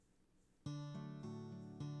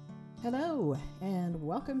Hello, and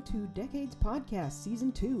welcome to Decades Podcast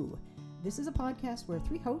Season 2. This is a podcast where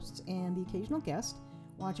three hosts and the occasional guest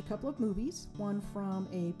watch a couple of movies, one from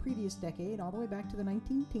a previous decade all the way back to the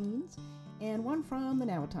 19-teens, and one from the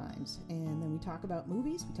now times. And then we talk about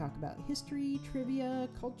movies, we talk about history, trivia,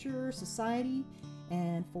 culture, society,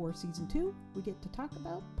 and for Season 2, we get to talk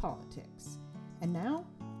about politics. And now,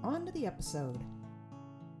 on to the episode.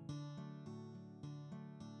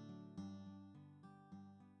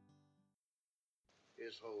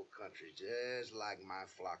 This whole country just like my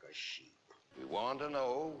flock of sheep. We want to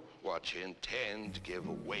know what you intend to give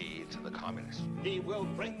away to the communists. He will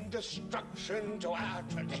bring destruction to our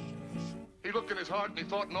traditions. He looked in his heart and he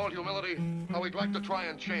thought in all humility how he'd like to try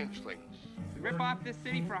and change things. Rip off this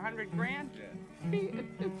city for $100 grand?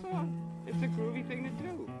 It's a groovy thing to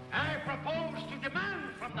do. I propose to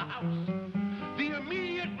demand from the House the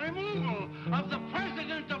immediate removal of the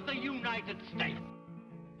President of the United States.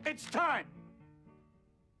 It's time.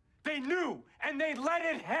 They knew, and they let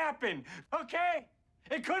it happen, okay?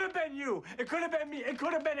 It could have been you. It could have been me. It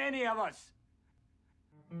could have been any of us.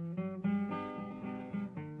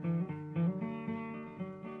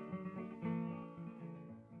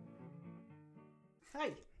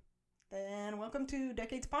 Hi, and welcome to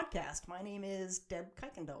Decades Podcast. My name is Deb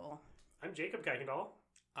Kuykendall. I'm Jacob Kuykendall.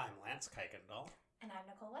 I'm Lance Kuykendall. And I'm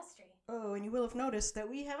Nicole Westry. Oh, and you will have noticed that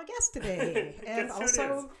we have a guest today. And Guess who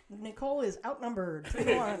it also, Nicole is outnumbered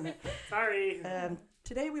 3-1. Sorry.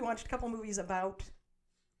 Today we watched a couple movies about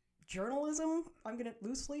journalism. I'm going to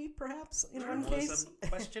loosely, perhaps, in one case.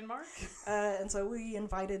 Question mark? And so we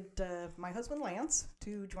invited my husband Lance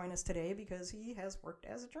to join us today because he has worked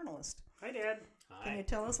as a journalist. Hi, Dad. Can you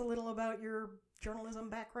tell us a little about your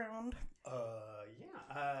journalism background?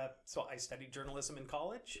 So I studied journalism in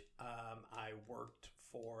college. I worked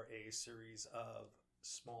for a series of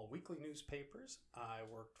small weekly newspapers. I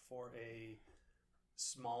worked for a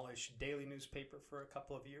smallish daily newspaper for a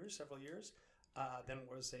couple of years, several years. Then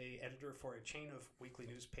was a editor for a chain of weekly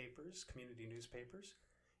newspapers, community newspapers.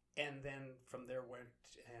 And then from there went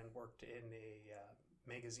and worked in a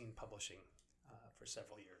magazine publishing for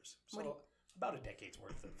several years. So about a decade's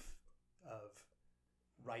worth of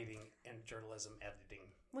writing and journalism editing.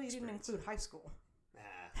 Well, you didn't include high school.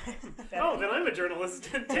 Oh, then I'm a journalist.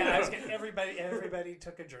 Yeah, everybody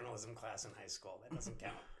took a journalism class in high school. That doesn't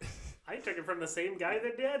count. I took it from the same guy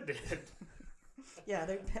that Dad did. Yeah,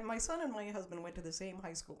 my son and my husband went to the same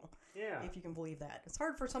high school. Yeah. If you can believe that. It's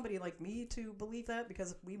hard for somebody like me to believe that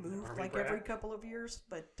because we moved every couple of years,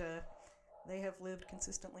 but they have lived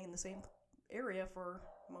consistently in the same area for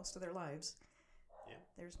most of their lives. Yeah.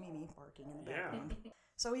 There's Mimi barking in the background.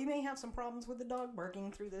 So we may have some problems with the dog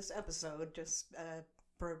barking through this episode. Just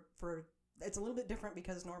for it's a little bit different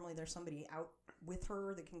because normally there's somebody out with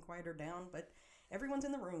her that can quiet her down, but everyone's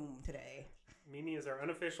in the room today. Mimi is our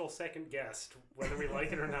unofficial second guest, whether we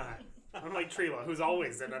like it or not. Unlike Trila, who's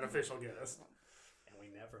always an unofficial guest. And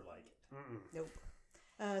we never like it.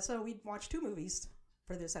 Nope. So we watched two movies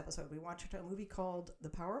for this episode. We watched a movie called The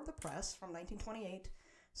Power of the Press from 1928,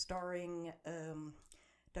 starring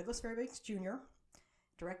Douglas Fairbanks Jr.,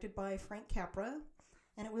 directed by Frank Capra,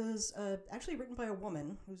 and it was actually written by a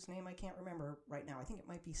woman whose name I can't remember right now. I think it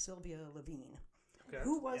might be Sylvia Levine,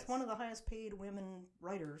 who was one of the highest paid women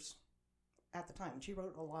writers at the time. She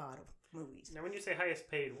wrote a lot of movies. Now, when you say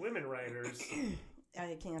highest paid women writers...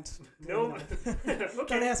 I can't. No. Okay.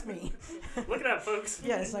 Don't ask me. Look it up, folks.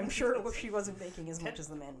 Yes, I'm sure she wasn't making as much as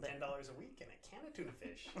the men. $10 a week and a can of tuna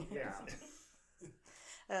fish. Yeah.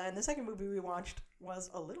 And the second movie we watched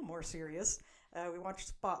was a little more serious. We watched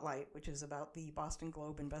Spotlight, which is about the Boston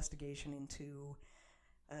Globe investigation into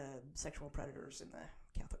sexual predators in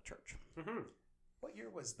the Catholic Church. Mm-hmm. What year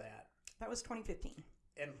was that? That was 2015.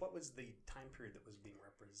 And what was the time period that was being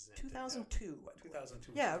represented? 2002.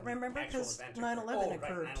 2002. Yeah, remember because 9/11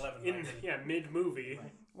 occurred. Right, 9/11. Mid-movie.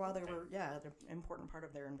 Right. While they were, an important part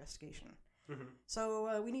of their investigation. Mm-hmm.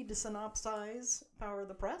 So we need to synopsize Power of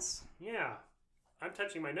the Press. Yeah. I'm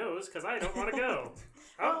touching my nose because I don't want to go.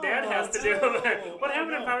 Dad has to do it. What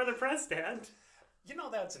happened in Power of the Press, Dad? You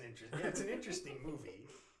know, it's an interesting movie.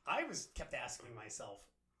 I kept asking myself,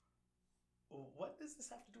 what does this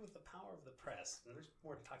have to do with the power of the press? And there's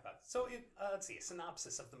more to talk about. So let's see, a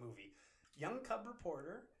synopsis of the movie. Young cub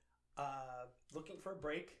reporter looking for a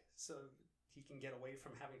break so he can get away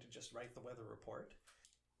from having to just write the weather report.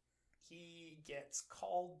 He gets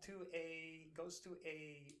called goes to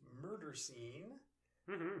a murder scene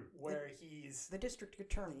where he's... The district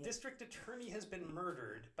attorney. District attorney has been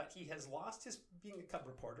murdered, but he has lost being a cub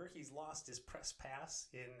reporter, he's lost his press pass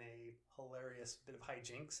in a hilarious bit of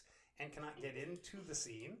hijinks, and cannot get into the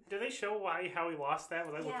scene. Do they show how he lost that?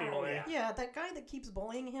 Was I looking away? Yeah, that guy that keeps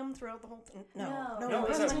bullying him throughout the whole thing. No, No, it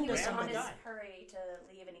was it's when he a was random on his guy. hurry to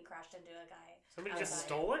leave and he crashed into a guy. Somebody just outside.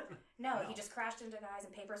 stole it? No, he just crashed into guys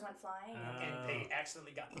and papers went flying. And they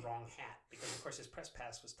accidentally got the wrong hat because, of course, his press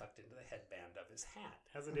pass was tucked into the headband of his hat.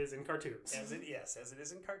 As it is in cartoons. As it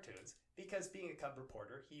is in cartoons. Because being a cub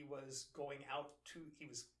reporter, he was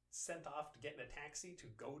sent off to get in a taxi to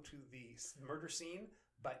go to the murder scene,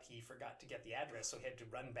 but he forgot to get the address, so he had to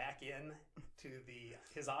run back in to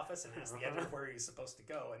his office and ask the editor where he was supposed to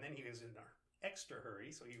go. And then he was in an extra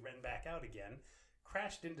hurry, so he ran back out again,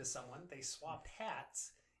 crashed into someone, they swapped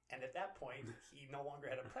hats, and at that point, he no longer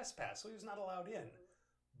had a press pass, so he was not allowed in.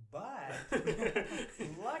 But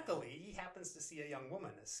luckily, he happens to see a young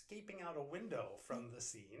woman escaping out a window from the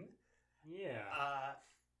scene. Yeah.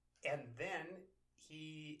 And then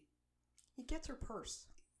he gets her purse.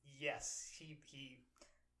 Yes, he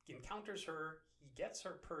encounters her. He gets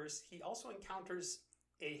her purse. He also encounters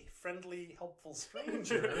a friendly, helpful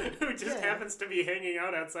stranger who just happens to be hanging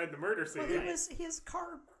out outside the murder scene. Well, his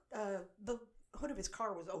car. The hood of his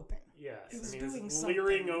car was open. Yes, he was and he doing was something.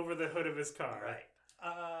 leering over the hood of his car. Right.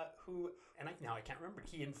 Now I can't remember.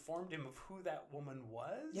 He informed him of who that woman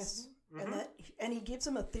was. Yes, and he gives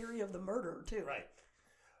him a theory of the murder too. Right.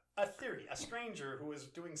 A theory. A stranger who was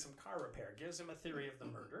doing some car repair gives him a theory of the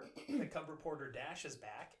murder. The cub reporter dashes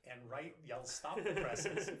back and yells, "Stop the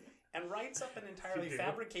presses!" and writes up an entirely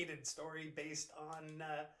fabricated story based on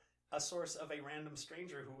a source of a random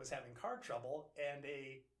stranger who was having car trouble and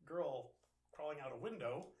a girl crawling out a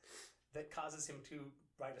window that causes him to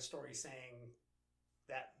write a story saying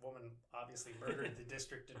that woman obviously murdered the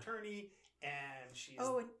district attorney, and she's...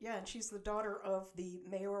 Oh, and she's the daughter of the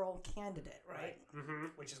mayoral candidate, right? Mm-hmm.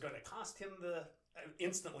 Which is going to cost him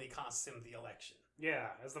instantly costs him the election. Yeah,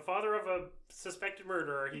 as the father of a suspected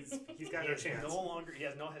murderer, he's got no chance. He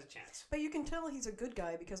has no chance. But you can tell he's a good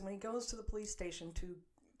guy because when he goes to the police station to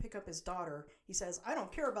pick up his daughter, he says, "I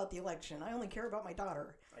don't care about the election. I only care about my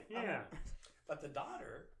daughter." Right. Yeah. But the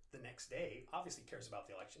daughter, the next day, obviously cares about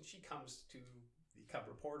the election. She comes to the cub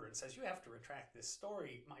reporter and says, "You have to retract this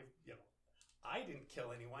story. I didn't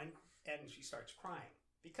kill anyone." And she starts crying.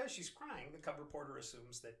 Because she's crying, the cub reporter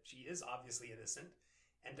assumes that she is obviously innocent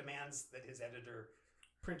and demands that his editor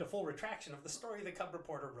print a full retraction of the story the cub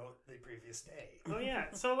reporter wrote the previous day. Oh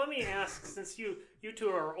yeah. So let me ask, since you two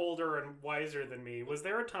are older and wiser than me, was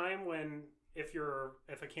there a time when if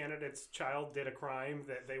a candidate's child did a crime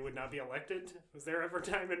that they would not be elected? Was there ever a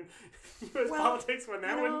time in U.S. politics when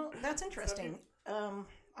that would? That's interesting.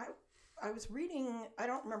 I was reading. I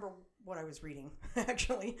don't remember what I was reading.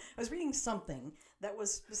 Actually, I was reading something that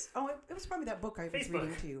was. It was probably that book I was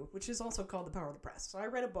reading to you, which is also called The Power of the Press. So I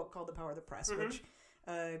read a book called The Power of the Press, which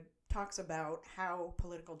talks about how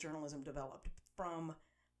political journalism developed from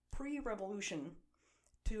pre-revolution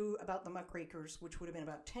to about the Muckrakers, which would have been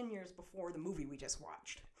about 10 years before the movie we just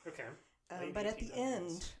watched. Okay. But at the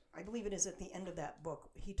end, I believe it is at the end of that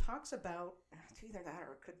book, he talks about, it's either that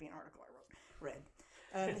or it could be an article I read.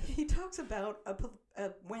 He talks about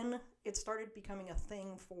when it started becoming a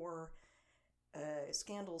thing for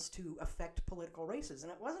scandals to affect political races.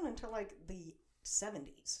 And it wasn't until like the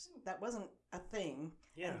 70s. That wasn't a thing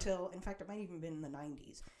until, in fact, it might even been in the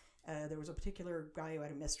 90s. There was a particular guy who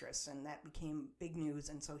had a mistress, and that became big news,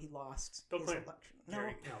 and so he lost his election.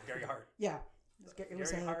 Gary Hart. Yeah. It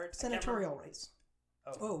was a senatorial race.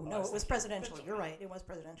 Oh, no, it was presidential. You're right. It was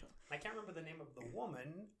presidential. I can't remember the name of the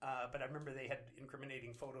woman, but I remember they had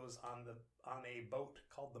incriminating photos on a boat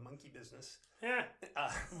called the Monkey Business. Yeah.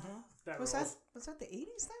 Was that the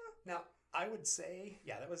 80s then? Now, I would say,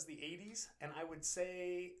 that was the 80s, and I would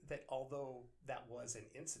say that although that was an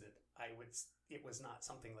incident, it was not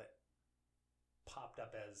something that popped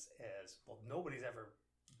up as well. Nobody's ever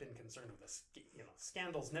been concerned with this.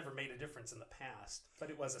 Scandals never made a difference in the past, but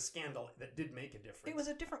it was a scandal that did make a difference. It was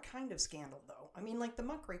a different kind of scandal, though. I mean, like the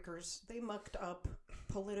Muckrakers, they mucked up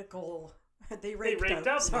political. They raked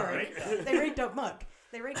up. Sorry, they raked up muck.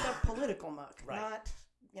 They raked up political muck, not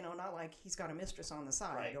like he's got a mistress on the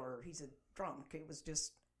side or he's a drunk. It was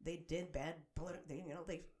just they did bad political.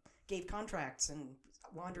 They gave contracts and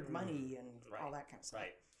laundered money and all that kind of stuff.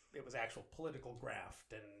 Right. It was actual political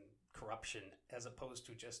graft and corruption as opposed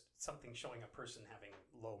to just something showing a person having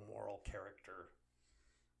low moral character.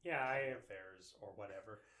 Affairs or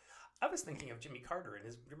whatever. I was thinking of Jimmy Carter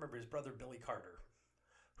and remember his brother Billy Carter,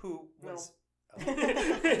 who was.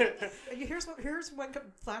 Here's what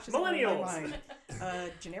flashes in my mind.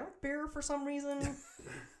 Generic beer for some reason,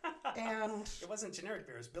 and it wasn't generic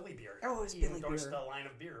beer. It was Billy Beer. Oh, it was he Billy endorsed Beer. a line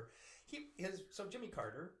of beer. So Jimmy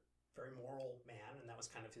Carter very moral man, and that was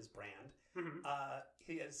kind of his brand. Mhm.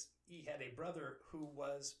 He had a brother who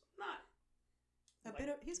was not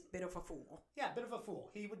He's a bit of a fool. Yeah, a bit of a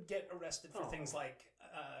fool. He would get arrested for Oh. things like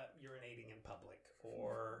urinating in public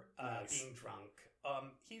or Nice. being drunk.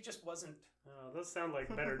 He just wasn't. Oh, those sound like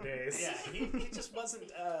better days. Yeah, he just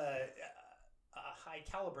wasn't a high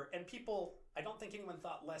caliber. And people, I don't think anyone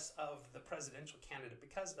thought less of the presidential candidate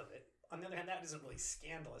because of it. On the other hand, that isn't really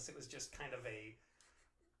scandalous. It was just kind of a.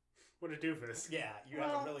 What a doofus. Yeah, you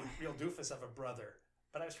have a really real doofus of a brother.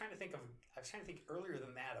 But I was trying to think earlier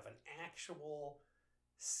than that of an actual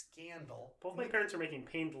scandal. Both my parents are making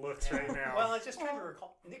pained looks right now. Well, I was just trying to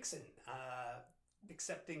recall Nixon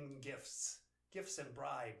accepting gifts and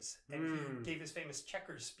bribes, and he gave his famous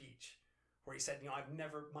Checkers speech where he said,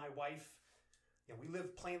 my wife, we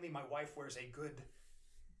live plainly. My wife wears a good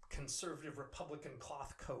conservative Republican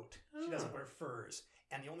cloth coat. She doesn't wear furs.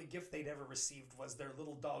 And the only gift they'd ever received was their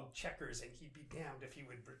little dog Checkers, and he'd be damned if he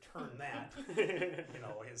would return that.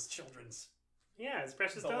 His children's his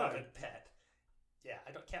precious beloved dog. pet. Yeah,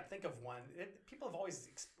 can't think of one. People have always,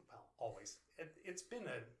 it's been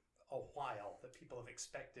a while that people have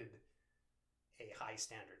expected a high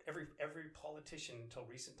standard. Every politician until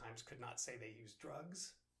recent times could not say they used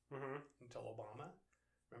drugs until Obama.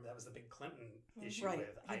 Remember, that was the big Clinton issue Right.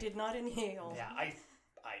 with. He did not inhale. Yeah,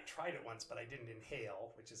 I tried it once, but I didn't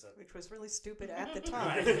inhale, which was really stupid at the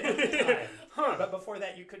time. Right, at the time. Huh. But before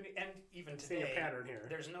that, you couldn't. And even Seeing today, a pattern here.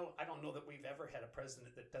 I don't know that we've ever had a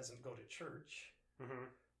president that doesn't go to church.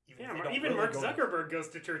 Mm-hmm. Even Mark Zuckerberg goes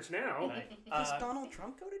to church now. Right. Does Donald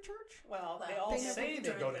Trump go to church? Well, they all say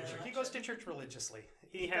they go to church. He goes to church religiously.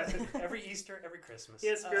 He has every Easter, every Christmas. He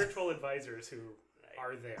has spiritual advisors who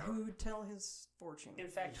are there. Who tell his fortune. In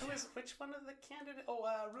fact, which one of the candidates? Oh,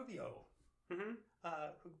 Rubio. Mm-hmm.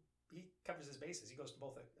 Who he covers his bases. He goes to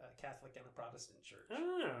both a Catholic and a Protestant church.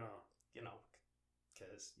 Oh.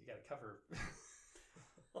 Because you got to cover.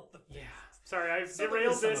 Yeah. Sorry, I've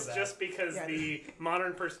derailed this just because the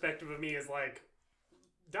modern perspective of me is like,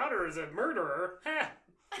 daughter is a murderer. Ha!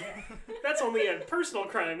 That's only a personal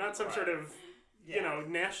crime, not some sort of,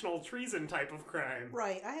 national treason type of crime.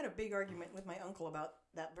 Right. I had a big argument with my uncle about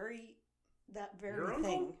that very Your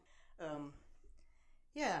thing. uncle?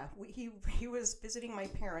 He was visiting my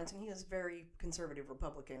parents, and he is very conservative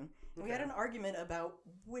Republican. And we had an argument about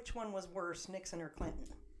which one was worse, Nixon or Clinton.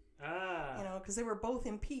 Because they were both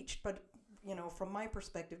impeached, but from my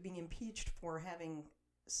perspective, being impeached for having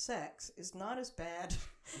sex is not as bad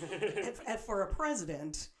for a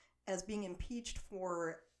president as being impeached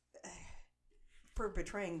for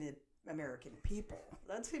betraying the American people.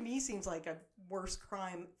 That to me seems like a worse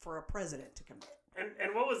crime for a president to commit.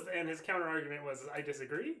 And his counter argument was, I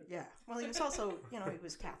disagree? Yeah. Well, he was also, he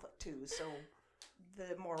was Catholic too, so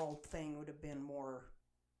the moral thing would have been more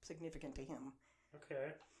significant to him.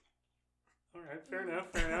 Okay. All right, fair enough.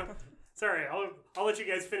 Sorry, I'll let you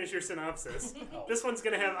guys finish your synopsis. This one's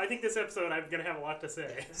gonna have. I think this episode I'm gonna have a lot to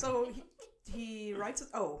say. So he writes.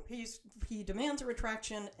 He demands a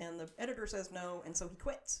retraction, and the editor says no, and so he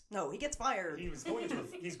quits. No, he gets fired. He's going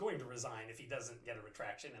to resign if he doesn't get a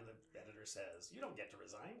retraction, and the editor says, "You don't get to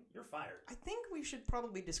resign. You're fired." I think we should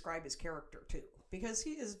probably describe his character too, because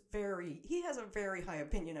he has a very high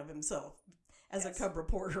opinion of himself as a cub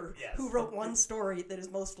reporter who wrote one story that is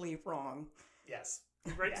mostly wrong. Yes.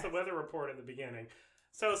 He writes the weather report at the beginning.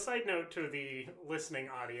 So, side note to the listening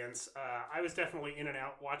audience, I was definitely in and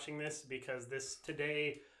out watching this because this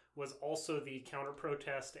today was also the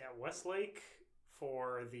counter-protest at Westlake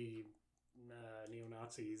for the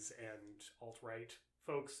neo-Nazis and alt-right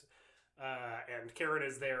folks. And Karen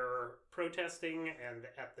is there protesting, and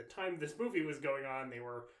at the time this movie was going on,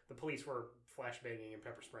 the police were flashbanging and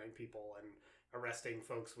pepper spraying people and arresting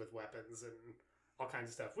folks with weapons and all kinds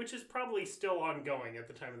of stuff, which is probably still ongoing at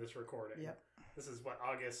the time of this recording. Yep. This is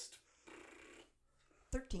August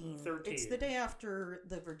 13. 13. It's the day after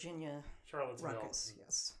the Virginia Charlottesville ruckus.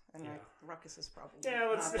 Yes, and ruckus is probably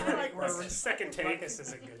let's not the right word. second take. Ruckus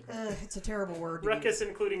is a good It's a terrible word. Ruckus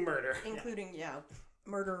including murder.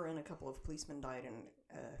 Murder, and a couple of policemen died in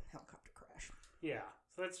a helicopter crash. Yeah.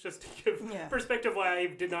 So that's just to give perspective why I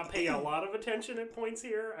did not pay a lot of attention at points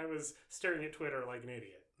here. I was staring at Twitter like an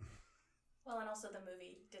idiot. Well, and also the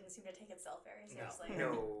movie didn't seem to take itself very seriously.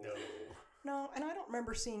 No, and I don't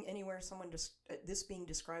remember seeing anywhere someone this being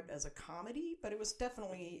described as a comedy, but it was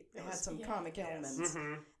definitely had some comic elements.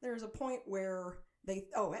 Mm-hmm. There's a point where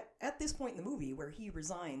at this point in the movie where he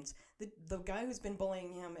resigns, the guy who's been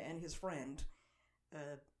bullying him and his friend,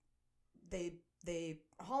 they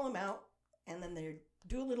haul him out and then they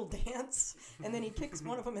do a little dance, and then he kicks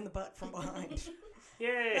one of them in the butt from behind.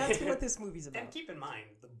 Yay! That's what this movie's about. And keep in mind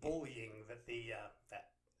the bullying that that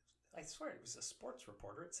I swear it was a sports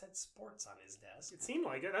reporter. It said sports on his desk. It seemed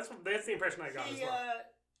like it. That's the impression I got as He well.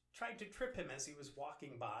 tried to trip him as he was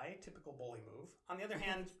walking by. Typical bully move. On the other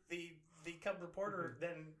hand, the Cub reporter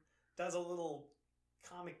then does a little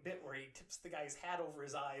comic bit where he tips the guy's hat over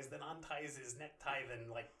his eyes, then unties his necktie, then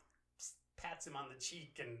like pats him on the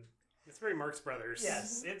cheek, and It's very Marx Brothers.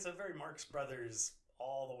 yes, it's a very Marx Brothers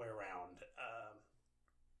all the way around.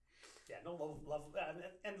 Yeah, no love,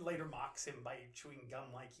 and later mocks him by chewing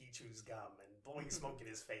gum like he chews gum and blowing smoke in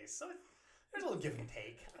his face. So there's a little give and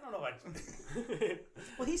take. I don't know what.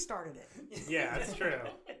 Well, he started it. Yeah, that's true.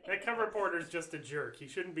 That Cub reporter's just a jerk. He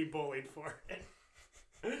shouldn't be bullied for it.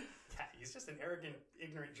 Yeah, he's just an arrogant,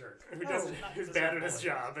 ignorant jerk Who's bad at his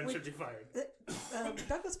job and should be fired.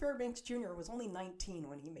 Douglas Fairbanks Jr. was only 19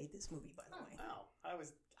 when he made this movie, by the way. Wow,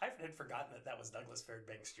 I had forgotten that was Douglas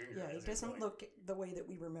Fairbanks Jr. Yeah, he doesn't look the way that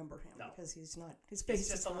we remember him because he's not. His face He's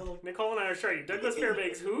just is a not- little. Nicole and I are straight. Douglas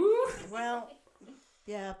Fairbanks, who? Well,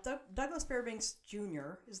 yeah, Douglas Fairbanks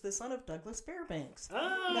Jr. is the son of Douglas Fairbanks.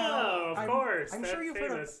 Oh, of course. I'm That's sure you've heard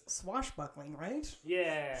of famous. swashbuckling, right?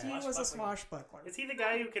 Yeah. He was a swashbuckler. Is he the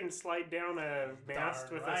guy who can slide down a mast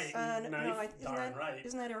Darn with right. a knife?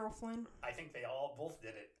 Isn't that Errol Flynn? I think they both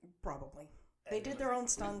did it. Probably. They did their own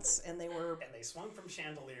stunts, and they were. And they swung from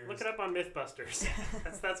chandeliers. Look it up on Mythbusters.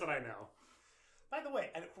 That's what I know. By the way,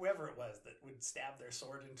 and whoever it was that would stab their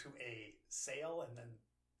sword into a sail and then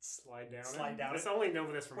slide down it. It's only know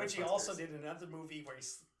this from Which he Mythbusters. also did in another movie where he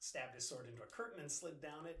stabbed his sword into a curtain and slid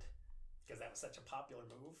down it because that was such a popular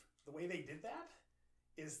move. The way they did that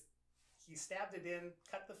is he stabbed it in,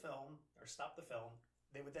 cut the film, or stopped the film.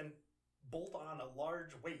 They would then bolt on a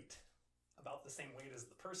large weight, about the same weight as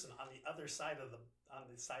the person, on the other side of the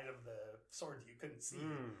sword that you couldn't see,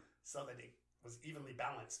 so that it was evenly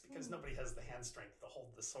balanced because nobody has the hand strength to hold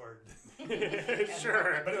the sword.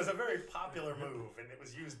 Sure. But it was a very popular move, and it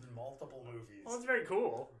was used in multiple movies. Well, it's very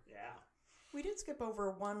cool. Yeah. We did skip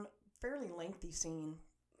over one fairly lengthy scene.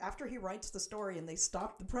 After he writes the story and they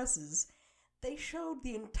stop the presses, they showed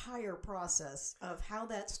the entire process of how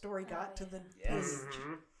that story got to the page.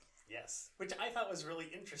 Yes, which I thought was really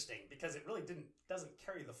interesting because it really doesn't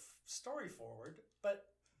carry the story forward, but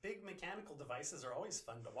big mechanical devices are always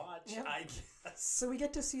fun to watch, Yep. I guess. So we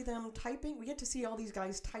get to see them typing. We get to see all these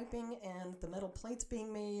guys typing and the metal plates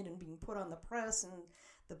being made and being put on the press and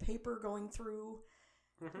the paper going through.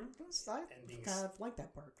 I kind of like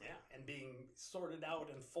that part. Yeah, and being sorted out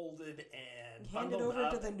and folded and Handed bundled over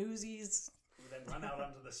up, to the newsies. then run out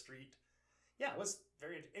onto the street. Yeah, it was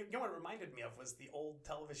very. You know what it reminded me of was the old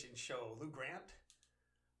television show Lou Grant.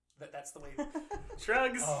 That's the way.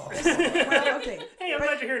 Shrugs. Oh. Well, okay. Hey, I'm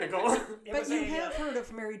glad you're here, Nicole. But you have heard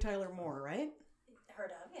of Mary Tyler Moore, right?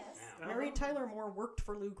 Heard of, yes. Mary Tyler Moore worked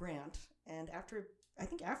for Lou Grant, and after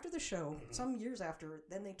the show, some years after,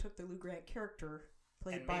 then they took the Lou Grant character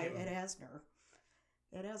played And by made him- Ed Asner.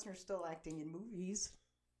 Ed Asner's still acting in movies.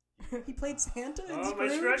 He played Santa in Oh, my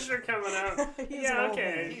Scrooge. shrugs are coming out. He's Yeah, an old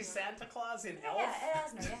okay. man. He's Santa Claus in Elf. Yeah,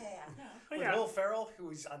 Ed Asner, yeah. With yeah. Will Ferrell,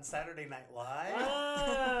 who's on Saturday Night Live.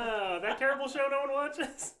 Oh, that terrible show no one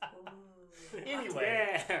watches?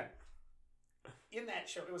 Anyway, Yeah. in that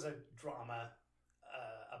show, it was a drama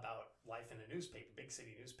about life in a newspaper, big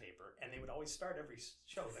city newspaper, and they would always start every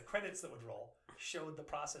show. The credits that would roll showed the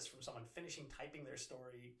process from someone finishing typing their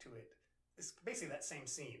story to it. It's basically that same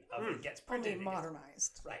scene of it gets printed, Only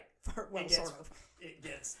modernized. right? Well, It gets, sort of. It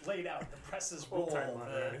gets laid out. The presses roll. Old-time The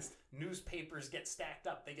modernized. newspapers get stacked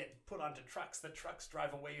up. They get put onto trucks. The trucks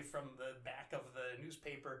drive away from the back of the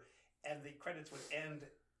newspaper, and the credits would end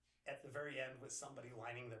at the very end with somebody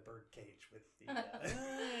lining their bird cage with the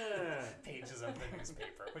pages of the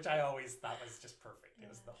newspaper, which I always thought was just perfect. It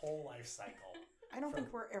was the whole life cycle. I don't think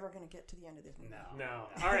we're ever going to get to the end of this movie. No.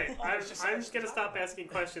 All right. Oh, I'm there's just so I'm much just going to to stop talk about. asking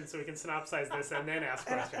questions so we can synopsize this and then ask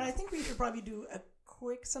And questions. I think we should probably do a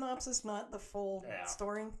quick synopsis, not the full Yeah.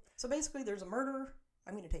 story. So basically, there's a murder.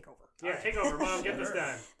 I'm going to take over. Yeah, take over, Mom. Get this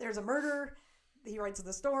done. There's a murder. He writes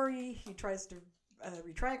the story. He tries to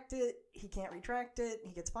retract it. He can't retract it.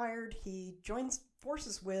 He gets fired. He joins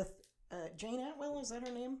forces with Jane Atwell. Is that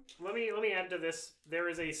her name? Let me add to this. There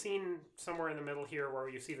is a scene somewhere in the middle here where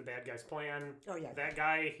you see the bad guy's plan. Oh, yeah. That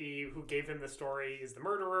guy who gave him the story is the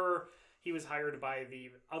murderer. He was hired by the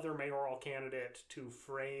other mayoral candidate to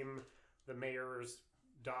frame the mayor's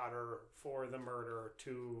daughter for the murder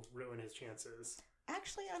to ruin his chances.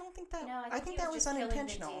 Actually, I don't think that. No, I think he that was just killing the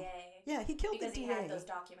unintentional. DA Yeah, he killed because the he DA. had those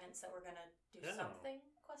documents that were gonna do Yeah. something?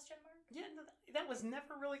 Question mark. Yeah, that was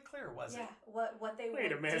never really clear, was Yeah, it? what they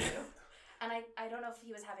Wait a would minute. do. And I don't know if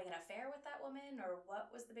he was having an affair with that woman or what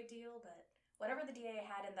was the big deal, but whatever the DA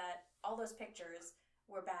had in that, all those pictures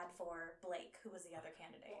were bad for Blake, who was the other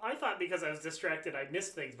candidate. I thought because I was distracted, I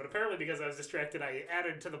missed things, but apparently because I was distracted, I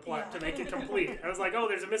added to the plot to make it complete. I was like, oh,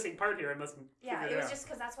 there's a missing part here. I must figure it out. Yeah, it was just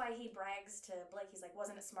because that's why he brags to Blake. He's like,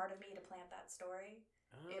 wasn't it smart of me to plant that story?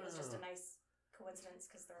 Oh. It was just a nice coincidence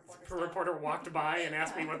because the reporter walked by and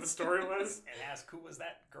asked me what the story was. And asked who was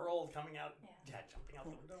that girl coming out, jumping out the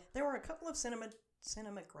window. There were a couple of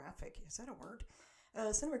cinematographic, is that a word?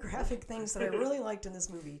 Cinematographic things that I really liked in this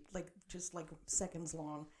movie, just seconds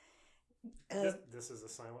long. This is a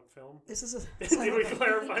silent film? This is a Did we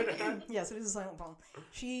clarify that? Yes, it is a silent film.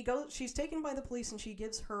 She's taken by the police and she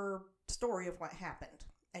gives her story of what happened.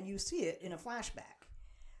 And you see it in a flashback.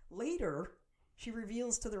 Later, she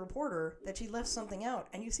reveals to the reporter that she left something out.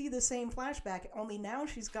 And you see the same flashback, only now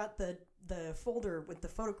she's got the folder with the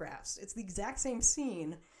photographs. It's the exact same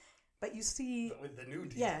scene, but you see... But with the new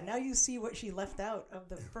deal. Yeah, now you see what she left out of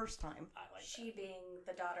the first time. I like she being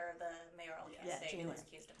the daughter of the mayoral candidate who was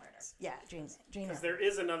accused of murder. Yeah, Jane. Because there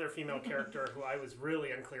is another female character who I was really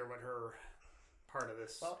unclear what her part of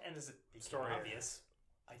this and as it became story obvious,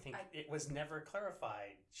 I think it was never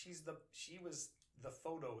clarified. She was the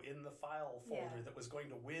photo in the file folder that was going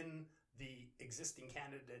to win the existing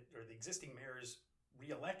candidate or the existing mayor's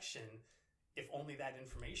re-election if only that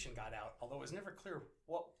information got out. Although it was never clear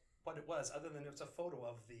what it was, other than it was a photo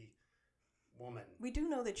of the woman. We do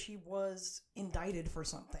know that she was indicted for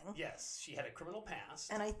something. Yes, she had a criminal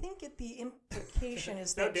past. And I think the implication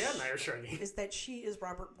is that she is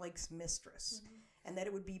Robert Blake's mistress. Mm-hmm. And that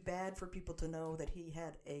it would be bad for people to know that he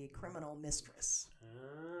had a criminal mistress.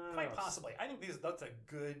 Quite possibly. I think that's a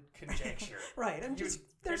good conjecture. Right.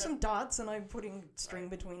 There's some dots and I'm putting string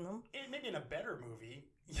between them. Maybe in a better movie,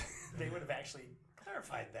 they would have actually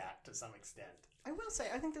clarified that to some extent. I will say,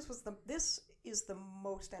 I think this is the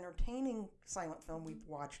most entertaining silent film we've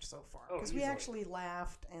watched so far. Because we actually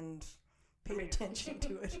laughed and paid attention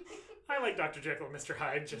to it. I like Dr. Jekyll and Mr.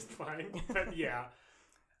 Hyde just fine. But yeah.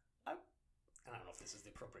 I don't know if this is the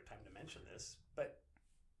appropriate time to mention this, but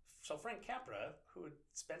so Frank Capra, who had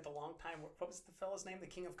spent a long time, what was the fellow's name? The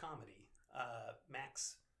King of Comedy.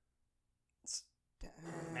 Max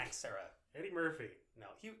Serra. Eddie Murphy. No,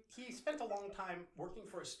 he spent a long time working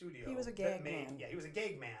for a studio. He was a gag man. Yeah, he was a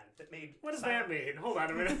gag man that made... What does that mean? Hold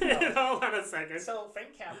on a minute. Hold on a second. So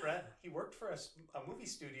Frank Capra, he worked for a movie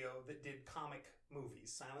studio that did comic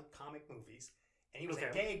movies, silent comic movies. And he was a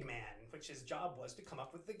gag man, which his job was to come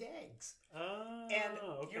up with the gags. Oh, and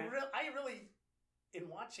I really, in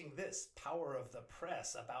watching this Power of the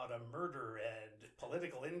Press about a murder and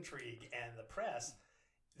political intrigue and the press,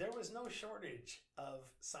 there was no shortage of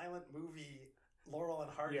silent movie Laurel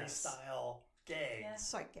and Hardy style gags. Yeah.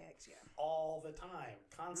 Sight gags, all the time,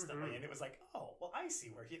 constantly. Mm-hmm. And it was like, oh, well, I see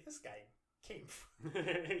where this guy came from.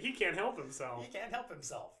 He can't help himself. He can't help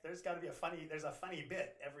himself. There's got to be a funny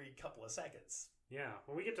bit every couple of seconds. Yeah,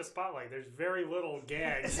 when we get to Spotlight, there's very little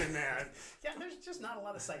gags in that. Yeah, there's just not a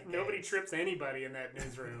lot of sight gags. Nobody trips anybody in that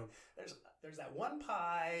newsroom. There's that one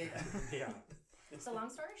pie. Yeah. So long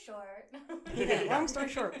story short. Long story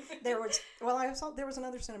short, there was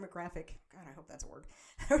another cinematographic. God, I hope that's a word.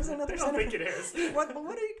 There was another. I don't think it is.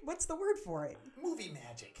 What's the word for it? Movie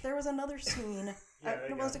magic. There was another scene.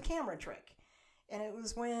 It was a camera trick, and it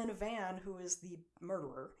was when Van, who is the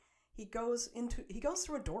murderer, he goes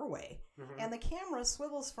through a doorway, and the camera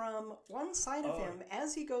swivels from one side of him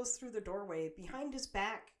as he goes through the doorway behind his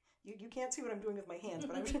back. You can't see what I'm doing with my hands,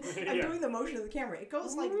 but I'm doing the motion of the camera. It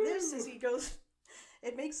goes like this as he goes.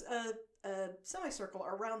 It makes a semicircle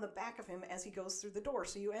around the back of him as he goes through the door.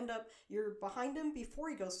 So you're behind him before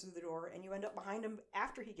he goes through the door, and you end up behind him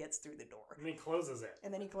after he gets through the door. And he closes it.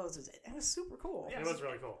 And then he closes it. And it was super cool. Yeah, it was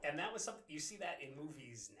really cool. And that was something, you see that in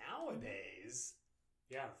movies nowadays.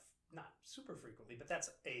 Yeah. Not super frequently, but that's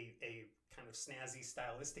a kind of snazzy,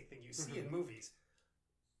 stylistic thing you see in movies.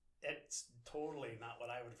 It's totally not what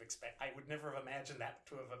I would have expected. I would never have imagined that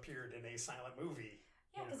to have appeared in a silent movie.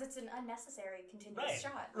 Yeah, because it's an unnecessary continuous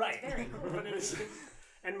shot. Right. It's very cool.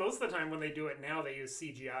 And most of the time when they do it now, they use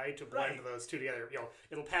CGI to blend those two together.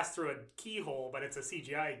 It'll pass through a keyhole, but it's a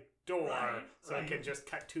CGI door, so it can just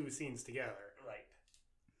cut two scenes together. Right.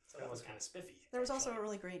 So that was kind of spiffy. There was also a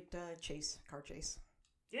really great car chase.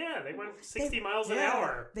 Yeah, they went 60 miles an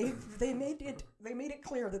hour. They made it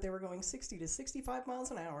clear that they were going 60 to 65 miles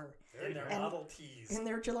an hour. In their Model Ts. In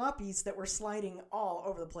their jalopies that were sliding all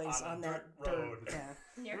over the place on that road. Yeah.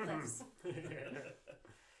 Near cliffs.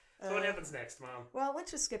 So what happens next, Mom? Well,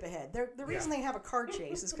 let's just skip ahead. The reason they have a car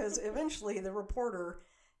chase is because eventually the reporter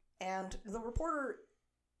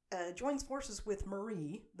joins forces with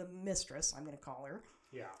Marie, the mistress, I'm going to call her,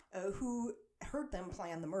 who heard them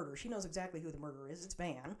plan the murder. She knows exactly who the murderer is. It's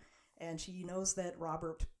Van. And she knows that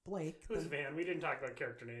Robert Blake... Who's Van? We didn't talk about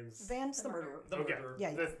character names. Van's the murderer. The okay.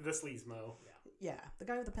 Yeah, the sleazemo. Yeah, the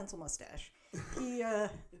guy with the pencil mustache. She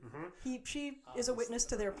is a witness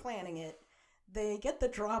to their planning it. They get the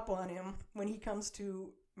drop on him when he comes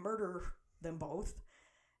to murder them both.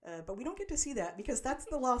 But we don't get to see that because that's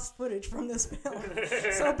the lost footage from this film.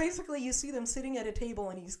 So basically you see them sitting at a table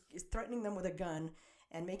and he's threatening them with a gun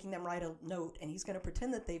and making them write a note, and he's going to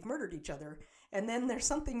pretend that they've murdered each other. And then there's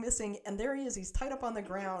something missing, and there he is. He's tied up on the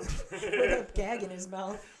ground with a gag in his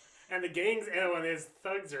mouth. And the gang's, and his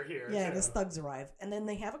thugs are here. Yeah, and his thugs arrive. And then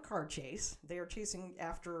they have a car chase. They are chasing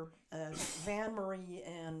after Van, Marie,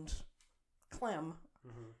 and Clem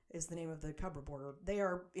is the name of the cover boarder. They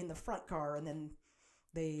are in the front car, and then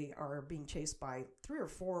they are being chased by 3 or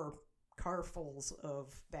 4 carfuls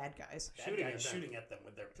of bad guys. Shooting at them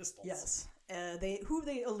with their pistols. Yes. They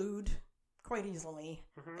elude quite easily.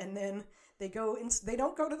 And then they go they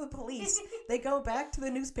don't go to the police. They go back to the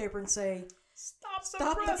newspaper and say, Stop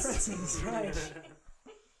the presses. Right.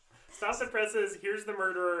 Stop the presses. Here's the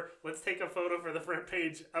murderer. Let's take a photo for the front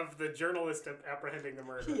page of the journalist apprehending the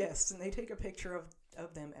murderer. Yes, and they take a picture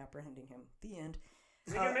of them apprehending him. The end.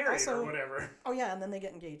 They get married or whatever. Oh, yeah, and then they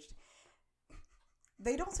get engaged.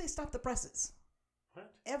 They don't say stop the presses.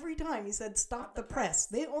 What? Every time he said stop the press.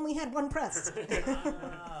 They only had one press.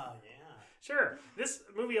 Yeah. Sure. This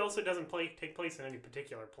movie also doesn't take place in any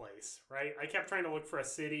particular place, right? I kept trying to look for a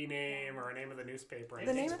city name or a name of the newspaper.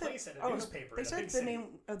 The name of newspaper. They said the name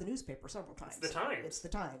of the newspaper several times. It's the Times. It's the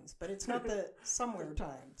Times, but it's not the somewhere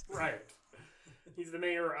Times. Right. He's the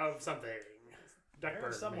mayor of something.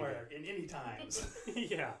 Duckburg, somewhere maybe. In any Times.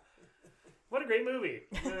 Yeah. What a great movie.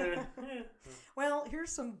 Well,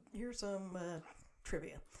 here's some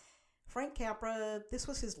trivia. Frank Capra, this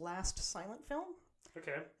was his last silent film.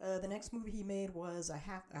 Okay. The next movie he made was a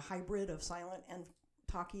hybrid of silent and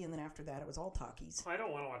talkie, and then after that it was all talkies. I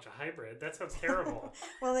don't want to watch a hybrid. That sounds terrible.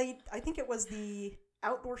 Well, I think it was the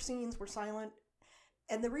outdoor scenes were silent,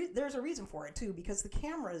 and there's a reason for it too, because the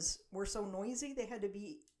cameras were so noisy they had to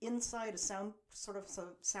be inside a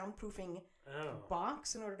soundproofing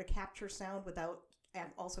box in order to capture sound without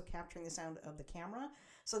also capturing the sound of the camera.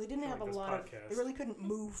 So they didn't have a lot of. They really couldn't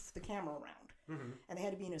move the camera around, and they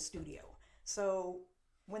had to be in a studio. So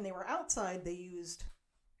when they were outside, they used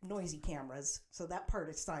noisy cameras, so that part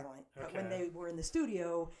is silent. Okay. But when they were in the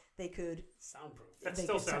studio, they could soundproof. That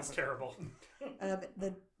still sounds terrible.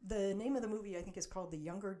 The name of the movie, I think, is called The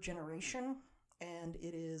Younger Generation, and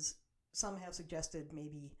it is, some have suggested,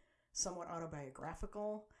 maybe somewhat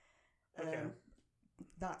autobiographical. Okay.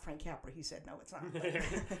 Not Frank Capra. He said no, it's not.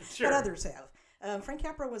 Sure. But others have. Frank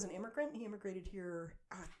Capra was an immigrant. He immigrated here.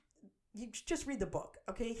 You just read the book,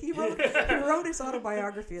 okay? He wrote his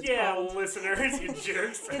autobiography. It's called, listeners, you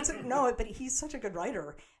jerks. But he's such a good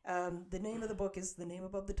writer. The name of the book is the name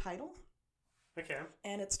above the title. Okay.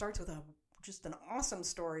 And it starts with just an awesome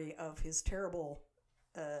story of his terrible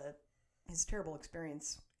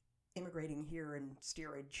experience immigrating here in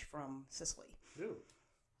steerage from Sicily. Ooh.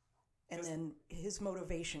 And then his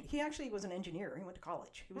motivation. He actually was an engineer. He went to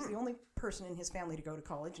college. He was the only person in his family to go to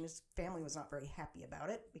college, and his family was not very happy about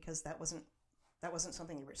it because that wasn't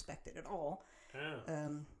something he respected at all.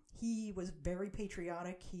 Oh. He was very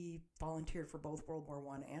patriotic. He volunteered for both World War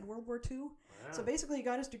I and World War II. Wow. So basically he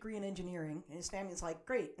got his degree in engineering, and his family's like,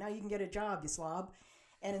 great, now you can get a job, you slob.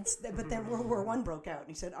 But then World War I broke out, and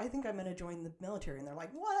he said, I think I'm going to join the military. And they're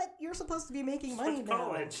like, what? You're supposed to be making money now.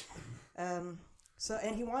 College. So,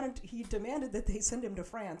 and he demanded that they send him to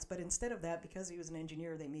France, but instead of that, because he was an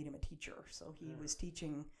engineer, they made him a teacher. So he was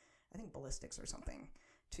teaching, I think, ballistics or something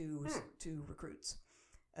to recruits.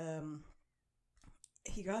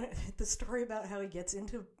 He got the story about how he gets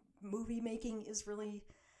into movie making is really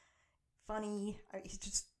funny.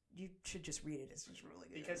 You should just read it. It's just really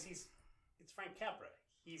good. Because it's Frank Capra.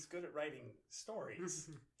 He's good at writing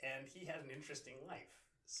stories, and he had an interesting life.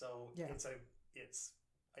 So it's a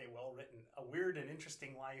well-written, a weird and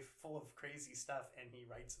interesting life full of crazy stuff, and he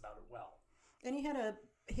writes about it well. And he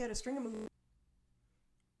had a string of movies.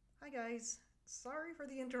 Hi guys, sorry for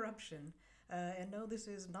the interruption. And no, this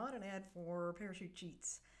is not an ad for Parachute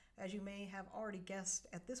Cheats. As you may have already guessed,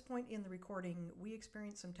 at this point in the recording, we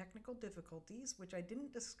experienced some technical difficulties, which I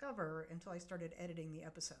didn't discover until I started editing the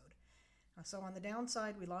episode. So on the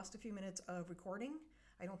downside, we lost a few minutes of recording.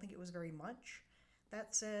 I don't think it was very much.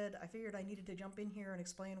 That said, I figured I needed to jump in here and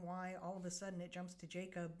explain why all of a sudden it jumps to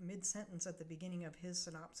Jacob mid-sentence at the beginning of his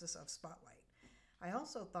synopsis of Spotlight. I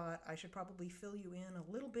also thought I should probably fill you in a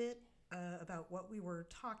little bit about what we were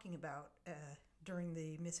talking about during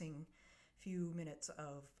the missing few minutes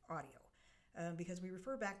of audio, because we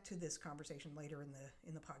refer back to this conversation later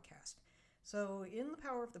in the podcast. So in The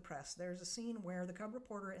Power of the Press, there's a scene where the cub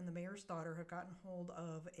reporter and the mayor's daughter have gotten hold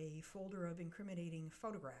of a folder of incriminating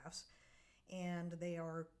photographs, and they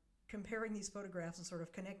are comparing these photographs and sort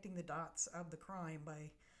of connecting the dots of the crime by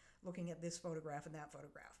looking at this photograph and that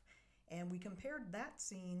photograph. And we compared that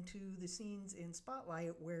scene to the scenes in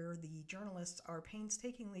Spotlight where the journalists are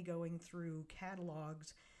painstakingly going through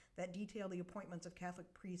catalogs that detail the appointments of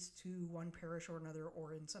Catholic priests to one parish or another,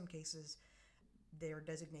 or in some cases they're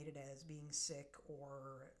designated as being sick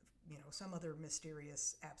or, some other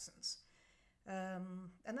mysterious absence.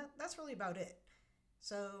 And that's really about it.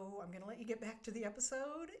 So I'm going to let you get back to the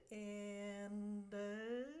episode, and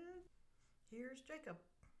here's Jacob.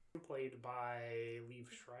 Played by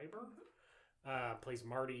Liev Schreiber. Plays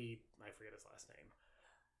Marty, I forget his last name.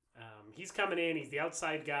 He's coming in, he's the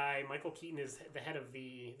outside guy. Michael Keaton is the head of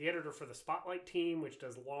the editor for the Spotlight team, which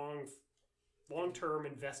does long-term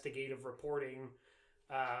investigative reporting.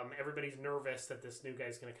 Everybody's nervous that this new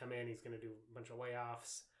guy's going to come in. He's going to do a bunch of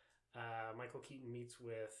layoffs. Michael Keaton meets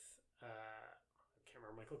with, I can't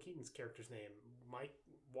remember Michael Keaton's character's name.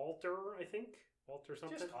 Walter, I think? Walter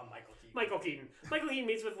something? Just call him Michael Keaton. Michael Keaton. Michael Keaton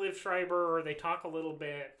meets with Liev Schreiber. They talk a little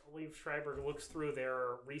bit. Liev Schreiber looks through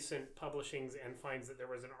their recent publishings and finds that there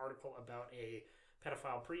was an article about a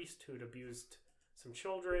pedophile priest who'd abused some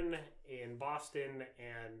children in Boston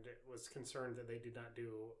and was concerned that they did not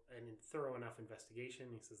do a thorough enough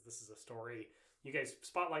investigation. He says, this is a story. You guys,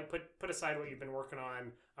 Spotlight, put aside what you've been working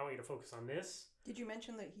on. I want you to focus on this. Did you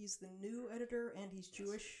mention that he's the new editor and he's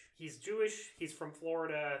Jewish? He's Jewish. He's from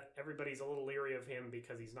Florida. Everybody's a little leery of him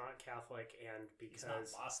because he's not Catholic and because... He's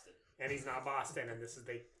not Boston. And he's not Boston. And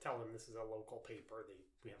they tell him this is a local paper.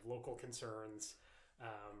 We have local concerns.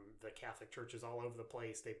 The Catholic Church is all over the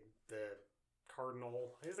place. The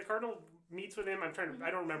Cardinal meets with him. I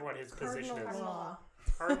don't remember what his position is.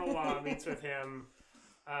 Cardinal Law meets with him.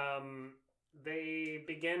 They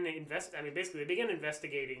begin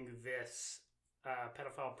investigating this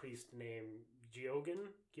pedophile priest named Geoghegan.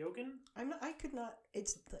 I could not.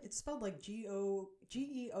 It's spelled like Geoghin.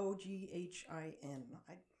 I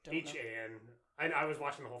don't know. HAN. I was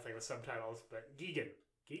watching the whole thing with subtitles, but Geoghegan,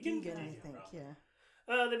 I think, yeah.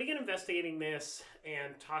 They begin investigating this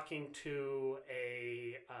and talking to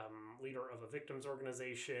a leader of a victims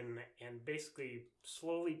organization and basically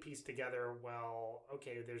slowly piece together, well,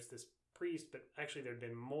 okay, there's this priest, but actually there have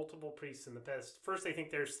been multiple priests in the past. First, they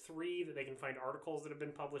think there's 3 that they can find articles that have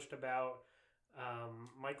been published about.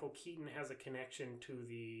 Michael Keaton has a connection to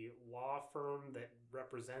the law firm that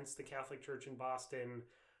represents the Catholic Church in Boston,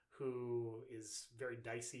 who is very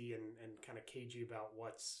dicey and kind of cagey about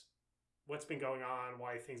what's been going on,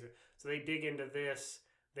 why things are... So they dig into this.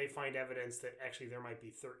 They find evidence that actually there might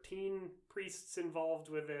be 13 priests involved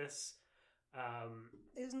with this.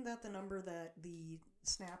 Isn't that the number that the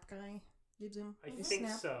Snap guy gives him? I think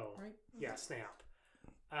Snap, so. Right? Yeah, Snap.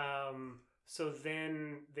 So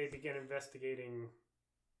then they begin investigating...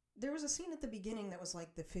 There was a scene at the beginning that was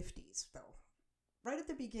like the 50s, though. Right at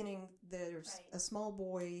the beginning, there's a small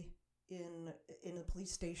boy in a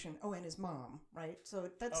police station. Oh, and his mom, right? So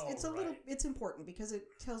it's important because it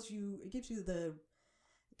gives you the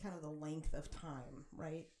kind of the length of time,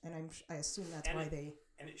 right? And I assume that's why they...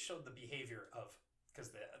 And it showed the behavior of...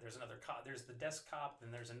 Because there's another cop, there's the desk cop,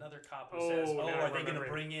 and there's another cop who says, are they going to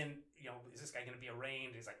bring in, is this guy going to be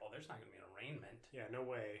arraigned? He's like, there's not going to be an arraignment. Yeah, no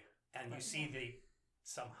way. And you see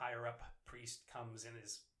some higher up priest comes in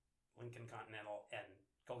his Lincoln Continental and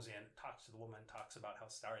goes in, talks to the woman, talks about how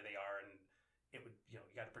sorry they are, and it would, you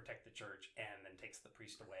got to protect the church, and then takes the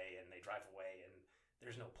priest away, and they drive away, and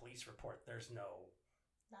there's no police report. There's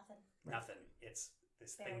nothing. It's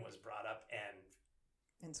this thing was brought up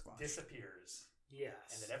and squashed. Disappears.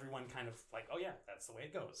 Yes. And then everyone kind of like, oh yeah, that's the way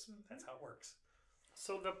it goes. Mm-hmm. That's how it works.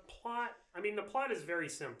 So the plot is very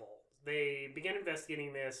simple. They begin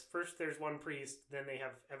investigating this. First there's one priest, then they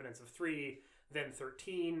have evidence of 3, then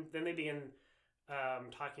 13. Then they begin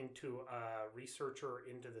talking to a researcher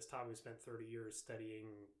into this topic who spent 30 years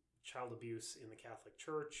studying child abuse in the Catholic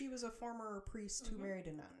Church. He was a former priest who married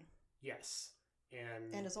a nun. Yes.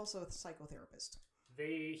 And is also a psychotherapist.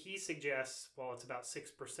 He suggests, it's about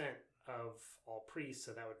 6% of all priests,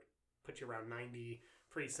 so that would put you around 90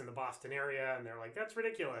 priests in the Boston area, and they're like, that's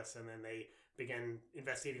ridiculous. And then they begin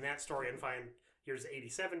investigating that story and find here's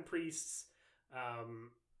 87 priests. I'm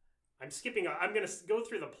going to go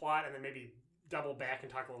through the plot and then maybe double back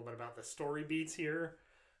and talk a little bit about the story beats here.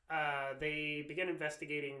 They begin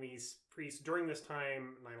investigating these priests. During this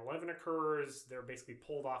time, 9/11 occurs. They're basically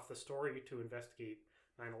pulled off the story to investigate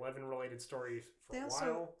 9/11 related stories for a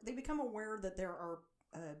while. They become aware that there are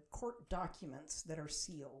court documents that are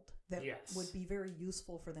sealed that would be very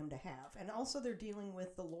useful for them to have, and also they're dealing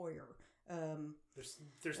with the lawyer.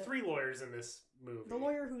 There's 3 lawyers in this movie. The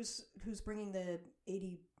lawyer who's bringing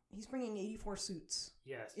he's bringing 84 suits.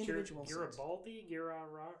 Yes, individual Garibaldi,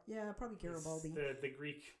 Yeah, probably Garibaldi. The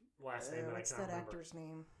Greek last name that I what's cannot that remember. actor's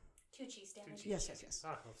name? Tucci, Stanley Tucci. Yes.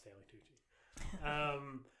 Stanley Tucci.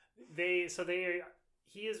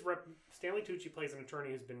 Stanley Tucci plays an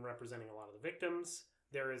attorney who's been representing a lot of the victims.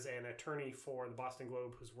 There is an attorney for the Boston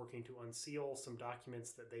Globe who's working to unseal some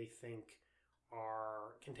documents that they think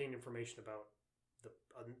contain information about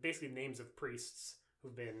basically names of priests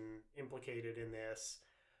who've been implicated in this.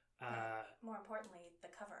 More importantly, the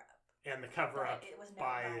cover-up. And the cover-up it was known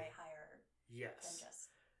by higher than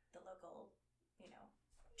just the local,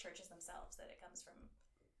 churches themselves, that it comes from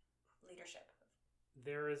leadership.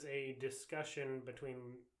 There is a discussion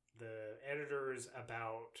between the editors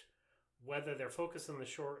about whether their focus on the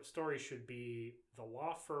short story should be the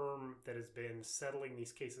law firm that has been settling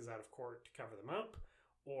these cases out of court to cover them up,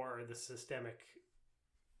 or the systemic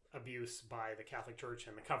abuse by the Catholic Church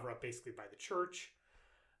and the cover-up basically by the church.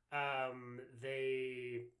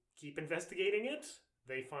 They keep investigating it.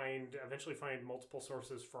 They eventually find multiple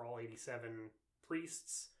sources for all 87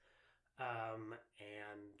 priests, and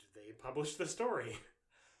they publish the story.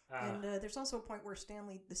 And there's also a point where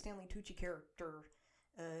the Stanley Tucci character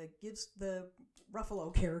gives the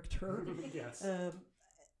Ruffalo character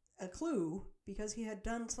a clue, because he had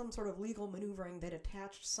done some sort of legal maneuvering that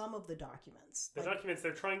attached some of the documents. The documents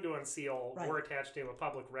they're trying to unseal were attached to a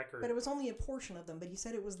public record. But it was only a portion of them, but he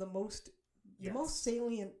said it was the most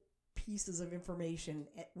salient pieces of information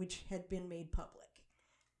which had been made public.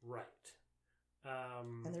 Right.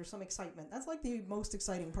 And there's some excitement. That's like the most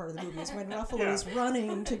exciting part of the movie, is when Ruffalo is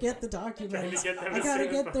running to get the documents. I gotta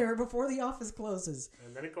get there before the office closes.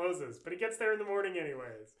 And then it closes. But he gets there in the morning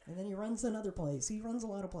anyways. And then he runs another place. He runs a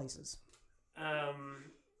lot of places.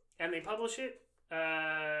 And they publish it,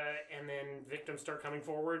 and then victims start coming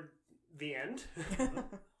forward. The end.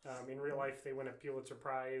 In real life, they win a Pulitzer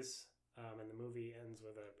Prize, and the movie ends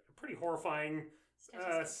with a pretty horrifying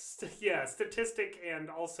statistic, and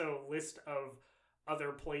also list of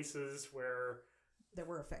other places that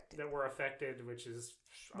were affected, which is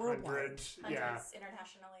 100. Hundreds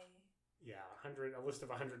internationally. Yeah, 100. A list of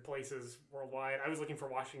 100 places worldwide. I was looking for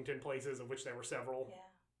Washington places, of which there were several.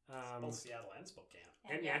 Yeah. Both Seattle and Spokane.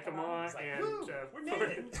 And Yakima, we made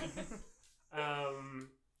it.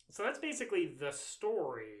 So that's basically the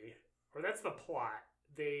story, or that's the plot.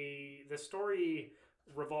 The story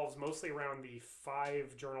revolves mostly around the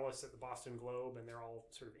 5 journalists at the Boston Globe, and they're all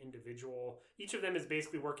sort of individual. Each of them is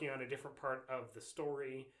basically working on a different part of the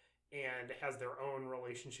story and has their own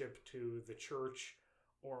relationship to the church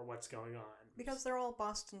or what's going on. Because they're all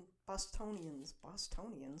Bostonians.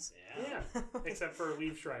 Yeah. Except for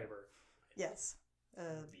Liev Schreiber. Yes.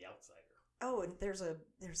 The outsider. Oh, and there's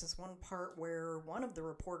this one part where one of the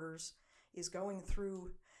reporters is going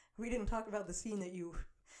through. We didn't talk about the scene that you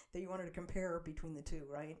wanted to compare between the two,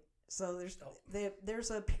 right? So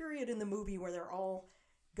there's a period in the movie where they're all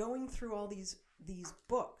going through all these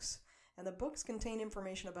books, and the books contain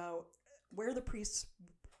information about where the priests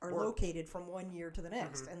are located from one year to the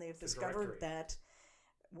next, and they've discovered that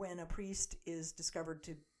when a priest is discovered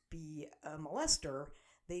to be a molester,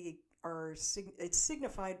 it's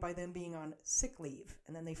signified by them being on sick leave,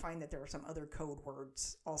 and then they find that there are some other code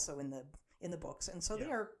words also in the books, and so they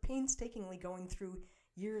are painstakingly going through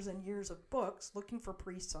years and years of books looking for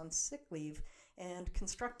priests on sick leave and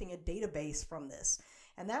constructing a database from this.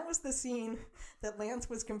 And that was the scene that Lance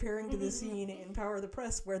was comparing to the scene in Power of the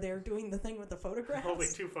Press where they're doing the thing with the photographs.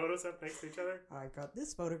 Holding 2 photos up next to each other. I've got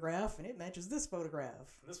this photograph and it matches this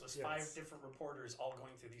photograph. And this was 5 different reporters all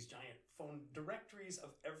going through these giant phone directories of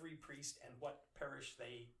every priest and what parish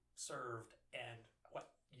they served and what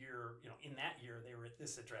year, in that year they were at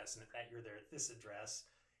this address, and at that year they're at this address.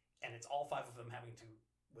 And it's all 5 of them having to,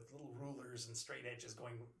 with little rulers and straight edges,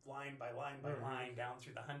 going line by line by line down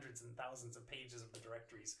through the hundreds and thousands of pages of the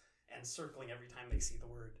directories and circling every time they see the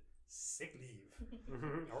word sick leave.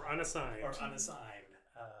 Or unassigned.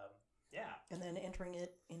 And then entering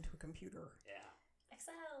it into a computer.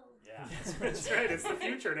 Excel. Yeah. That's right. It's the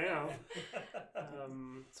future now.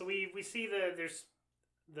 So we see there's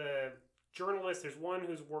the journalist. There's one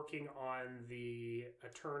who's working on the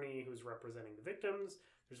attorney who's representing the victims.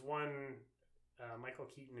 There's one Michael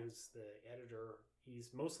Keaton, who's the editor, he's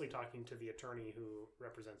mostly talking to the attorney who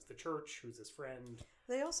represents the church, who's his friend.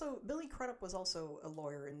 Billy Crudup was also a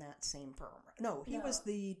lawyer in that same firm. No, he was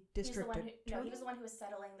the district attorney. No, he was the one who was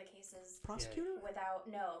settling the cases. Prosecutor?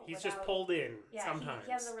 He's just pulled in sometimes.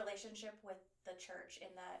 He has a relationship with the church in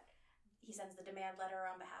that he sends the demand letter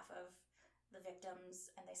on behalf of the victims,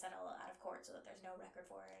 and they settle out of court so that there's no record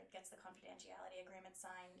for it. Gets the confidentiality agreement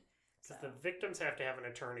signed. Because the victims have to have an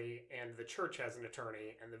attorney, and the church has an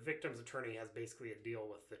attorney, and the victim's attorney has basically a deal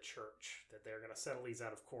with the church that they're going to settle these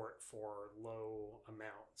out of court for low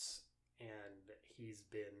amounts. And he's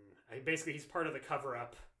part of the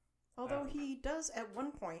cover-up. Although he does, at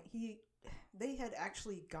one point, they had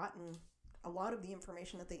actually gotten a lot of the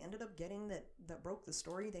information that they ended up getting that broke the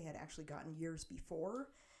story. They had actually gotten years before,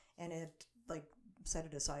 and had set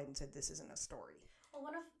it aside and said, this isn't a story. Well,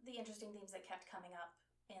 one of the interesting themes that kept coming up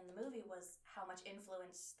in the movie was how much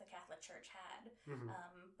influence the Catholic Church had,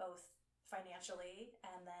 both financially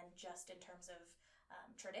and then just in terms of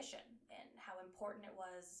tradition, and how important it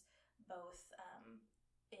was both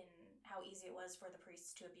in how easy it was for the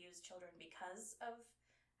priests to abuse children because of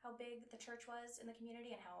how big the church was in the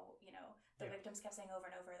community, and how, the victims kept saying over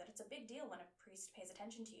and over that it's a big deal when a priest pays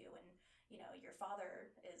attention to you, and, your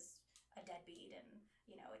father is a deadbeat, and,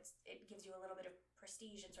 it gives you a little bit of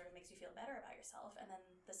prestige and sort of makes you feel better about yourself. And then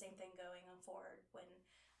the same thing going on forward when,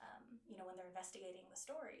 when they're investigating the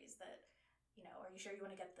stories that, are you sure you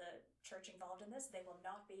want to get the church involved in this? They will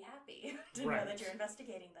not be happy to know that you're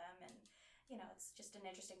investigating them. And, it's just an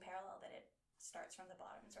interesting parallel that it starts from the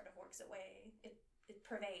bottom and sort of works its way. It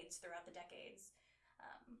pervades throughout the decades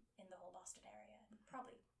in the whole Boston area, and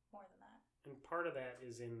probably more than that. And part of that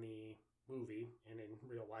is in the movie and in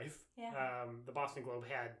real life. Yeah. The Boston Globe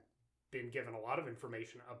had been given a lot of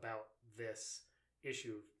information about this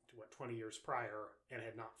issue 20 years prior and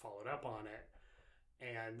had not followed up on it.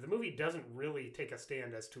 And the movie doesn't really take a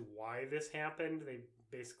stand as to why this happened. They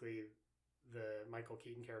basically, the Michael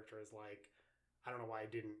Keaton character is like, I don't know why I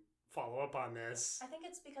didn't follow up on this. I think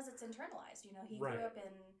it's because it's internalized. He grew up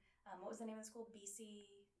in, what was the name of the school? BC?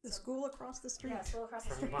 The school across the street. Yeah, school across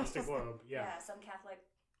the From street. the Boston Globe, yeah. Yeah, some Catholic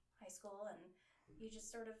high school, and you just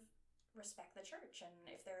sort of respect the church. And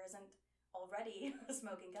if there isn't already a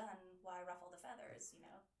smoking gun, why ruffle the feathers,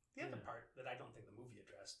 The other part that I don't think the movie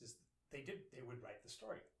addressed is they would write the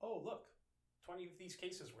story. Oh, look, 20 of these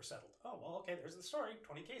cases were settled. Oh, well, okay, there's the story.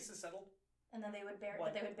 20 cases settled. And then they would bury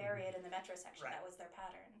it in the metro section. Right. That was their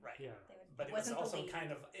pattern. Right. Yeah. But it was also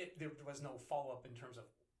there was no follow-up in terms of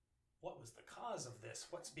what was the cause of this?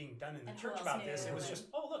 What's being done in the church about this? It was just,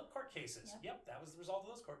 oh, look, court cases. Yep, that was the result of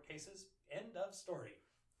those court cases. End of story.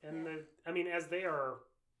 And as they are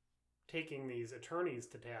taking these attorneys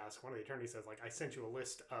to task, one of the attorneys says, I sent you a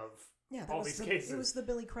list of all these cases. It was the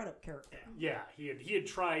Billy Crudup character. Yeah, he had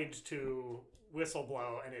tried to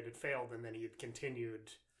whistleblow and it had failed, and then he had continued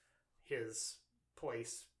his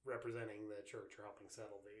place representing the church or helping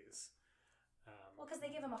settle these. Well, because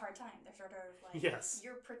they give him a hard time. They're sort of like, yes,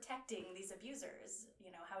 you're protecting these abusers.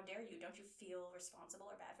 How dare you? Don't you feel responsible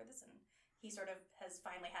or bad for this? And he sort of has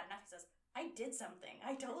finally had enough. He says, I did something.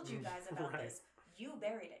 I told you guys about this. You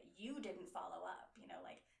buried it. You didn't follow up.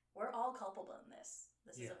 We're all culpable in this.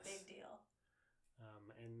 This is a big deal.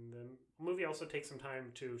 And the movie also takes some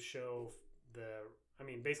time to show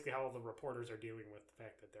basically how all the reporters are dealing with the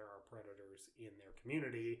fact that there are predators in their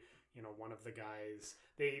community. One of the guys,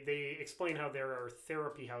 they explain how there are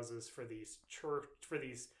therapy houses for these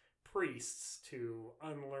priests to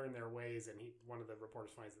unlearn their ways, and one of the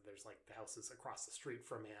reporters finds that there's the houses across the street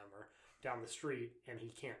from him or down the street, and he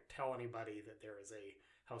can't tell anybody that there is a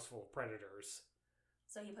house full of predators.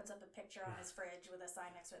 So he puts up a picture on his fridge with a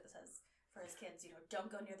sign next to it that says, for his kids,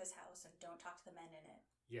 don't go near this house and don't talk to the men in it.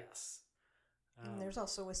 Yes. And there's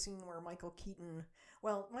also a scene where Michael Keaton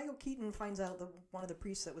finds out that one of the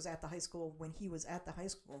priests that was at the high school when he was at the high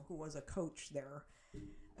school, who was a coach there,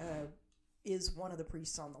 is one of the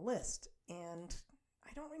priests on the list. And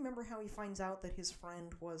I don't remember how he finds out that his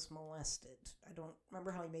friend was molested. I don't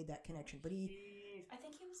remember how he made that connection, but I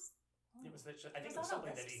think he was... It was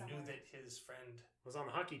something that he knew that his friend was on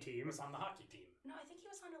the hockey team. Was on the hockey team. No, I think he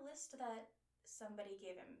was on a list that somebody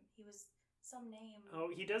gave him. He was some name. Oh,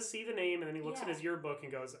 he does see the name, and then he looks at his yearbook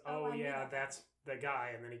and goes, "Oh yeah, that's the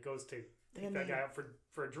guy." And then he goes to take that guy out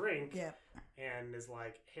for a drink. Yeah. And is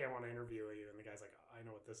like, "Hey, I want to interview you." And the guy's like, "I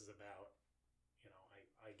know what this is about.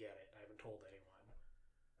 I get it. I haven't told anyone."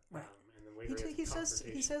 Right. And then later he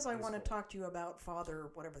says, "I want to talk to you about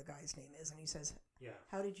Father, whatever the guy's name is," and he says, "Yeah.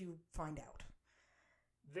 How did you find out?"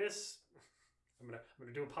 I'm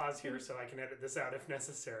gonna do a pause here so I can edit this out if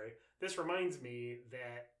necessary. This reminds me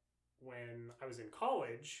that when I was in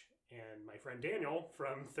college, and my friend Daniel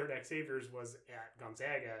from Third Act Saviors was at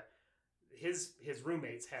Gonzaga, his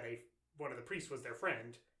roommates had one of the priests was their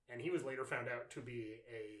friend, and he was later found out to be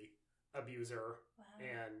a abuser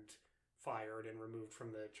and fired and removed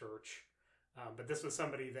from the church. But this was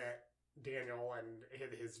somebody that Daniel and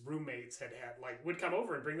his roommates had like would come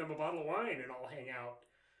over and bring them a bottle of wine and all hang out.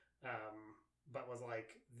 But was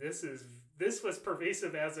like, this was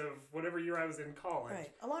pervasive as of whatever year I was in college.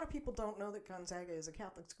 Right. A lot of people don't know that Gonzaga is a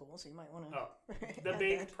Catholic school, so you might want to. Oh, the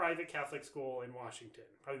big private Catholic school in Washington,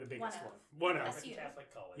 probably the biggest one. One of SU.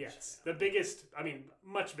 Catholic college. Yes, the biggest. I mean,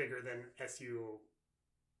 much bigger than SU,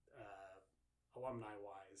 alumni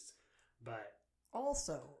wise, but.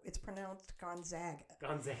 Also, it's pronounced Gonzaga.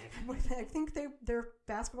 Gonzaga. I think their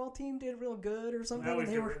basketball team did real good or something.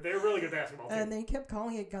 They're a really good basketball team. And they kept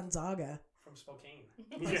calling it Gonzaga. From Spokane.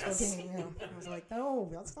 Yes. Spokane, yeah. I was like, no,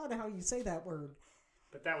 that's not how you say that word.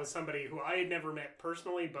 But that was somebody who I had never met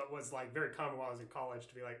personally, but was like very common while I was in college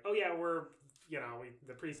to be like, oh yeah,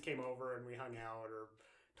 the priest came over and we hung out or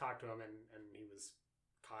talked to him, and he was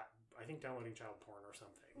caught, I think, downloading child porn or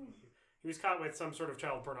something. He was caught with some sort of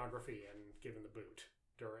child pornography and given the boot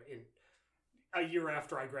in a year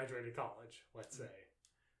after I graduated college, let's say.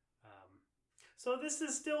 So this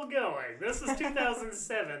is still going. This is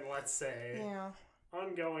 2007, let's say. Yeah.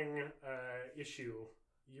 Ongoing issue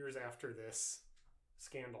years after this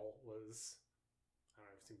scandal was, I don't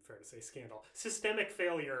know if it seems fair to say scandal, systemic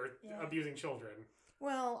failure abusing children.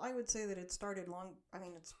 Well, I would say that it started I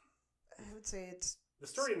would say it's... The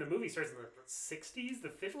story in the movie starts in the 60s, the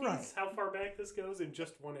 50s, right. How far back this goes in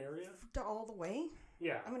just one area? All the way?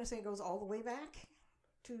 Yeah. I'm going to say it goes all the way back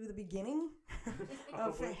to the beginning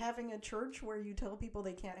of having a church where you tell people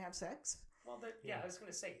they can't have sex. Well, I was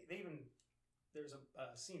going to say, there's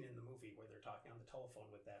a scene in the movie where they're talking on the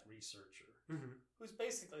telephone with that researcher, who's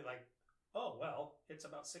basically like, oh, well, it's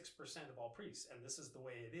about 6% of all priests, and this is the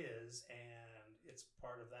way it is, and it's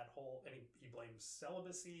part of that whole, and he blames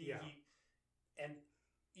celibacy. Yeah. And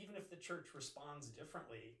even if the church responds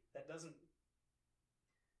differently,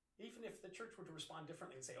 even if the church were to respond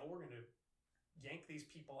differently and say, oh, we're going to yank these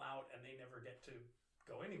people out and they never get to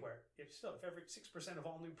go anywhere, if every 6% of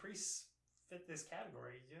all new priests fit this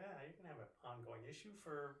category, you can have an ongoing issue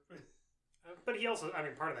for... But he also,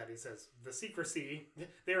 part of that, he says, the secrecy,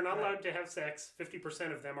 they are not allowed to have sex,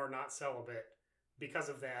 50% of them are not celibate because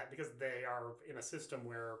of that, because they are in a system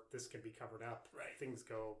where this can be covered up. Right. Things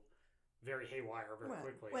go very haywire very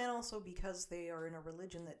quickly. Well, also because they are in a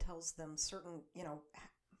religion that tells them certain,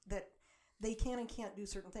 that they can and can't do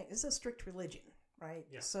certain things. It's a strict religion, right?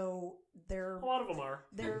 Yeah. So a lot of them are.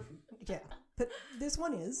 Yeah. But this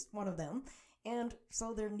one is one of them. And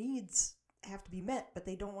so their needs have to be met, but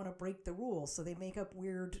they don't want to break the rules. So they make up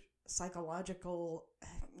weird psychological,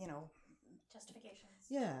 justifications.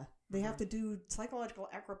 Yeah. They have to do psychological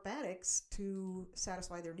acrobatics to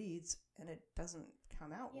satisfy their needs, and it doesn't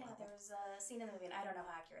come out well. There's a scene in the movie, and I don't know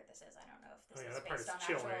how accurate this is. I don't know if this is that part based is on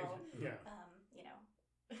chilling. actual,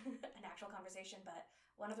 an actual conversation, but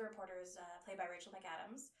one of the reporters, played by Rachel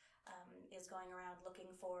McAdams, is going around looking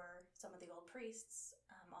for some of the old priests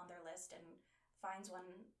on their list and finds one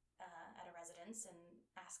at a residence and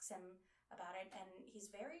asks him about it, and he's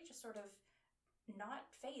very just sort of not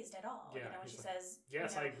phased at all. Yeah, when she says,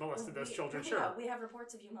 yes, I molested those children, sure. sure. We have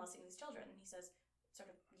reports of you molesting these children. And he says, sort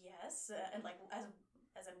of, yes, and like,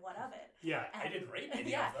 as in what of it? Yeah, and, I didn't rape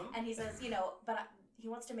any of them. And he says, but he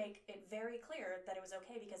wants to make it very clear that it was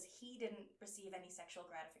okay because he didn't receive any sexual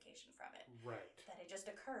gratification from it. Right. That it just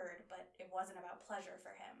occurred, but it wasn't about pleasure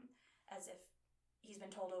for him, as if he's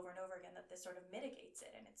been told over and over again that this sort of mitigates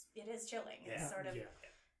it, and it is chilling. Yeah. It's sort of,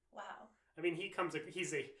 wow.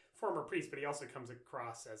 He's a former priest, but he also comes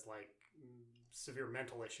across as like severe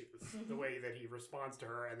mental issues. The way that he responds to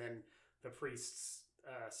her, and then the priest's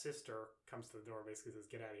sister comes to the door, basically says,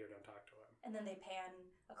 "Get out of here! Don't talk to him." And then they pan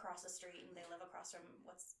across the street, and they live across from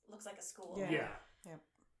what looks like a school. Yeah.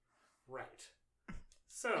 Right.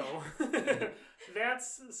 So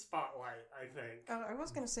that's Spotlight, I think. I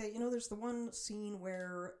was going to say, there's the one scene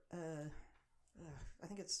where I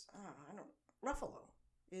think it's Ruffalo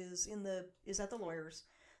is at the lawyer's.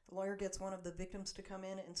 The lawyer gets one of the victims to come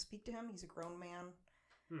in and speak to him. He's a grown man.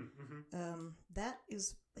 Mm-hmm. That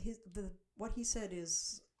is what he said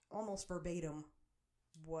is almost verbatim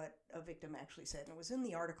what a victim actually said, and it was in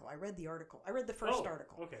the article. I read the article. I read the first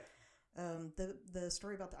article. Okay. The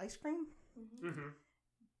story about the ice cream. Mm-hmm.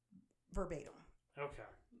 Verbatim. Okay.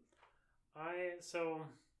 So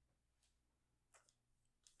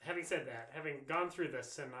having said that, having gone through the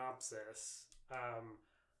synopsis,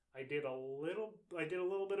 I did a little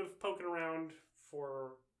bit of poking around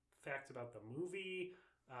for facts about the movie.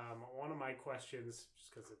 One of my questions,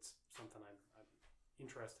 just because it's something I'm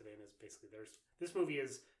interested in, is basically this movie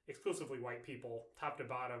is exclusively white people, top to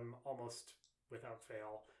bottom, almost without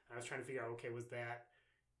fail. And I was trying to figure out, okay, was that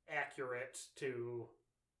accurate to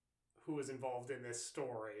who was involved in this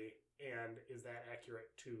story, and is that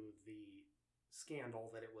accurate to the scandal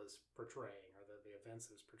that it was portraying, or the events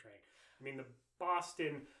it was portraying? I mean,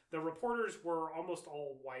 the reporters were almost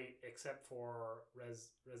all white except for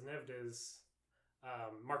Resnevda's,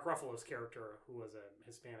 Mark Ruffalo's character, who was a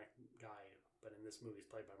Hispanic guy, but in this movie he's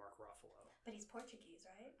played by Mark Ruffalo. But he's Portuguese,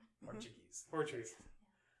 right? Portuguese.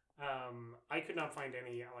 I could not find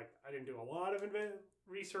any, I didn't do a lot of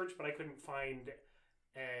research, but I couldn't find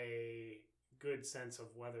a good sense of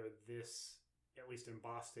whether this, at least in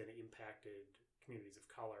Boston, impacted communities of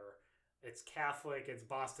color. It's Catholic, it's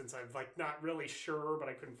Boston, so I'm not really sure, but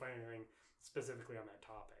I couldn't find anything specifically on that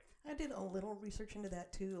topic. I did a little research into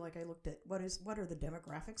that too. Like, I looked at what are the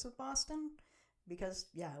demographics of Boston, because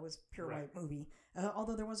it was pure white movie.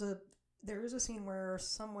 Although there is a scene where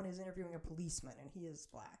someone is interviewing a policeman and he is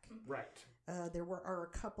black. Right. There are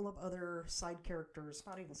a couple of other side characters,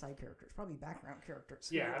 not even side characters, probably background characters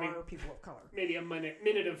who are people of color. Maybe a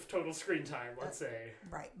minute of total screen time, let's say.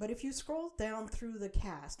 Right. But if you scroll down through the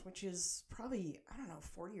cast, which is probably,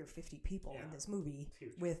 40 or 50 people in this movie,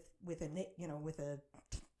 with a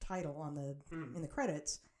title on the in the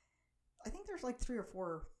credits, I think there's 3 or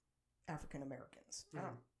 4 African Americans.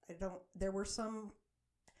 There were some.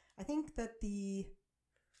 I think that the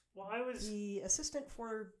assistant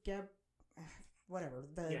for the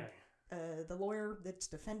lawyer that's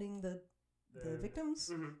defending the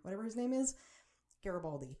victims, whatever his name is,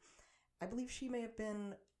 Garibaldi. I believe she may have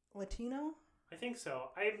been Latino. I think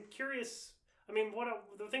so. I'm curious. I mean,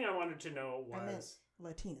 the thing I wanted to know was... I meant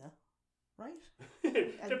Latina, right?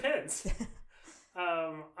 Depends.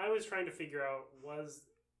 I was trying to figure out,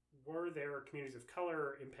 were there communities of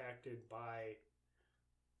color impacted by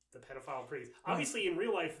the pedophile priest? Obviously, in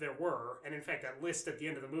real life, there were. And in fact, that list at the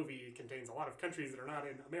end of the movie contains a lot of countries that are not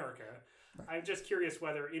in America. Right. I'm just curious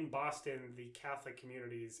whether in Boston, the Catholic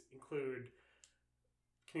communities include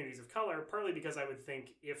communities of color, partly because I would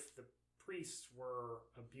think if the priests were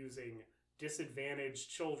abusing disadvantaged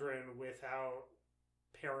children without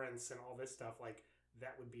parents and all this stuff,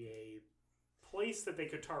 that would be a place that they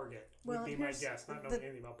could target, would be my guess, not knowing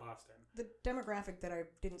anything about Boston. The demographic that I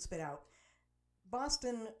didn't spit out,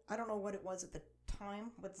 Boston, I don't know what it was at the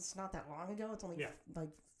time, but it's not that long ago. It's only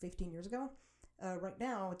 15 years ago. Right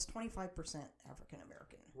now, it's 25% African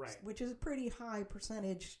American, right? Which is a pretty high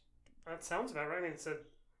percentage. That sounds about right. I mean,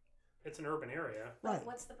 it's an urban area, right?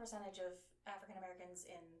 What's the percentage of African Americans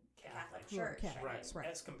in the Catholic Church? Right.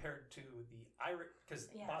 As compared to the Irish, because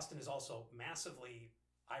Boston is also massively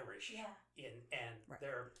Irish, and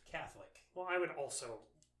they're Catholic. Well, I would also,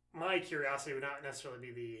 my curiosity would not necessarily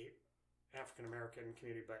be the African American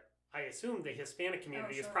community, but I assume the Hispanic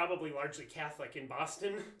community is probably largely Catholic in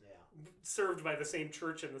Boston, served by the same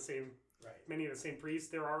church and many of the same priests.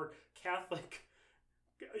 There are Catholic,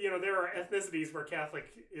 there are ethnicities where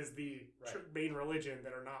Catholic is the main religion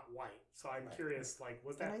that are not white. So I'm curious,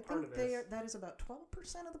 was that part of this? That is about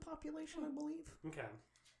 12% of the population, I believe. Okay.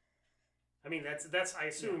 I mean, that's I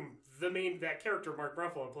assume that character Mark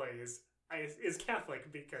Ruffalo plays is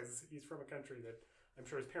Catholic because he's from a country that I'm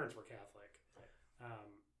sure his parents were Catholic.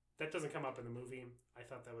 That doesn't come up in the movie. I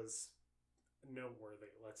thought that was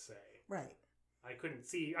noteworthy, let's say. Right. I couldn't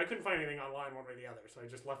find anything online one way or the other, so I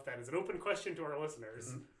just left that as an open question to our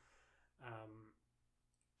listeners.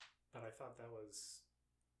 But I thought that was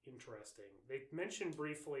interesting. They mentioned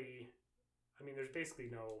briefly, I mean, there's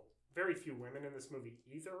basically very few women in this movie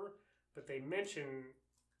either, but they mention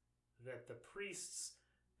that the priests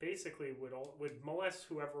basically would molest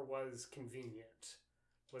whoever was convenient,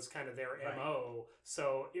 was kind of their MO.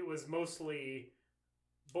 So it was mostly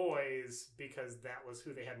boys because that was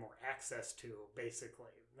who they had more access to, basically.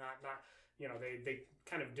 Not they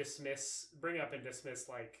kind of bring up and dismiss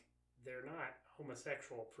they're not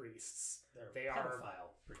homosexual priests. They are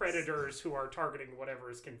predators who are targeting whatever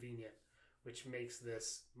is convenient, which makes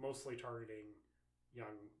this mostly targeting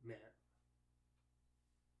young men.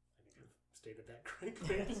 I think I've stated that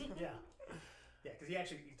correctly. Yeah, because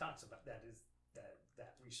he talks about that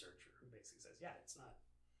researcher who basically says, it's not.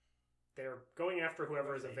 They're going after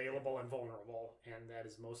whoever is available and vulnerable, and that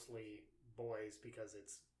is mostly boys because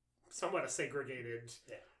it's somewhat a segregated,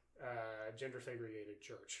 gender-segregated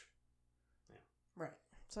church. Yeah. Right.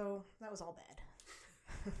 So that was all bad.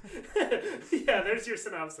 Yeah, there's your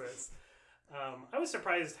synopsis. I was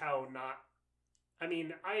surprised how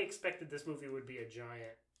I expected this movie would be a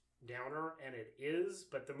giant downer, and it is,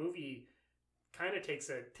 but the movie kind of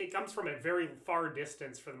comes from a very far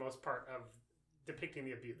distance for the most part of depicting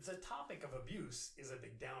the abuse. The topic of abuse is a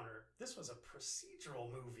big downer. This was a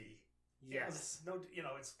procedural movie. Yes.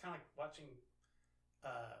 It's kind of like watching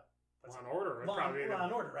Law and Order. Law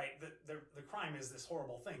and Order, right? The crime is this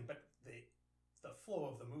horrible thing, but the flow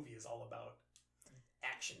of the movie is all about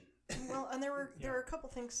action. Well, and there are a couple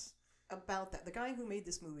things about that. The guy who made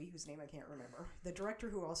this movie, whose name I can't remember, the director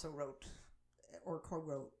who also wrote or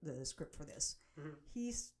co-wrote the script for this,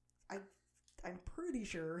 I'm pretty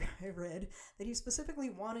sure I read that he specifically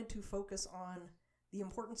wanted to focus on the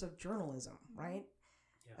importance of journalism, right?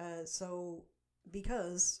 Yeah. So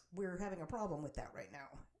because we're having a problem with that right now.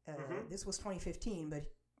 This was 2015, but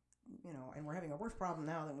and we're having a worse problem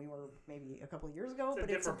now than we were maybe a couple of years ago. It's a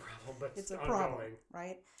different problem, but it's a problem,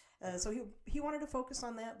 right? So he wanted to focus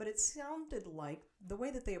on that, but it sounded like the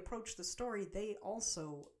way that they approached the story, they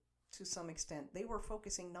also, to some extent, they were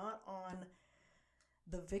focusing not on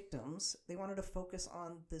the victims. They wanted to focus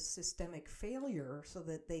on the systemic failure so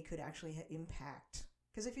that they could actually impact.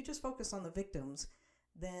 Because if you just focus on the victims,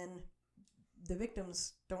 then the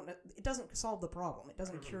victims it doesn't solve the problem. It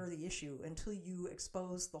doesn't cure the issue until you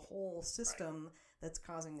expose the whole system that's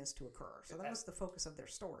causing this to occur. So that was the focus of their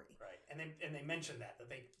story. Right. And they mentioned that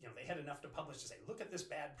they had enough to publish to say, look at this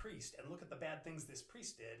bad priest and look at the bad things this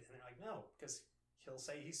priest did. And they're like, no, because he'll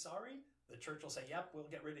say he's sorry. The church will say, yep, we'll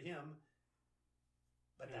get rid of him.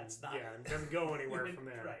 But that's not... Yeah, it doesn't go anywhere from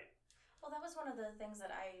there. Right. Well, that was one of the things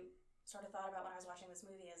that I sort of thought about when I was watching this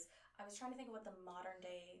movie is I was trying to think of what the modern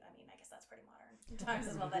day, I mean, I guess that's pretty modern times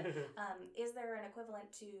as well, but is there an equivalent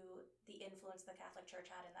to the influence the Catholic Church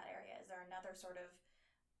had in that area? Is there another sort of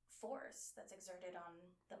force that's exerted on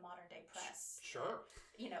the modern day press? Sure.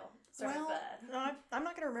 I'm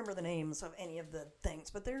not going to remember the names of any of the things,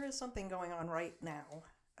 but there is something going on right now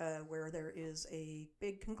where there is a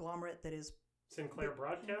big conglomerate that is Sinclair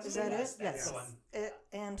Broadcasting? Is that it? That's the one.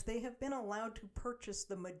 And they have been allowed to purchase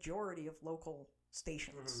the majority of local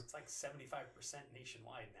stations. It's like 75%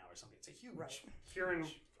 nationwide now or something. It's a huge... Right. Here in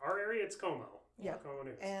our area, it's Como. Yeah. Como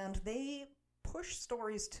News. And they push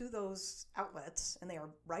stories to those outlets, and they are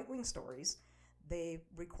right-wing stories. They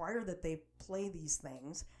require that they play these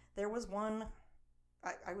things. There was one...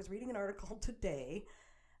 I was reading an article today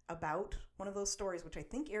about one of those stories, which I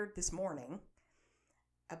think aired this morning,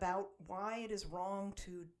 about why it is wrong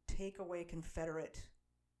to take away Confederate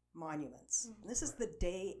monuments. Mm-hmm. This is the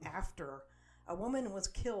day after a woman was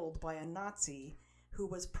killed by a Nazi who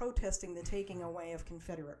was protesting the taking away of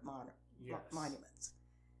Confederate monuments.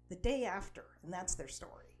 The day after, and that's their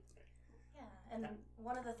story. Yeah, and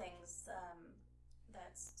one of the things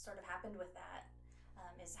that's sort of happened with that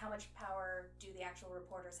is how much power do the actual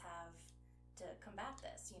reporters have to combat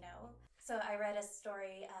this, So I read a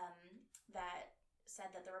story that said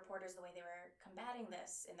that the reporters, the way they were combating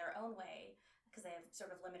this in their own way, because they have sort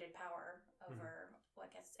of limited power over what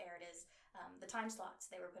gets aired, is the time slots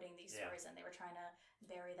they were putting these stories in. They were trying to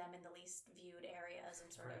bury them in the least viewed areas and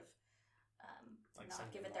sort of not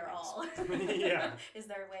give it their all. Yeah. Is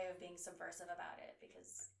their way of being subversive about it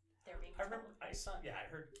because they're being told. I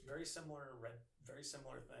heard read very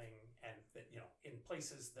similar thing, and that, in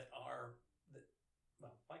places that are,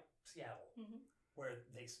 like Seattle, where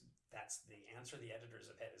that's the answer the editors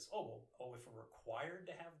have had is, if we're required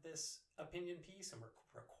to have this opinion piece and we're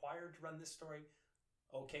required to run this story,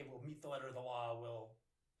 okay, we'll meet the letter of the law, we'll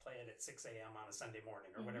play it at 6 a.m. on a Sunday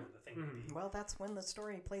morning or whatever the thing would be. Well, that's when the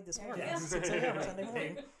story played this morning. Yeah. 6 a.m. Sunday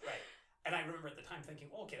morning. Right. And I remember at the time thinking,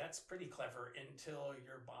 okay, that's pretty clever until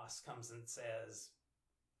your boss comes and says,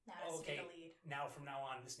 now from now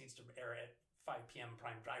on, this needs to air at 5 p.m.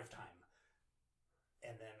 prime drive time.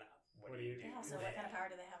 And then what do you do? Yeah, so what kind of power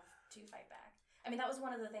do they have to fight back? I mean, that was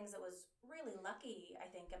one of the things that was really lucky, I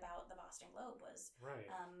think, about the Boston Globe was,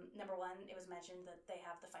 number one, it was mentioned that they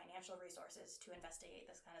have the financial resources to investigate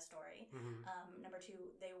this kind of story. Number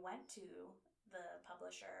two, they went to the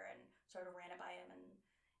publisher and sort of ran it by him, and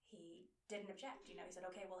he didn't object. He said,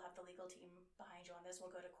 okay, we'll have the legal team behind you on this. We'll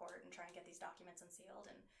go to court and try and get these documents unsealed.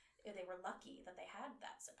 And they were lucky that they had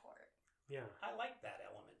that support. Yeah. I like that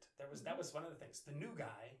element. That was one of the things. The new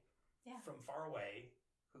guy from far away,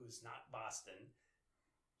 who's not Boston,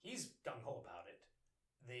 he's gung-ho about it.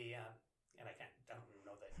 And I don't even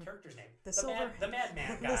know the character's name. The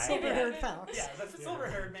Madman guy. The silver-haired fox. Yeah, the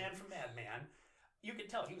silver-haired man from Madman. You could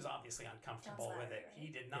tell he was obviously uncomfortable with it. He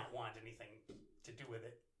did not want anything to do with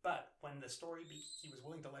it. But when the story, he was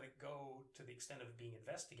willing to let it go to the extent of being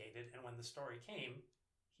investigated. And when the story came,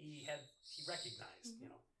 he recognized,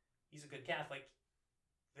 he's a good Catholic.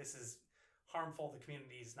 This is harmful. The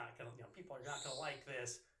community is not going to, people are not going to like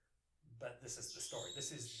this. but this is the story.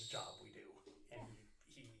 This is the job we do. And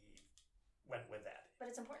he went with that. But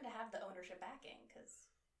it's important to have the ownership backing because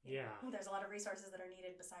there's a lot of resources that are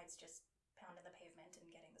needed besides just pounding the pavement and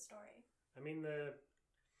getting the story. I mean,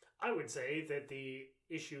 I would say that the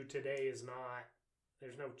issue today is not,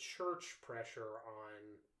 there's no church pressure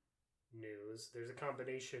on news. There's a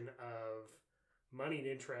combination of moneyed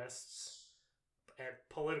interests at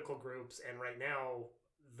political groups and right now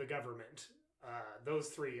the government.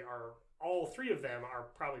 All three of them are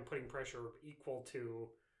probably putting pressure equal to,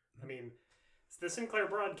 I mean, the Sinclair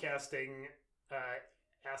Broadcasting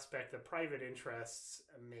aspect, the private interests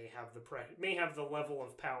may have the level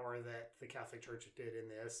of power that the Catholic Church did in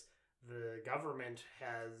this. The government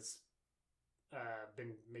has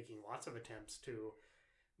been making lots of attempts to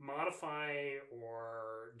modify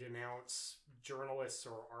or denounce journalists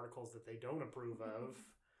or articles that they don't approve of.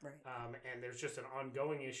 Right. And there's just an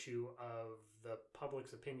ongoing issue of the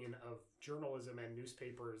public's opinion of journalism and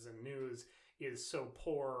newspapers and news is so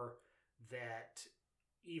poor that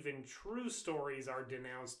even true stories are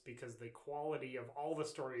denounced because the quality of all the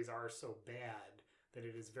stories are so bad that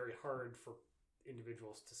it is very hard for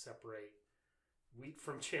individuals to separate wheat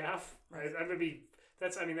from chaff. Right.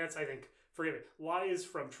 That's I think, forgive me, lies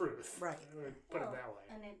from truth. Right. I'm going to put it that way.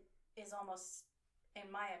 And it is almost,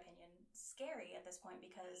 in my opinion, scary at this point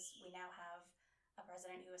because we now have a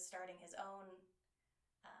president who is starting his own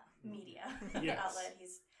media outlet.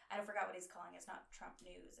 I forgot what he's calling it. It's not Trump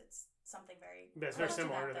News. It's something very... That's very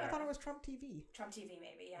similar to that. I thought it was Trump TV. Trump TV,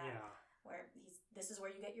 maybe, yeah. Where this is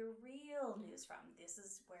where you get your real news from. This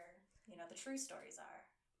is where, the true stories are.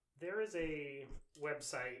 There is a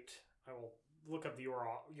website, I will look up the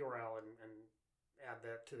URL and add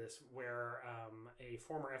that to this, where a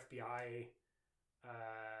former FBI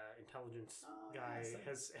intelligence guy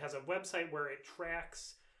has a website where it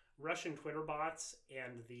tracks Russian Twitter bots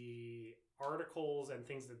and the articles and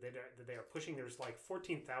things that they are pushing. There's like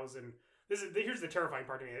 14,000. Here's the terrifying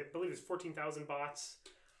part to me. I believe there's 14,000 bots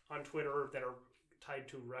on Twitter that are tied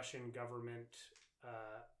to Russian government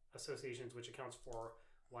associations, which accounts for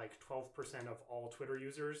like 12% of all Twitter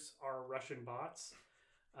users are Russian bots.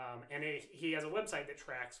 And he has a website that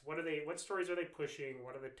tracks what stories are they pushing,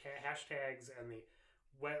 what are the hashtags and the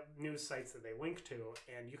web news sites that they link to,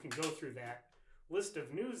 and you can go through that list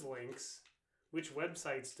of news links. Which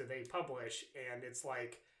websites do they publish? And it's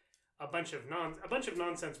like a bunch of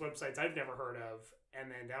nonsense websites I've never heard of, and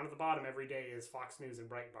then down at the bottom every day is Fox News and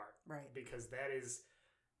Breitbart, right? Because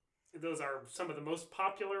those are some of the most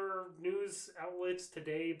popular news outlets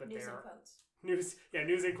today. But news they in are quotes.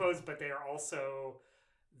 News in quotes, but they are also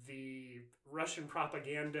the Russian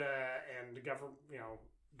propaganda and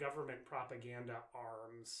government propaganda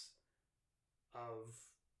arms of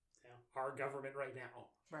our government right now.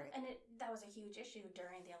 Right. And that was a huge issue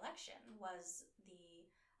during the election, was the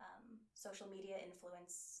social media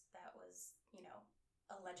influence that was,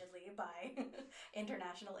 allegedly by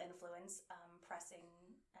international influence, pressing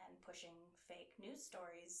and pushing fake news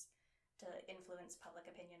stories to influence public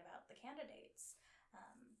opinion about the candidates.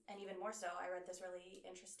 And even more so, I read this really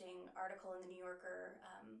interesting article in the New Yorker.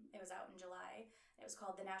 It was out in July. It was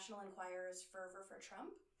called "The National Enquirer's Fervor for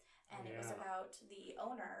Trump." And it was about the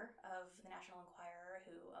owner of the National Enquirer,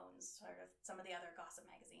 who owns sort of some of the other gossip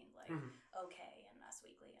magazines like OK and Us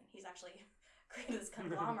Weekly. And he's actually created this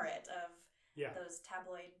conglomerate of those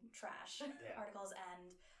tabloid trash articles,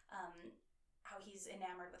 and how he's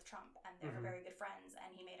enamored with Trump. And they're very good friends.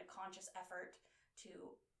 And he made a conscious effort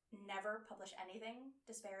to never publish anything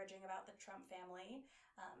disparaging about the Trump family,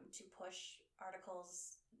 to push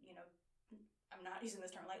articles, I'm not using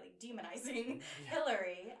this term lightly, demonizing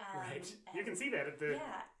Hillary. Right. You can see that at the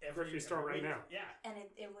grocery store right now. Yeah. And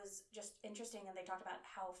it was just interesting, and they talked about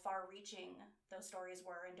how far-reaching those stories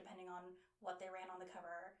were, and depending on what they ran on the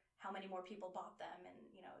cover, how many more people bought them. And,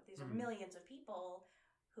 these are millions of people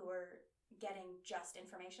who are getting just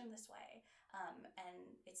information this way.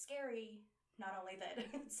 And it's scary, not only that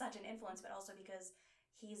it's such an influence, but also because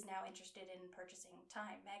he's now interested in purchasing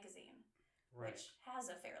Time magazine. Right. Which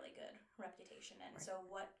has a fairly good reputation. And so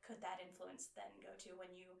what could that influence then go to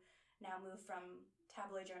when you now move from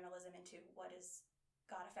tabloid journalism into what has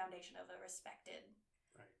got a foundation of a respected,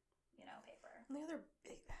 paper? And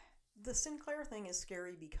the Sinclair thing is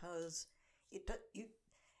scary because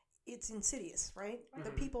it's insidious, right? Mm-hmm.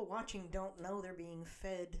 The people watching don't know they're being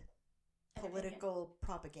fed political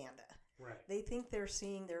propaganda. Right. They think they're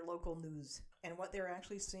seeing their local news, and what they're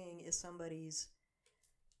actually seeing is somebody's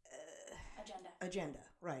agenda,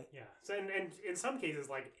 right? Yeah. So and in some cases,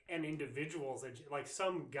 like an individual's, like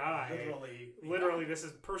some guy, literally, this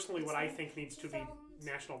is personally what I think needs to be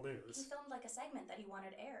national He news. filmed like a segment that he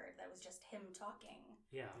wanted aired that was just him talking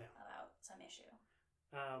Yeah. about some issue.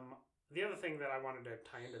 The other thing that I wanted to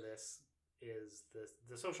tie into this is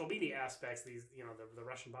the social media aspects, these, the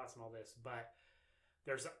Russian bots and all this, but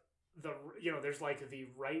there's there's like the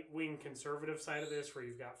right-wing conservative side of this where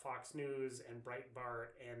you've got Fox News and Breitbart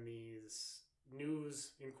and these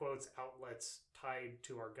news, in quotes, outlets tied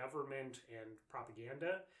to our government and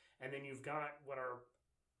propaganda. And then you've got what are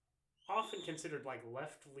often considered like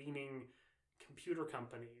left-leaning computer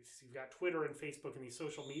companies. You've got Twitter and Facebook and these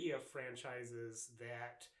social media franchises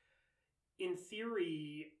that in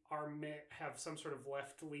theory have some sort of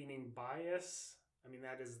left-leaning bias. I mean,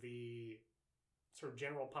 that is the sort of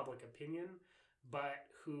general public opinion, but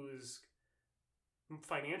whose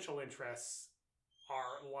financial interests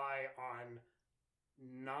lie on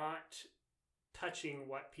not touching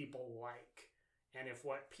what people like. And if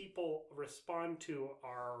what people respond to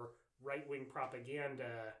are right-wing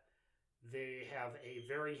propaganda, they have a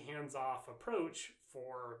very hands-off approach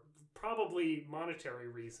for probably monetary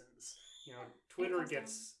reasons. Twitter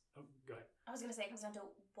gets... Oh, go ahead. I was going to say, it comes down to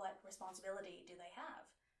what responsibility do they have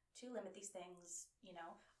to limit these things?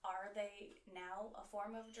 Are they now a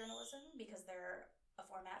form of journalism because they're a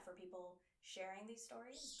format for people sharing these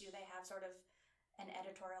stories? Do they have sort of an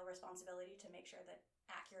editorial responsibility to make sure that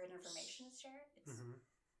accurate information is shared? It's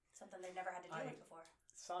something they've never had to deal with before.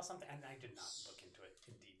 Saw something, and I did not look into it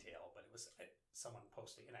in detail, but it was someone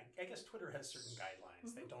posting, and I guess Twitter has certain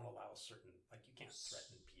guidelines. They don't allow certain, like, you can't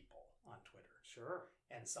threaten people on Twitter. Sure.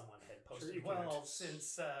 And someone had posted,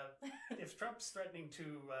 since if Trump's threatening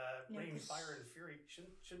to rain fire and fury,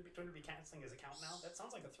 shouldn't Twitter be canceling his account now? That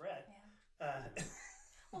sounds like a threat. Yeah.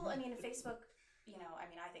 Well, I mean, Facebook,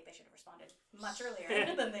 I think they should have responded much earlier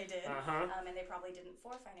than they did. And they probably didn't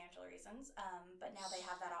for financial reasons. But now they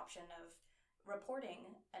have that option of reporting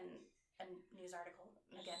a news article,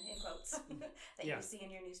 again, in quotes, that you see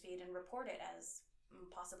in your newsfeed and report it as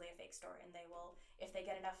possibly a fake story. And they will, if they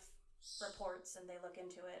get enough reports and they look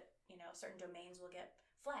into it, certain domains will get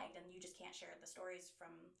flagged and you just can't share the stories from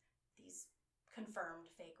these confirmed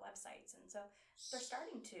fake websites. And so they're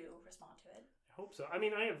starting to respond to it. I hope so. I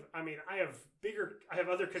have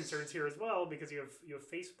other concerns here as well, because you have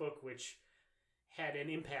Facebook, which had an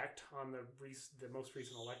impact on the most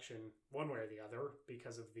recent election one way or the other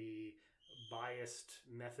because of the biased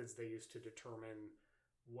methods they use to determine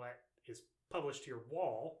what is published to your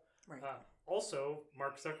wall. Right. Also,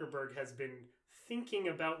 Mark Zuckerberg has been thinking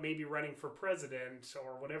about maybe running for president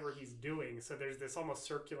or whatever he's doing. So there's this almost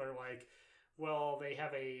circular, like, well,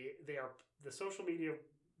 the social media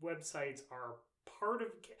websites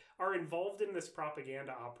are involved in this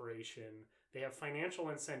propaganda operation. They have financial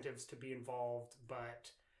incentives to be involved,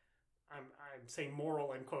 but I'm saying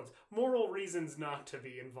moral in quotes, moral reasons not to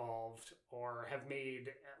be involved, or have made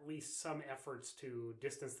at least some efforts to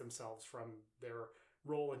distance themselves from their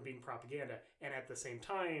role in being propaganda. And at the same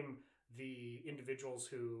time, the individuals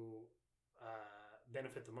who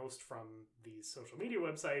benefit the most from these social media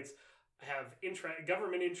websites have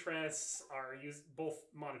government interests, are used both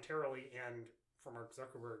monetarily and, for Mark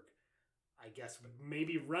Zuckerberg, I guess,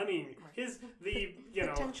 maybe running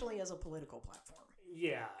potentially as a political platform.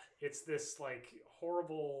 Yeah, it's this like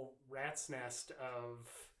horrible rat's nest of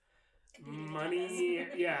money,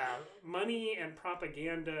 money and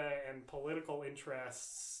propaganda and political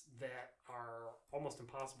interests that are almost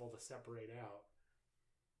impossible to separate out.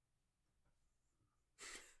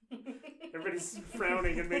 Everybody's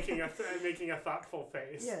frowning and making a thoughtful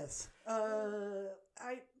face. Yes.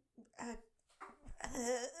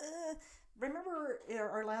 Remember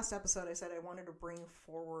our last episode, I said I wanted to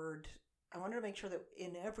make sure that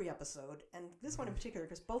in every episode, and this one in particular,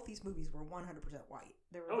 because both these movies were 100% white.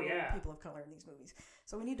 There were no people of color in these movies.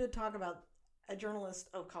 So we need to talk about a journalist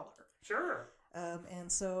of color. Sure.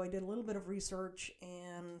 And so I did a little bit of research,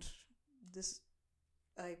 and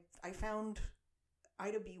I found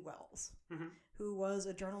Ida B. Wells, who was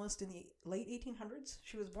a journalist in the late 1800s.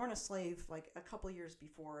 She was born a slave like a couple of years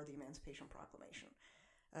before the Emancipation Proclamation.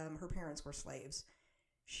 Her parents were slaves.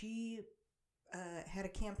 She had a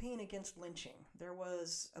campaign against lynching. There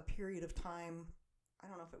was a period of time, I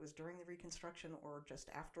don't know if it was during the Reconstruction or just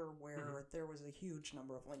after, where there was a huge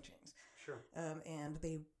number of lynchings. Sure. And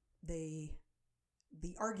the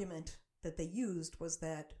argument that they used was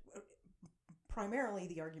that, primarily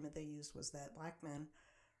the argument they used was that black men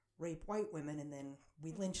rape white women and then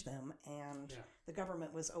we lynch them, and the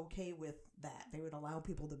government was okay with that. They would allow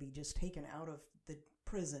people to be just taken out of the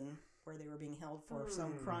prison where they were being held for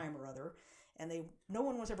some crime or other, and no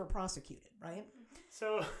one was ever prosecuted, right?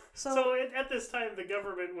 So at this time, the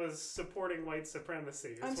government was supporting white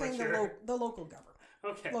supremacy. I'm saying the local government.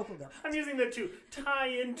 Okay. Local government. I'm using that to tie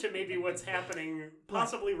into maybe what's happening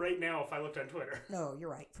possibly right now if I looked on Twitter. No, you're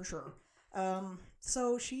right, for sure.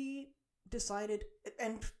 So she decided,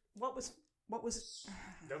 and what was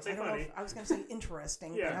Don't say I don't funny. know if, I was going to say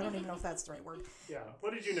interesting, but I don't even know if that's the right word. Yeah.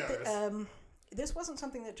 What did you notice? This wasn't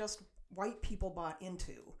something that just white people bought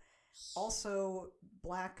into. Also,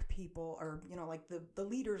 black people, or like the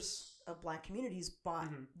leaders of black communities bought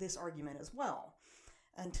this argument as well.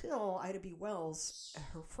 Until Ida B. Wells,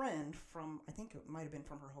 her friend from, I think it might have been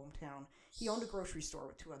from her hometown, he owned a grocery store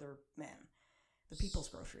with two other men. The People's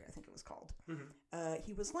Grocery, I think it was called.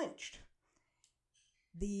 He was lynched.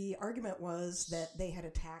 The argument was that they had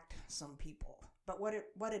attacked some people. But what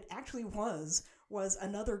it actually was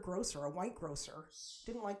another grocer, a white grocer,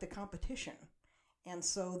 didn't like the competition. And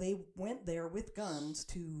so they went there with guns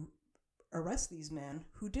to arrest these men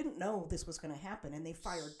who didn't know this was going to happen, and they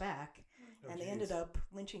fired back. They ended up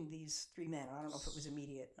lynching these three men. I don't know if it was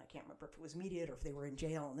immediate. I can't remember if it was immediate or if they were in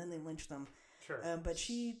jail, and then they lynched them. Sure. But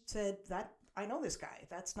she said, that I know this guy.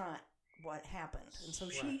 That's not what happened. And so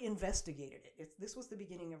she investigated it. This was the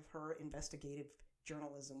beginning of her investigative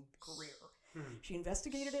journalism career. She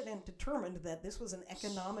investigated it and determined that this was an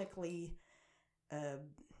economically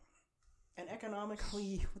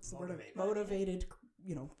what's the word? Motivated,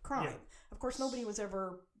 crime. Yeah. Of course, nobody was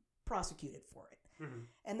ever prosecuted for it.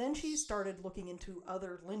 And then she started looking into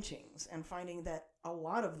other lynchings and finding that a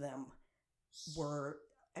lot of them were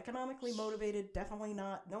economically motivated. Definitely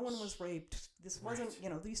not. No one was raped. This wasn't,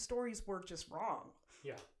 these stories were just wrong.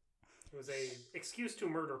 Yeah. It was a excuse to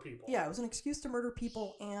murder people. Yeah, it was an excuse to murder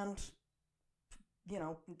people and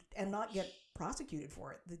not get prosecuted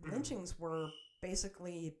for it. The lynchings were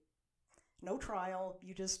basically no trial.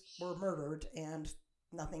 You just were murdered and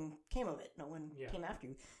nothing came of it. No one came after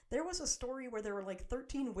you. There was a story where there were like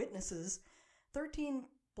 13 witnesses. 13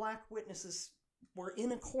 black witnesses were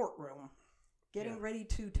in a courtroom getting ready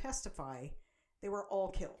to testify. They were all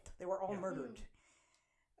killed. They were all murdered.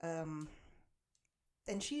 And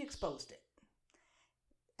she exposed it.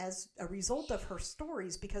 As a result of her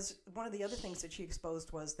stories, because one of the other things that she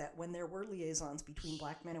exposed was that when there were liaisons between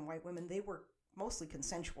black men and white women, they were mostly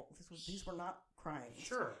consensual. These were not crimes.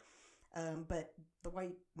 Sure. But the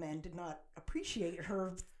white man did not appreciate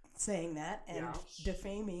her saying that and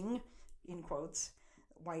defaming, in quotes,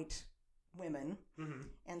 white women.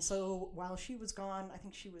 And so while she was gone, I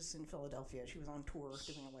think she was in Philadelphia. She was on tour,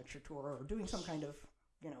 doing a lecture tour or doing some kind of,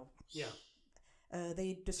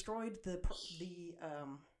 they destroyed the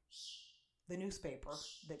newspaper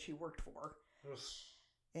that she worked for.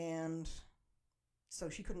 And so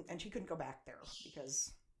she couldn't go back there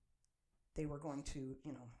because they were going to,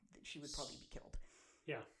 she would probably be killed.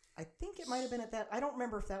 Yeah. I think it might have been at that. I don't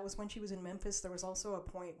remember if that was when she was in Memphis. There was also a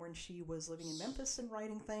point when she was living in Memphis and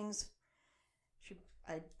writing things.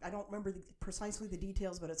 I don't remember precisely the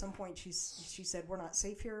details, but at some point she said, "We're not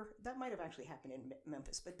safe here." That might have actually happened in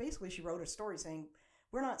Memphis. But basically she wrote a story saying,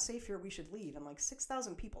 "We're not safe here, we should leave." And like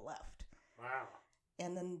 6,000 people left. Wow.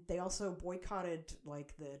 And then they also boycotted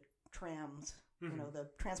like the trams, the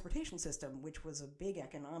transportation system, which was a big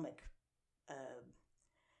economic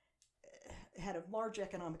had a large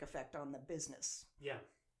economic effect on the business. Yeah.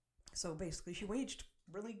 So basically she waged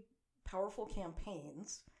really powerful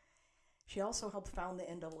campaigns. She also helped found the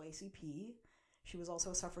NAACP. She was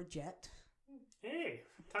also a suffragette. Hey,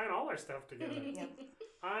 tying all our stuff together. Yep.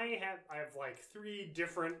 I have like 3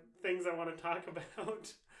 different things I want to talk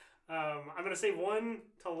about. I'm going to save one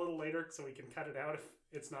till a little later so we can cut it out if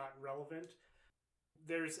it's not relevant.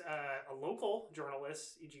 There's a local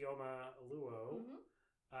journalist, Ijeoma Oluo,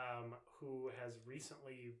 who has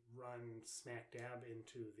recently run smack dab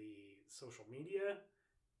into the social media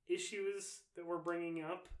issues that we're bringing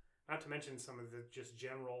up. Not to mention some of the just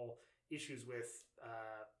general issues with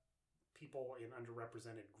people in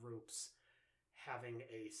underrepresented groups having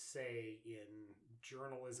a say in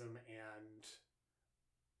journalism and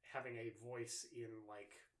having a voice in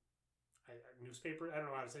like a newspaper. I don't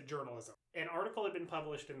know how to say journalism. An article had been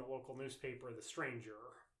published in the local newspaper, The Stranger.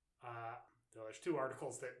 There's 2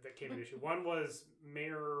 articles that came into issue. One was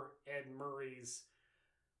Mayor Ed Murray's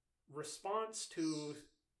response to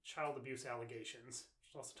child abuse allegations.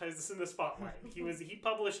 Which also ties this in the spotlight. He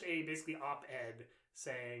published a basically op-ed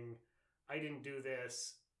saying, "I didn't do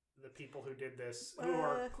this. The people who did this, who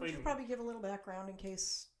are claiming..." We should probably give a little background in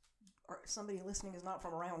case somebody listening is not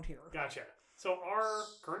from around here. Gotcha. So our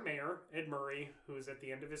current mayor, Ed Murray, who is at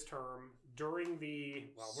the end of his term,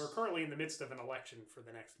 we're currently in the midst of an election for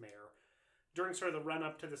the next mayor. During sort of the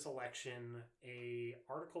run-up to this election, a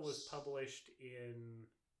article was published in,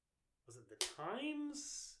 was it The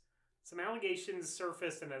Times? some allegations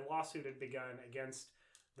surfaced and a lawsuit had begun against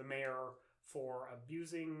the mayor for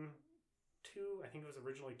abusing I think it was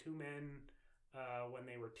originally two men when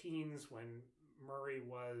they were teens, when Murray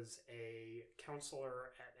was a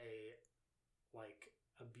counselor at a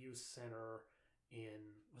abuse center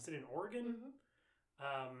was it in Oregon?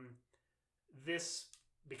 This,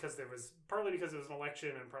 because partly because it was an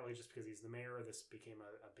election and partly just because he's the mayor, this became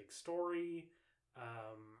a big story.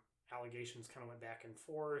 Allegations kind of went back and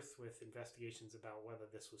forth with investigations about whether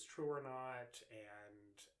this was true or not.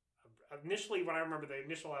 And initially, what I remember, the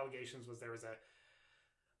initial allegations was there was a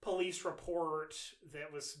police report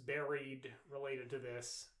that was buried related to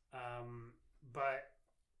this. But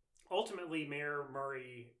ultimately, Mayor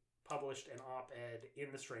Murray published an op-ed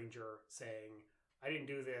in The Stranger saying, I didn't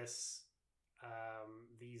do this.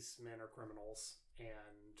 These men are criminals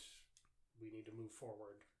and we need to move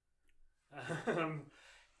forward.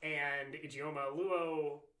 And Ijeoma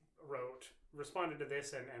Oluo responded to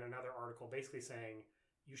this and another article basically saying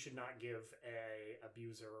you should not give a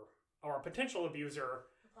abuser or a potential abuser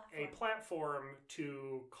a platform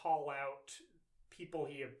to call out people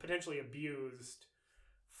he potentially abused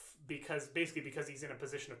because he's in a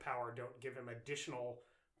position of power. Don't give him additional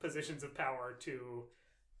positions of power to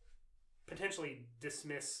potentially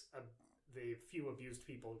dismiss the few abused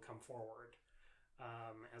people who come forward.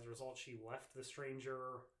 As a result, she left The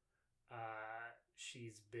Stranger.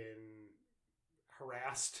 She's been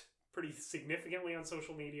harassed pretty significantly on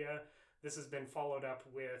social media. This has been followed up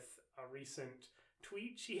with a recent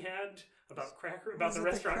tweet she had about the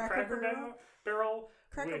restaurant Cracker Barrel.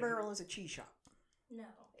 Cracker Barrel is a cheese shop. No,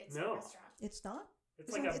 it's a restaurant. It's not?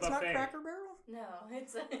 It's like a buffet. It's not Cracker Barrel? No,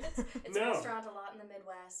 it's a restaurant a lot in the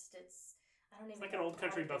Midwest. It's like an old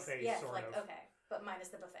country buffet, sort of. Okay, but minus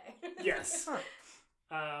the buffet. Yes.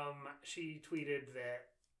 She tweeted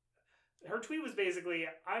that her tweet was basically,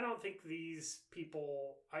 I don't think these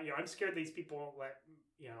people, I'm scared these people won't let,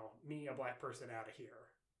 me, a black person, out of here.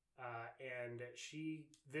 And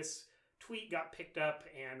this tweet got picked up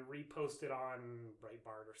and reposted on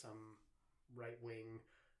Breitbart or some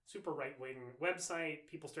super right-wing website.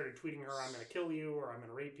 People started tweeting her, I'm going to kill you, or I'm going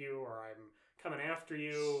to rape you, or I'm coming after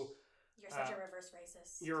you. You're such a reverse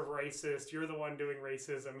racist. You're a racist. You're the one doing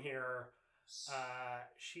racism here.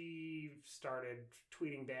 She started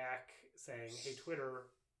tweeting back saying, hey, Twitter,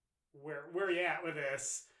 where are you at with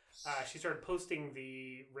this? She started posting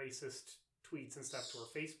the racist tweets and stuff to her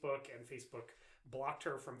Facebook, and Facebook blocked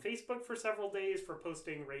her from Facebook for several days for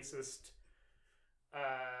posting racist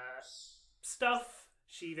stuff.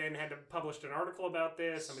 She then had to publish an article about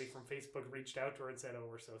this. Somebody from Facebook reached out to her and said, oh,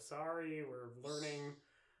 we're so sorry. We're learning.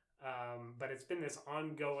 But it's been this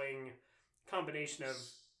ongoing combination of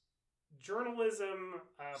journalism,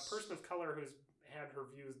 a person of color who's had her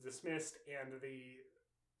views dismissed, and the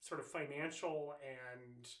sort of financial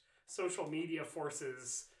and social media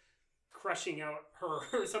forces crushing out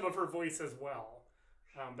some of her voice as well.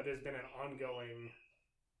 But it has been an ongoing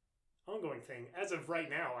thing. As of right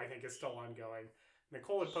now, I think it's still ongoing.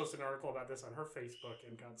 Nicole had posted an article about this on her Facebook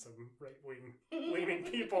and got some right-wing leaning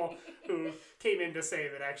people who came in to say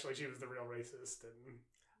that actually she was the real racist. And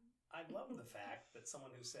I love the fact that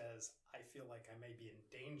someone who says, I feel like I may be in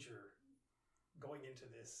danger going into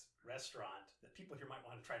this restaurant, that people here might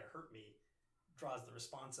want to try to hurt me, draws the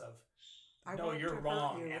response of, no, you're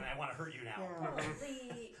wrong, and I want to hurt you now.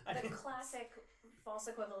 Yeah. The classic false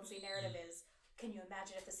equivalency narrative is, can you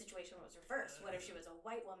imagine if the situation was reversed? What if she was a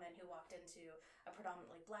white woman who walked into a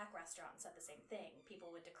predominantly black restaurant and said the same thing? People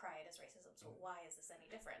would decry it as racism, so why is this any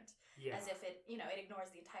different? Yeah. As if it ignores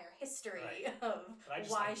the entire history of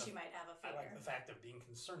why she might have a fear. I like the fact of being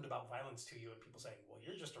concerned about violence to you and people saying, well,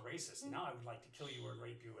 you're just a racist. Now I would like to kill you or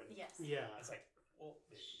rape you. And yes. Yeah. It's like, well,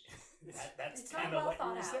 that's it's kind not of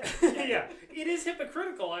well what you were saying. Yeah. It is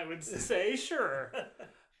hypocritical, I would say, sure.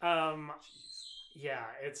 Yeah,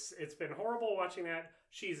 it's been horrible watching that.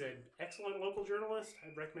 She's an excellent local journalist.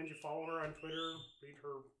 I'd recommend you follow her on Twitter.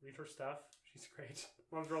 Read her stuff. She's great.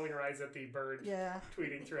 Mom's rolling her eyes at the bird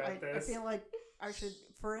tweeting throughout this. I feel like I should,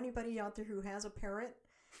 for anybody out there who has a parrot,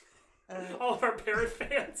 all of our parrot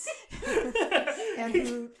fans, and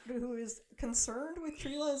who is concerned with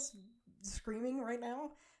Trila's screaming right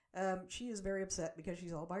now, she is very upset because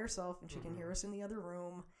she's all by herself and she can hear us in the other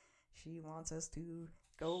room. She wants us to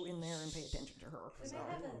go in there and pay attention to her. We may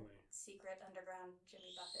have a secret underground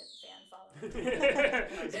Jimmy Buffett fan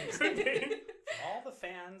following. All the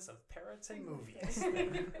fans of parrots and movies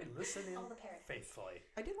listen in faithfully.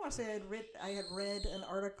 I did want to say I had read an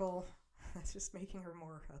article. That's just making her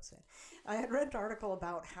more upset. I had read an article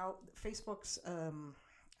about how Facebook's I'm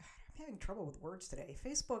having trouble with words today.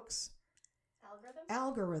 Facebook's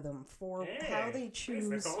algorithm for Hey, how they thanks,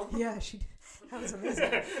 choose. Nicole. Yeah, that was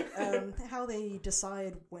amazing. How they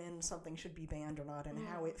decide when something should be banned or not, and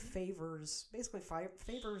how it favors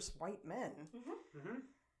white men.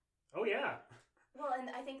 Oh yeah. Well, and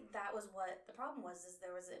I think that was what the problem was, is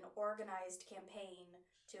there was an organized campaign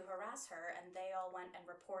to harass her, and they all went and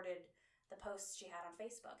reported the posts she had on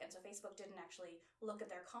Facebook. And so Facebook didn't actually look at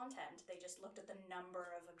their content. They just looked at the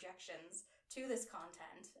number of objections to this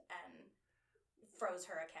content and froze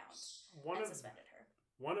her account and suspended her.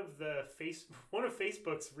 One of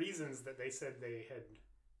Facebook's reasons that they said they had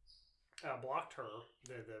blocked her,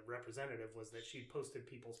 the representative, was that she posted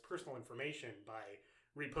people's personal information by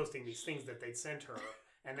reposting these things that they'd sent her,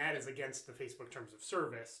 and that is against the Facebook terms of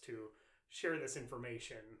service to share this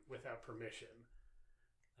information without permission.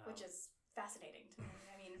 Which is fascinating to me.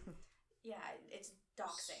 I mean, yeah, it's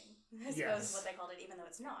doxing, I suppose is what they called it, even though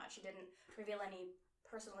it's not. She didn't reveal any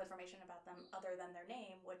personal information about them other than their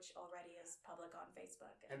name, which already is public on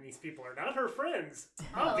Facebook. And these people are not her friends,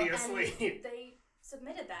 obviously. And they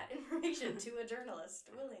submitted that information to a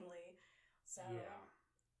journalist willingly. So, yeah.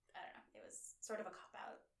 I don't know. It was sort of a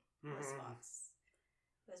cop-out response.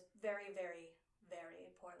 It was very, very,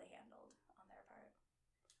 very poorly handled on their part.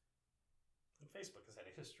 And Facebook has had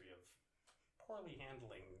a history of poorly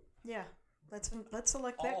handling. Yeah, let's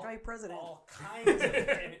select that guy president. All kinds of,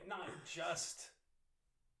 and not just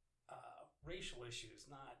racial issues,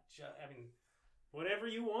 not just. I mean, whatever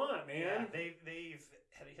you want, man. Yeah, they've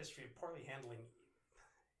had a history of poorly handling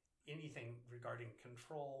anything regarding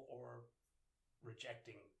control or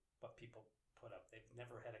rejecting what people put up. They've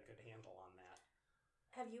never had a good handle on that.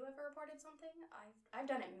 Have you ever reported something? I've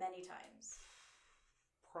done it many times.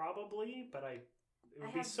 Probably, but it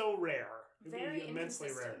would be so rare. It would be immensely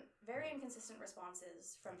rare. Very inconsistent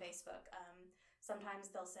responses from Facebook. Sometimes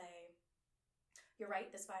they'll say, "You're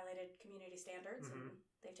right, this violated community standards," and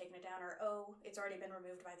they've taken it down, or, "Oh, it's already been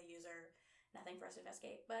removed by the user, nothing for us to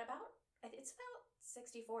investigate." But it's about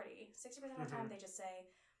 60-40. 60% of the time they just say,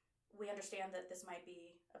 "We understand that this might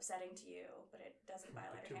be upsetting to you, but it doesn't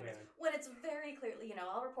violate our standards." When it's very clearly,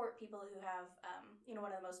 I'll report people who have,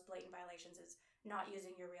 one of the most blatant violations is not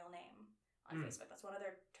using your real name on Facebook. That's one of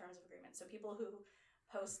their terms of agreement. So people who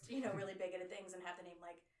post, really bigoted things and have the name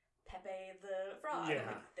like Pepe the Frog. Yeah. I'm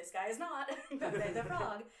like, this guy is not Pepe the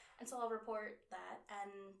Frog. And so I'll report that,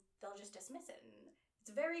 and they'll just dismiss it. And it's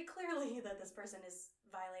very clearly that this person is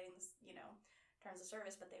violating this, terms of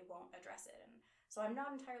service, but they won't address it. And so I'm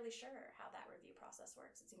not entirely sure how that review process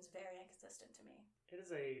works. It seems very inconsistent to me.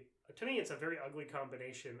 To me, it's a very ugly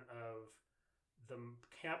combination of the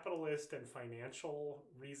capitalist and financial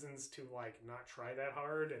reasons to not try that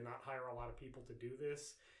hard and not hire a lot of people to do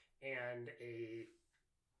this, and a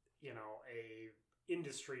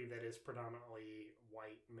industry that is predominantly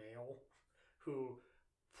white male who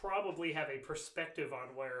probably have a perspective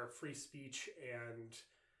on where free speech and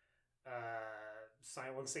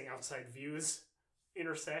silencing outside views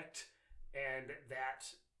intersect, and that,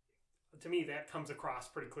 to me, that comes across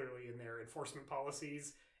pretty clearly in their enforcement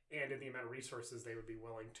policies and in the amount of resources they would be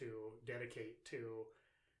willing to dedicate to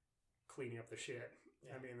cleaning up the shit.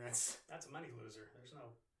 Yeah. I mean, that's a money loser.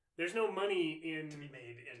 There's no money to be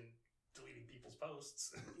made in deleting people's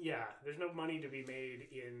posts. Yeah, there's no money to be made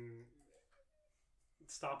in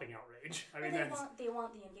stopping outrage. I mean, they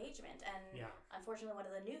want the engagement, and unfortunately, one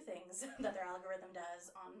of the new things that their algorithm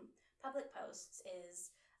does on public posts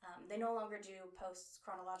is they no longer do posts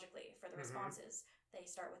chronologically for the responses. They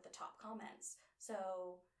start with the top comments.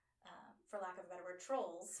 So, for lack of a better word,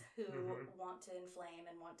 trolls who want to inflame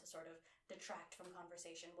and want to sort of detract from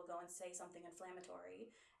conversation will go and say something inflammatory,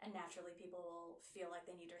 and naturally people will feel like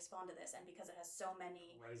they need to respond to this. And because it has so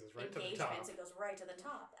many engagements, it goes right to the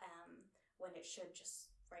top, when it should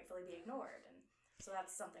just rightfully be ignored. And so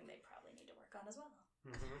that's something they probably need to work on as well.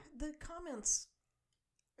 The comments,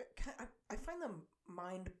 I find them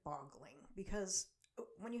mind-boggling, because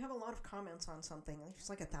when you have a lot of comments on something, it's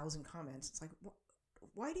like 1,000 comments. It's like,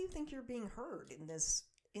 why do you think you're being heard in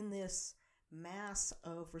this mass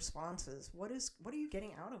of responses? What are you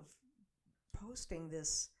getting out of posting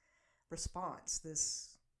this response?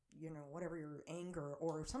 This, whatever your anger,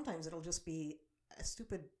 or sometimes it'll just be a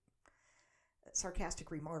stupid,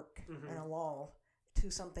 sarcastic remark and a lol to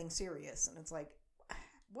something serious, and it's like,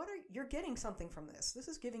 you're getting something from this. This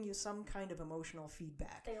is giving you some kind of emotional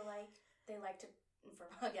feedback. They like to, for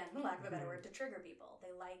again, lack of a better word, to trigger people.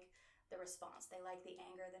 They like the response. They like the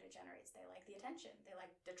anger that it generates. They like the attention. They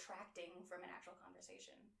like detracting from an actual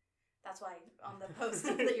conversation. That's why on the post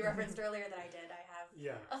that you referenced earlier that I did, I have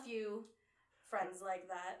a few friends like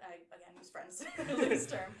that. I, again, use friends loose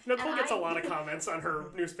term. Nicole gets a lot of comments on her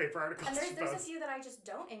newspaper articles. And there's a few that I just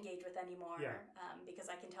don't engage with anymore, Yeah. Because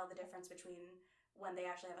I can tell the difference between when they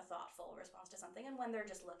actually have a thoughtful response to something and when they're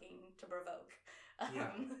just looking to provoke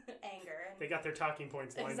anger. And they got their talking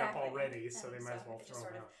points lined up already, so they might as well throw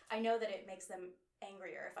them out. I know that it makes them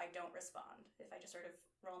angrier if I don't respond. If I just sort of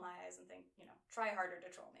roll my eyes and think, try harder to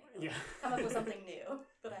troll me. Yeah. Come up with something new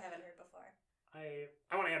that I haven't heard before.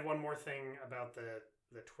 I want to add one more thing about the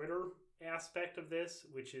Twitter aspect of this,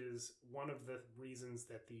 which is one of the reasons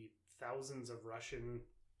that the thousands of Russian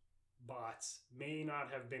bots may not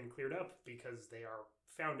have been cleared up because they are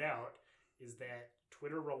found out, is that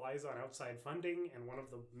Twitter relies on outside funding, and one of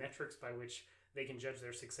the metrics by which they can judge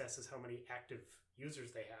their success is how many active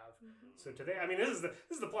users they have. Mm-hmm. So today, I mean, this is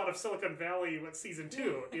the plot of Silicon Valley. What season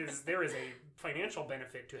 2 is? There is a financial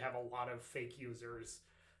benefit to have a lot of fake users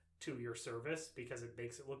to your service because it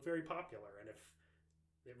makes it look very popular, and if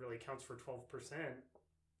it really counts for 12%,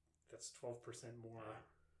 that's 12% more. Yeah,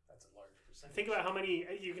 that's a large percentage. Think about how many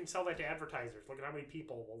you can sell that to advertisers. Look at how many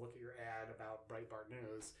people will look at your ad about Breitbart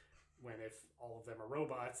News, when if all of them are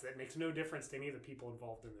robots, that makes no difference to any of the people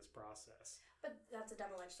involved in this process. But that's a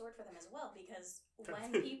double-edged sword for them as well, because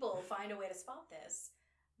when people find a way to spot this,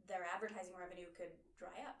 their advertising revenue could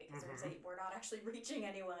dry up because we're not actually reaching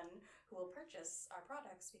anyone who will purchase our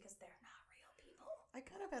products because they're not real people. I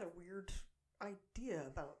kind of had a weird idea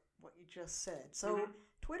about what you just said. So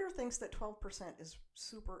Twitter thinks that 12%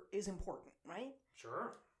 is important, right?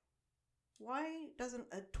 Sure. Why doesn't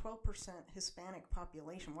a 12% Hispanic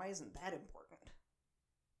population, why isn't that important?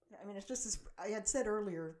 I mean, it's just as I had said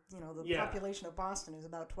earlier, the population of Boston is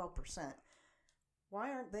about 12%.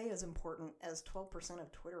 Why aren't they as important as 12%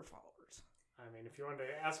 of Twitter followers? I mean, if you wanted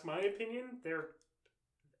to ask my opinion,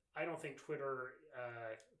 I don't think Twitter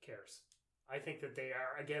cares. I think that they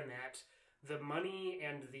are, again, that the money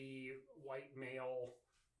and the white male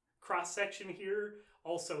cross-section here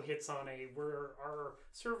also hits on where our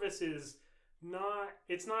service is not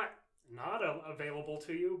available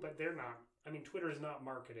to you, but they're not. I mean, Twitter is not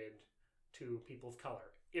marketed to people of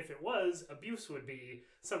color. If it was, abuse would be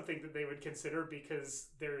something that they would consider because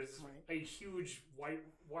there's a huge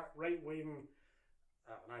right-wing,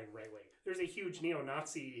 not even right-wing, there's a huge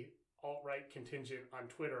neo-Nazi alt-right contingent on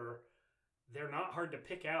Twitter. They're not hard to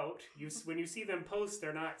pick out. When you see them post,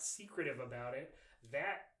 they're not secretive about it.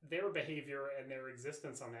 That their behavior and their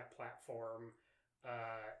existence on that platform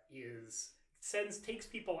takes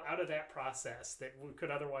people out of that process that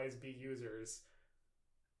could otherwise be users.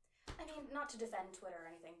 I mean, not to defend Twitter or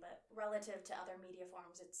anything, but relative to other media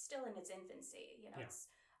forms, it's still in its infancy. It's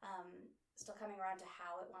still coming around to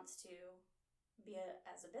how it wants to be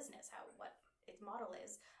as a business, what its model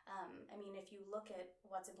is. I mean, if you look at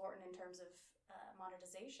what's important in terms of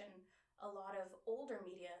monetization, a lot of older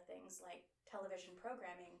media things like television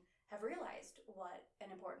programming have realized what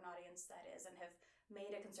an important audience that is and have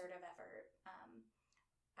made a concerted effort.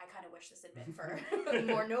 I kind of wish this had been for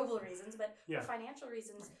more noble reasons, but for financial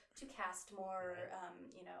reasons, to cast more,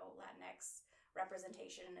 Latinx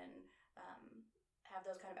representation and have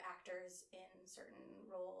those kind of actors in certain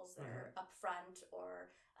roles that are upfront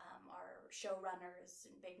or are showrunners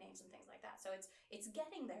and big names and things like that. So it's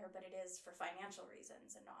getting there, but it is for financial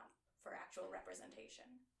reasons and not for actual representation.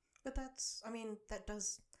 But that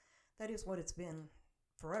is what it's been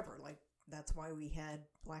forever. Like, that's why we had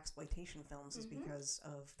blaxploitation films, is because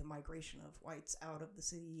of the migration of whites out of the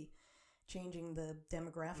city, changing the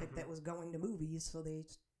demographic that was going to movies, so they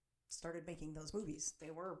started making those movies.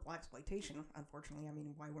 They were blaxploitation, unfortunately. I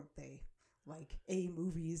mean, why weren't they like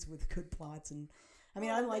movies with good plots? And I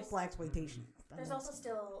mean, I like blaxploitation. There's also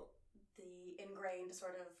still the ingrained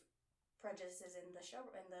sort of prejudices in the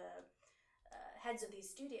heads of these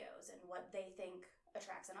studios and what they think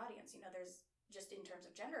attracts an audience. There's just in terms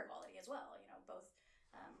of gender equality as well, both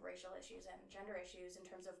racial issues and gender issues in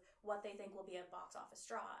terms of what they think will be a box office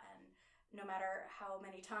draw. And no matter how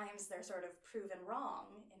many times they're sort of proven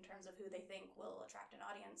wrong in terms of who they think will attract an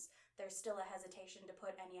audience, there's still a hesitation to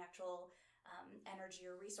put any actual energy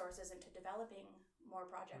or resources into developing more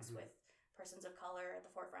projects with persons of color at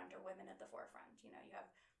the forefront or women at the forefront. You have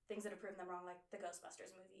things that have proven them wrong, like the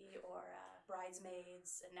Ghostbusters movie or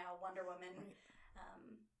Bridesmaids and now Wonder Woman.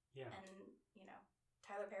 And,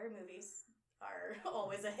 Tyler Perry movies are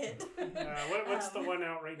always a hit. What's the one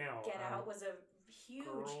out right now? Get Out was a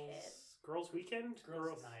huge hit. Girls Weekend?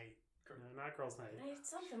 Girls Night. No, not Girls Night. It's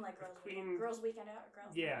something like Girls Queen... Girls Weekend Out or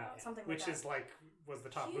Girls Night Out, something like that. Which is was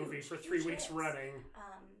the top movie for 3 weeks running.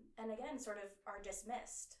 And again, sort of are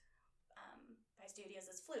dismissed by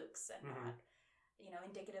studios as flukes and not,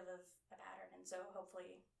 indicative of a pattern. And so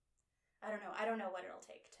hopefully I don't know what it'll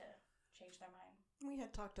take to change their mind. We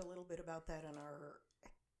had talked a little bit about that in our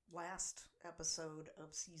last episode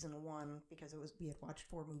of season 1 because we had watched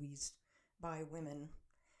 4 movies by women.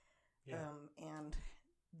 And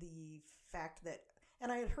the fact that,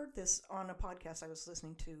 and I had heard this on a podcast I was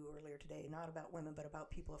listening to earlier today, not about women, but about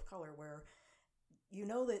people of color, where you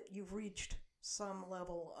know that you've reached some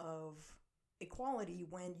level of equality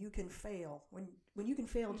when you can fail, when you can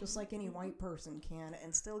fail just like any white person can,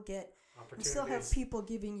 and still have people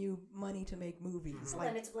giving you money to make movies. Well,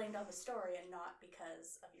 then it's blamed on the story and not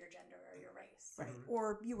because of your gender or your race. Right.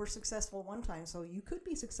 Or you were successful one time, so you could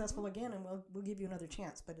be successful again, and we'll give you another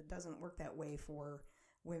chance. But it doesn't work that way for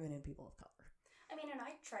women and people of color. I mean, and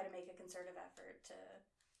I try to make a concerted effort to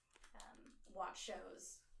watch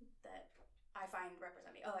shows that I find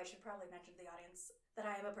represent me. Oh, I should probably mention to the audience that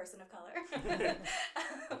I am a person of color.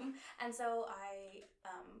 And so I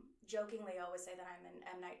jokingly always say that I'm an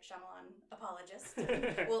M. Night Shyamalan apologist.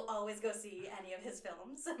 We'll always go see any of his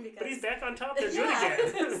films. Because but he's back on top. They're good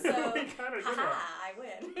again. So, haha, I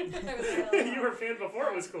win. I was really you were a fan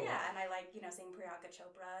before it was cool. Yeah, and I like, seeing Priyanka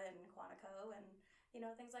Chopra and Quantico and,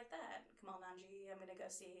 things like that. Kamal Nanji, I'm going to go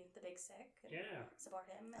see The Big Sick. And support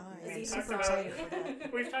him. And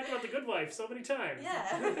we've talked about The Good Wife so many times. Yeah.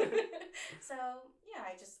 So, yeah,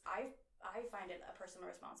 I find it a personal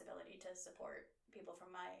responsibility to support people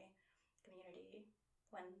from my community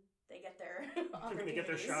when they get their when they get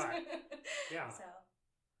their shot. Yeah. So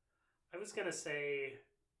I was gonna say,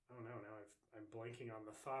 I don't know. Now I'm blanking on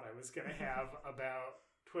the thought I was gonna have about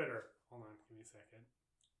Twitter. Hold on, give me a second.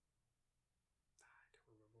 I don't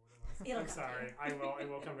remember what it was. I'm sorry. I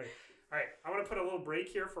will come back. All right, I want to put a little break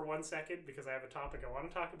here for 1 second because I have a topic I want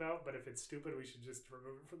to talk about. But if it's stupid, we should just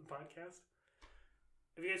remove it from the podcast.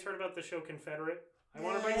 Have you guys heard about the show Confederate? I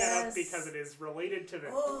want to bring that up because it is related to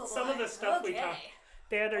some of the stuff we talked.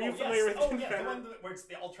 Dad, are you familiar with Confederate? Yeah, the one where it's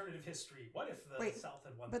the alternative history. What if the South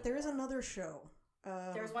had won? But there is another show.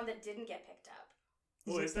 There was one that didn't get picked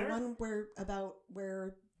up. Is there? The one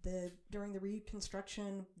where during the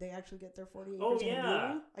Reconstruction they actually get their 48%? Oh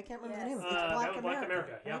yeah, I can't remember the name of it. It's Black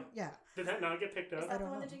America. Right? Yeah. Did that not get picked up? Is that the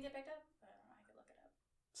one that didn't get picked up? I don't know. I could look it up.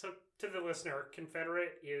 So, to the listener,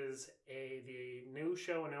 Confederate is the new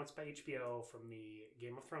show announced by HBO from the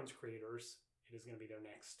Game of Thrones creators. It is going to be their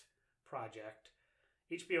next project.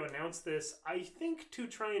 HBO announced this, I think, to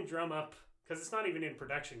try and drum up, because it's not even in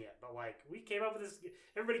production yet, but we came up with this,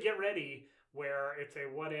 everybody get ready, where it's a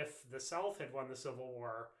what if the South had won the Civil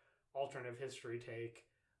War alternative history take,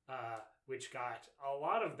 which got a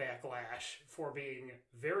lot of backlash for being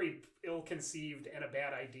very ill-conceived and a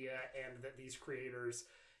bad idea, and that these creators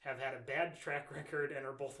have had a bad track record and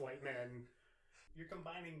are both white men. You're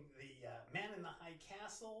combining the man in the high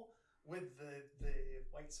castle with the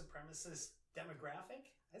white supremacist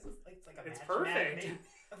demographic. It's like a it's match perfect.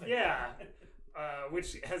 Yeah,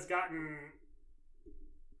 which has gotten,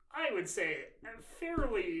 I would say,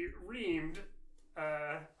 fairly reamed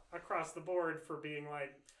across the board for being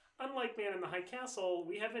unlike Man in the High Castle,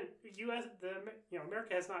 we haven't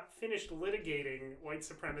America has not finished litigating white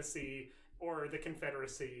supremacy or the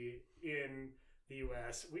Confederacy in the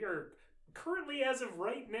U.S. We are currently, as of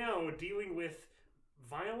right now, dealing with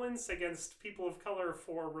violence against people of color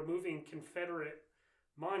for removing Confederate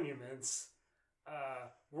monuments.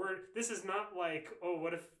 This is not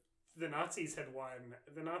what if the Nazis had won?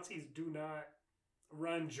 The Nazis do not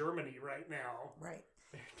run Germany right now. Right.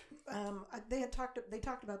 They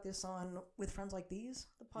talked about this with Friends Like These,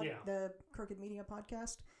 the Crooked Media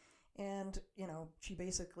podcast, and she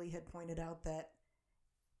basically had pointed out that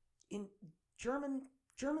in German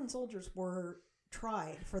soldiers were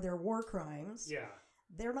tried for their war crimes. Yeah.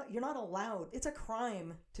 You're not allowed. It's a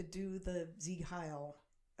crime to do the Sieg Heil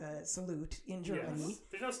salute in Germany. Yes.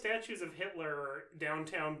 There's no statues of Hitler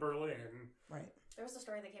downtown Berlin. Right. There was a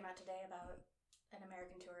story that came out today about an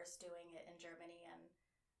American tourist doing it in Germany, and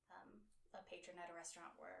a patron at a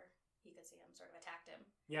restaurant where he could see him sort of attacked him.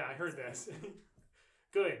 Yeah, I heard this.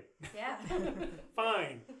 Good. Yeah.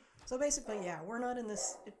 Fine. So basically, we're not in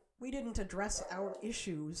this. We didn't address our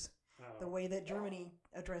issues the way that Germany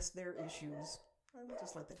addressed their issues. We'll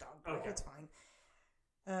just let the dog bark. Okay. It's fine.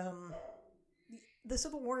 The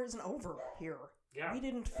Civil War isn't over here. Yeah. We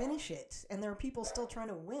didn't finish it, and there are people still trying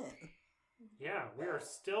to win. Yeah, we are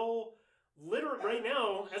still right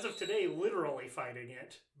now, as of today, literally fighting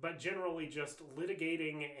it, but generally just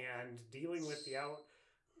litigating and dealing with the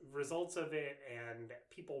results of it, and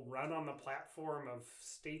people run on the platform of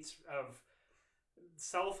states of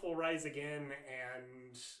South will rise again,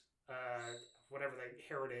 and whatever the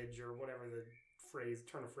heritage or whatever the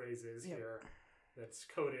turn of phrase is here that's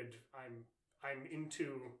coded. I'm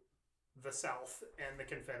into the South and the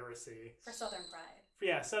Confederacy. For Southern pride.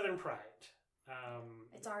 Yeah, Southern pride.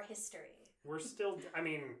 It's our history. We're still, I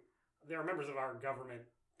mean, there are members of our government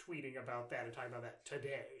tweeting about that and talking about that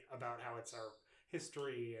today, about how it's our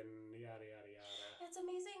history and yada, yada, yada. It's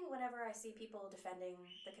amazing whenever I see people defending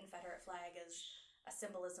the Confederate flag as a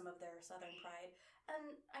symbolism of their Southern pride.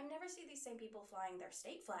 And I never see these same people flying their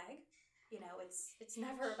state flag. You know, it's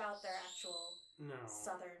never about their actual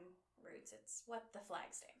Southern roots. It's what the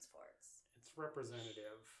flag stands for. It's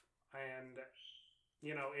representative. And,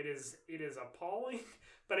 you know, it is appalling.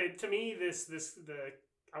 But to me,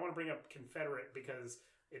 I want to bring up Confederate because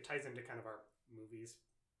it ties into kind of our movies,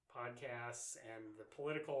 podcasts, and the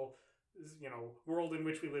political, you know, world in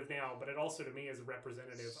which we live now. But it also, to me, is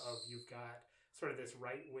representative of you've got sort of this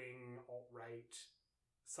right-wing, alt-right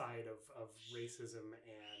side of racism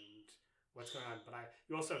and what's going on. But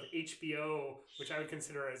you also have HBO, which I would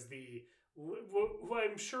consider as who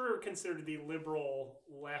I'm sure considered the liberal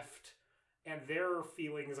left, and their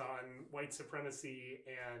feelings on white supremacy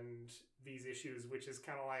and these issues, which is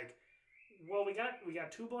kind of like, well, we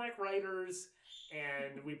got 2 black writers,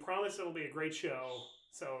 and we promise it'll be a great show,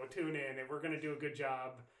 so tune in, and we're going to do a good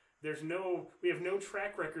job. We have no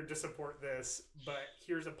track record to support this, but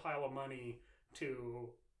here's a pile of money to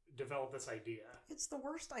develop this idea. It's the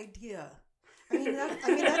worst idea.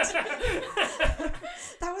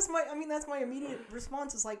 That's my immediate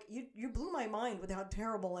response is like, you blew my mind with how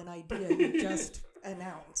terrible an idea you just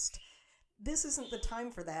announced. This isn't the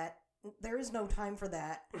time for that. There is no time for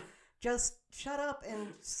that. Just shut up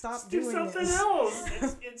and stop doing this. Do something else.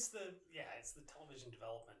 It's the television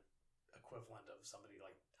development equivalent of somebody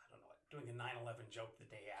like, I don't know, doing a 9/11 joke the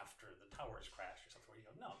day after the towers crash or something. Where you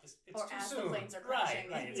go, no, it's or too as soon. The planes are crashing.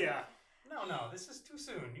 Right. Yeah. No, this is too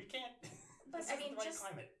soon. You can't. But I mean,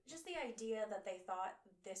 climate. Just the idea that they thought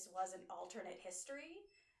this was an alternate history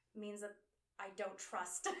means that I don't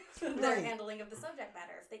trust their handling of the subject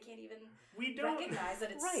matter. If they can't even recognize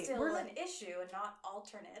that it's still an issue and not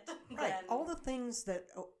alternate. Right. All the things that,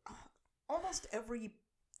 almost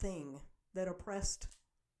everything that oppressed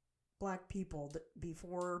black people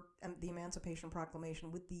before the Emancipation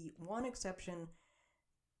Proclamation, with the one exception,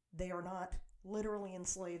 they are not literally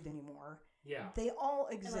enslaved anymore. Yeah. They all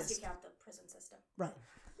exist. Unless you count the prison system. Right.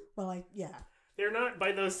 Well, yeah. They're not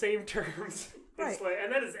by those same terms. Right.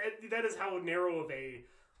 And that is how narrow of a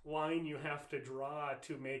line you have to draw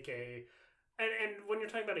to make a... And when you're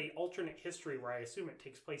talking about an alternate history where I assume it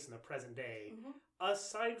takes place in the present day,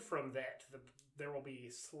 aside from that, there will be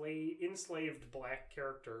enslaved black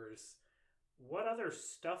characters. What other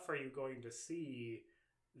stuff are you going to see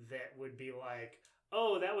that would be like,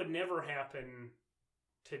 oh, that would never happen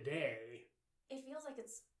today? It feels like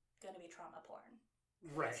it's going to be trauma porn.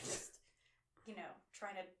 Right. It's just,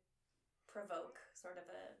 trying to provoke sort of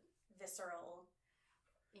a visceral,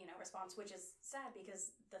 response, which is sad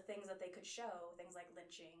because the things that they could show, things like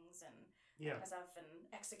lynchings and stuff and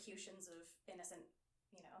executions of innocent,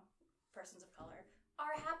 persons of color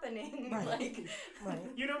are happening. Right. Right.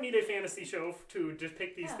 You don't need a fantasy show to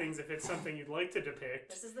depict these things if it's something you'd like to depict.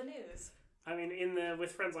 This is the news. I mean,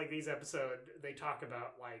 with Friends Like These episode, they talk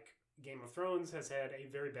about, like, Game of Thrones has had a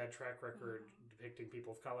very bad track record depicting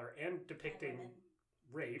people of color and depicting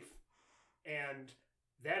rape. And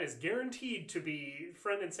that is guaranteed to be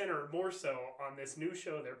front and center, more so, on this new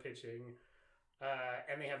show they're pitching.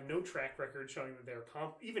 And they have no track record showing that they're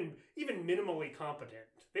even minimally competent.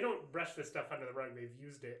 They don't brush this stuff under the rug. They've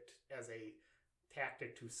used it as a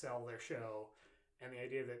tactic to sell their show. And the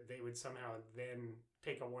idea that they would somehow then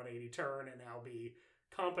take a 180 turn and now be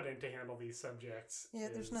competent to handle these subjects. Yeah,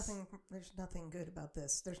 there's nothing good about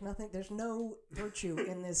this. There's no virtue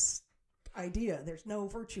in this idea. There's no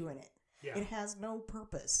virtue in it. Yeah. It has no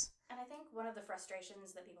purpose. And I think one of the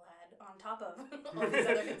frustrations that people had on top of all these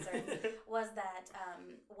other concerns was that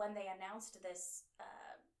when they announced this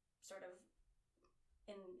sort of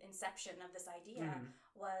inception of this idea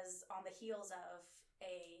was on the heels of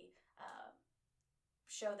a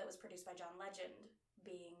show that was produced by John Legend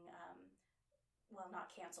being,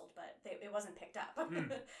 not canceled, but it wasn't picked up.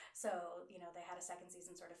 So, they had a second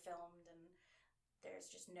season sort of filmed and there's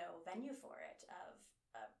just no venue for it of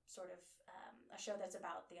sort of a show that's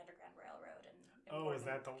about the Underground Railroad and is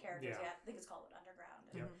that the characters? Yeah, I think it's called Underground.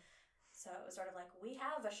 And so it was sort of like, we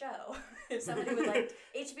have a show. If somebody would like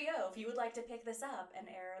HBO, if you would like to pick this up and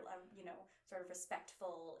air, sort of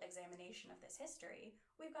respectful examination of this history,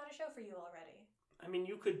 we've got a show for you already. I mean,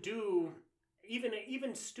 you could do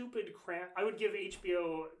even stupid crap. I would give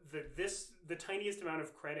HBO the tiniest amount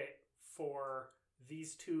of credit for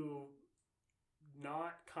these two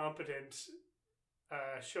not competent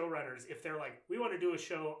showrunners, if they're like, we want to do a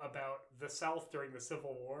show about the South during the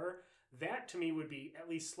Civil War, that to me would be at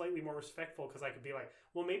least slightly more respectful, because I could be like,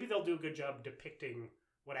 well, maybe they'll do a good job depicting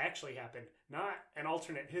what actually happened, not an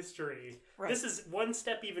alternate history. Right. This is one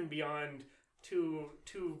step even beyond two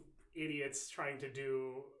idiots trying to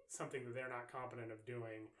do something that they're not competent of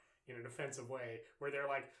doing in an offensive way, where they're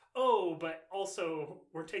like, oh, but also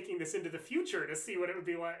we're taking this into the future to see what it would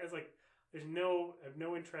be like. It's like, I have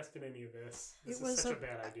no interest in any of this. This is such a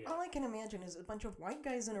bad idea. All I can imagine is a bunch of white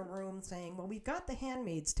guys in a room saying, well, we've got The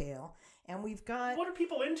Handmaid's Tale, and we've got... What are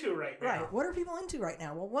people into right now? Right, what are people into right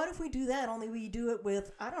now? Well, what if we do that, only we do it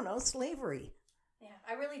with, I don't know, slavery? Yeah,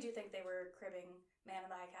 I really do think they were cribbing Man in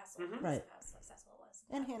the High Castle. Mm-hmm. Right. How successful it was.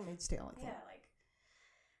 And Handmaid's Tale, I think.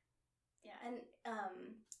 Yeah, and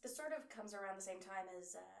this sort of comes around the same time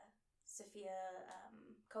as Sofia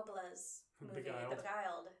Coppola's movie, The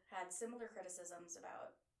Beguiled, had similar criticisms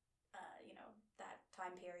about, that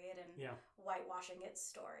time period and whitewashing its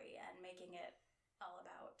story and making it all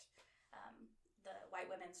about the white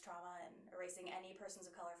women's trauma and erasing any persons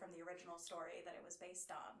of color from the original story that it was based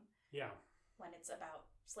on. Yeah. When it's about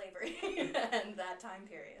slavery and that time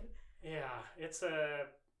period. Yeah, it's a...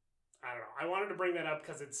 I don't know. I wanted to bring that up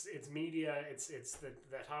because it's media, it's the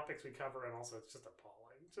topics we cover, and also it's just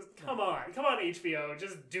appalling. Just come on HBO,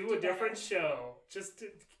 just do a different show. Just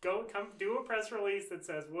come do a press release that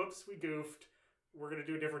says, "Whoops, we goofed. We're gonna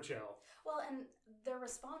do a different show." Well, and their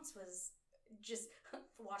response was just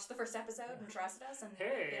watch the first episode and trust us, and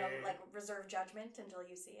reserve judgment until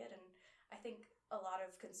you see it. And I think a lot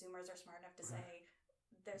of consumers are smart enough to say,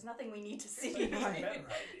 there's nothing we need to see.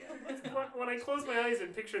 When I close my eyes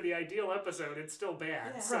and picture the ideal episode, it's still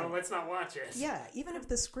bad. So let's not watch it. Yeah, even if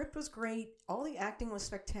the script was great, all the acting was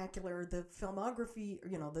spectacular, the filmography,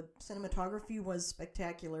 the cinematography was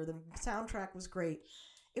spectacular, the soundtrack was great,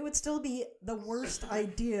 it would still be the worst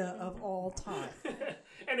idea of all time.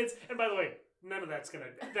 And by the way,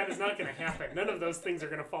 that is not gonna happen. None of those things are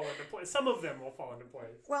gonna fall into place. Some of them will fall into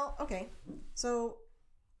place. Well, okay. So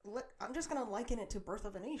I'm just going to liken it to Birth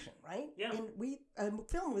of a Nation, right? Yeah. A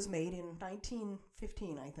film was made in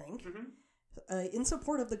 1915, I think, in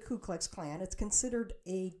support of the Ku Klux Klan. It's considered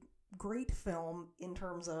a great film in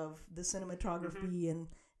terms of the cinematography and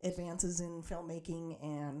advances in filmmaking,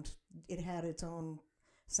 and it had its own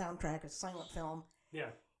soundtrack, a silent film. Yeah.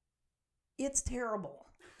 It's terrible.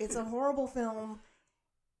 It's a horrible film.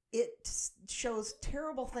 It shows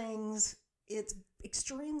terrible things. It's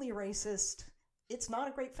extremely racist. It's not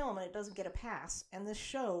a great film, and it doesn't get a pass. And this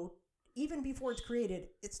show, even before it's created,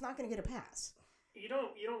 it's not going to get a pass. You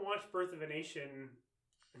don't watch Birth of a Nation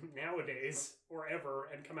nowadays or ever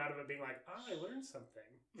and come out of it being like, I learned something.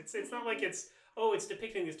 It's not like it's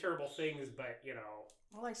depicting these terrible things, but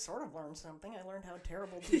Well, I sort of learned something. I learned how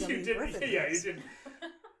terrible D.W. Griffith is. Yeah, you did.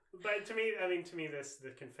 But to me,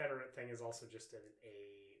 the Confederate thing is also just a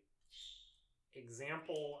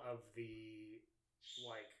example of the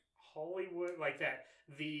Hollywood,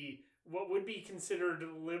 what would be considered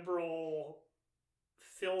liberal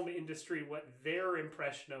film industry, what their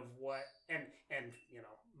impression of what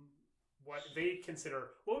what they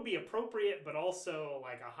consider what would be appropriate, but also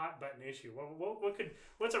like a hot button issue.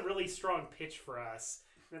 What's a really strong pitch for us?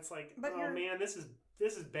 And it's like, man, this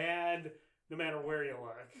is bad no matter where you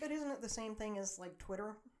look. But isn't it the same thing as like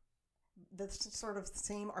Twitter? The sort of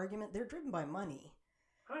same argument. They're driven by money.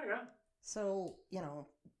 Oh yeah. So,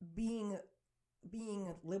 being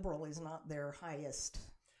liberal is not their highest,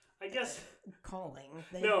 I guess, calling.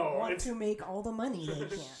 They want to make all the money they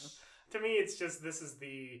can. To me, it's just,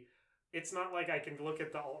 it's not like I can look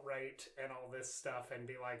at the alt-right and all this stuff and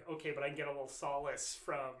be like, okay, but I can get a little solace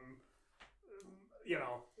from,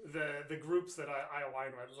 the groups that I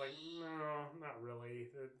align with. It's like, no, not really.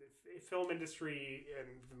 The film industry and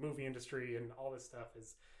the movie industry and all this stuff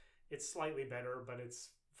it's slightly better, but it's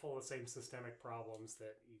full of the same systemic problems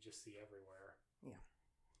that you just see everywhere. Yeah.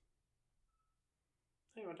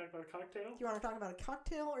 So you want to talk about a cocktail? Do you want to talk about a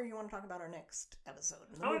cocktail, or you want to talk about our next episode?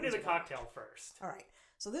 I want to do the cocktail first. All right.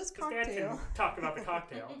 So this cocktail... Dad can talk about the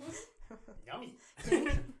cocktail. Yummy.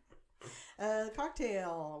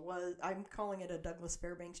 Cocktail was... I'm calling it a Douglas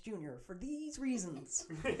Fairbanks Jr. for these reasons.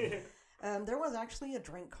 There was actually a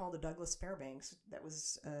drink called a Douglas Fairbanks that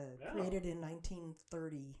was created in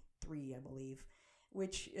 1933, I believe,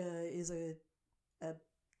 which is a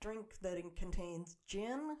drink that contains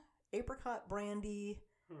gin, apricot brandy,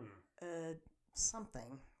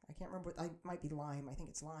 something. I can't remember. I might be lime. I think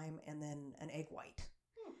it's lime, and then an egg white.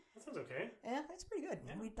 That sounds okay. Yeah, it's pretty good.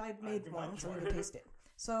 Yeah. I made one, so we taste it.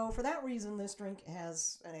 So for that reason, this drink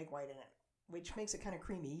has an egg white in it, which makes it kind of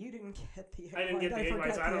creamy. You didn't get the egg white. I didn't get the egg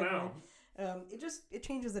white, so I don't know. It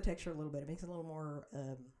changes the texture a little bit. It makes it a little more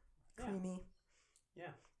creamy.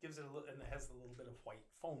 Yeah, gives it a little, and it has a little bit of white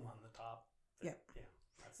foam on the top. Yeah.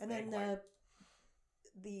 That's And the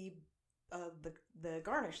then the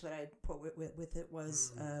garnish that I put with it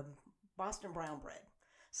was Boston brown bread.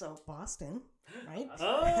 So Boston, right?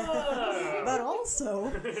 Oh! But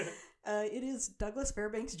also, it is Douglas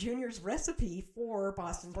Fairbanks Jr.'s recipe for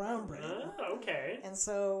Boston brown bread. Oh, okay. And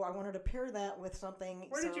so I wanted to pair that with something.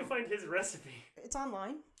 Where did you find his recipe? It's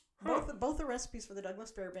online. Huh. Both the recipes for the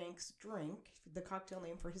Douglas Fairbanks drink, the cocktail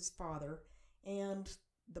name for his father, and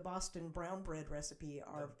the Boston brown bread recipe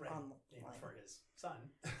are online. For his son.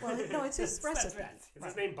 Well, no, it's his recipe. Is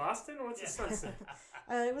his name Boston, or what's his son's name?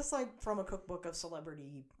 It was like from a cookbook of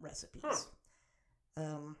celebrity recipes. Huh.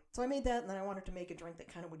 So I made that, and then I wanted to make a drink that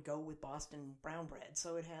kind of would go with Boston brown bread.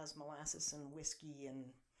 So it has molasses and whiskey and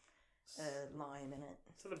lime in it.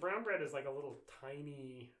 So the brown bread is like a little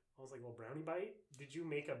tiny, almost like a little brownie bite. Did you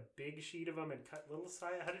make a big sheet of them and cut little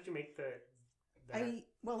size? How did you make that?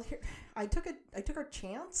 I took a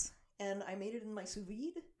chance. And I made it in my sous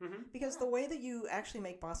vide because the way that you actually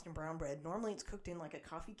make Boston brown bread, normally it's cooked in like a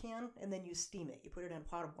coffee can and then you steam it. You put it in a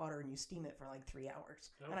pot of water and you steam it for like 3 hours.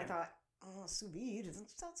 Okay. And I thought, sous vide,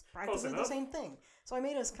 that's practically the same thing. So I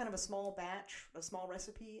made a kind of a small batch, a small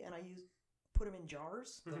recipe, and I put them in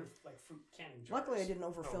jars. Like fruit canning jars. Luckily, I didn't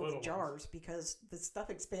overfill the jars because the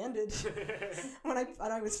stuff expanded. when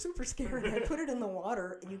I was super scared, I put it in the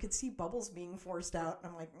water, and you could see bubbles being forced out.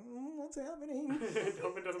 And I'm like, what's happening?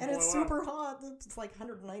 And it's super hot. It's like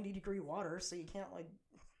 190-degree water, so you can't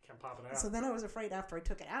pop it out. So then I was afraid after I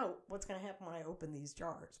took it out, what's going to happen when I open these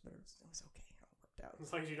jars? But it was okay. It all worked out.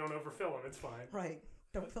 As long as you don't overfill them, it's fine. Right.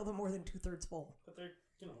 Don't fill them more than 2/3 full. But they're,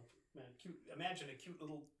 cute. Imagine a cute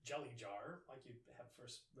little jelly jar like you have for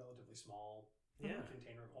a relatively small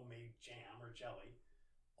container of homemade jam or jelly.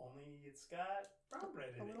 Only it's got brown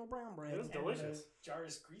bread in it. A little brown bread. It was delicious. The jar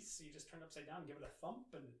is greased, so you just turn it upside down, give it a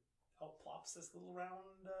thump, and out plops this little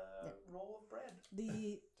round roll of bread.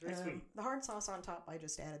 The very sweet. The hard sauce on top, I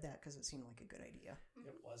just added that because it seemed like a good idea.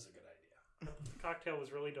 It was a good idea. The cocktail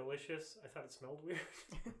was really delicious. I thought it smelled weird.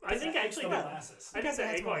 I think actually the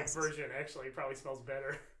egg white version actually probably smells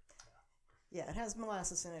better. Yeah, it has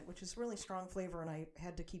molasses in it, which is really strong flavor, and I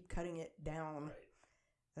had to keep cutting it down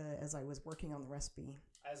as I was working on the recipe.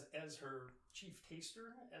 As her chief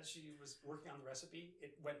taster, as she was working on the recipe,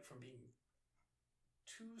 it went from being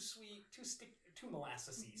too sweet, too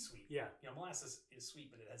molassesy sweet. Yeah. Molasses is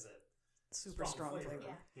sweet, but it has a super strong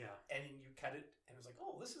flavor. Yeah. And then you cut it, and it was like,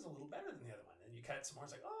 oh, this is a little better than the other one. And you cut it some more,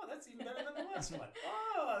 it's like, oh, that's even better than the last one.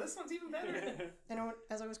 Oh, this one's even better. And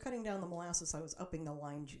as I was cutting down the molasses, I was upping the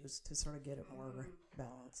lime juice to sort of get it more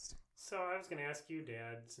balanced. So I was going to ask you,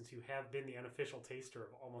 Dad, since you have been the unofficial taster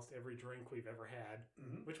of almost every drink we've ever had,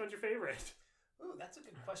 which one's your favorite? Ooh, that's a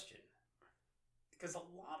good question. Because a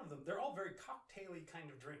lot of them, they're all very cocktaily kind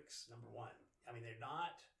of drinks, number one. I mean, they're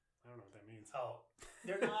not... I don't know what that means. Oh,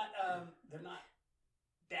 they're not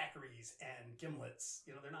daiquiris and gimlets.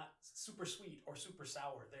 They're not super sweet or super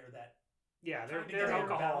sour. They're that... Yeah, they're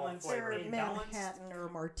alcohol flavor. They're Manhattan or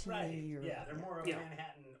martini. Right. They're more of a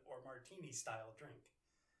Manhattan or martini style drink.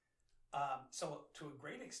 So to a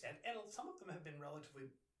great extent, and some of them have been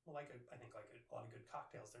relatively, I think like a lot of good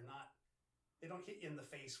cocktails, they don't hit you in the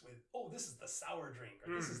face with, oh, this is the sour drink,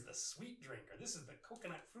 or this is the sweet drink, or this is the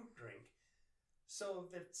coconut fruit drink. So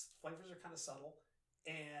the flavors are kind of subtle,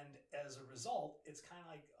 and as a result, it's kind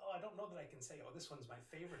of like, oh, I don't know that I can say, oh, this one's my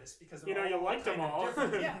favorite, because you liked them all.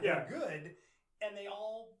 Yeah, they're good, and they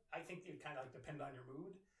all, I think, they kind of like depend on your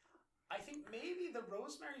mood. I think maybe the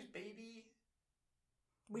Rosemary's Baby,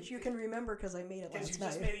 which you can remember because I made it last night.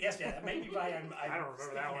 Just made it yesterday. Maybe I don't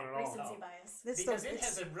remember that one at all. Recency bias. Because it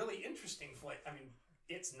has a really interesting flavor. I mean,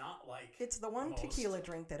 it's not like... It's the one tequila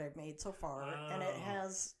drink that I've made so far, and it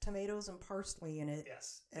has tomatoes and parsley in it.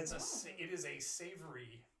 Yes. It is a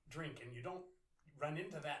savory drink, and you don't run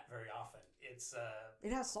into that very often.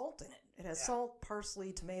 It has salt in it. It has salt,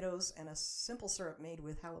 parsley, tomatoes, and a simple syrup made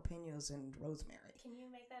with jalapenos and rosemary. Can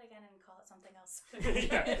you make that again and call it something else?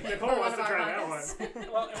 Nicole wants to try that one.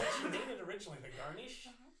 Well, when she made it originally, the garnish,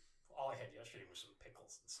 all I had yesterday was some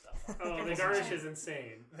pickles and stuff. Oh, the garnish is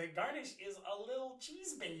insane. The garnish is a little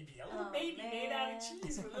cheese baby. A little baby made out of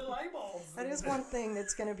cheese with little eyeballs. That is one thing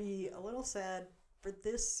that's going to be a little sad for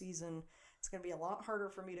this season. It's going to be a lot harder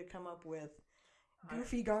for me to come up with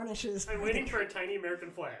goofy garnishes. I'm waiting for a tiny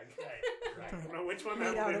American flag. Right. I don't know which one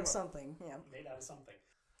made out of something. Yeah. Made out of something.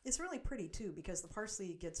 It's really pretty too because the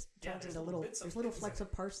parsley turns into little flecks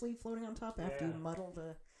of parsley floating on top after you muddle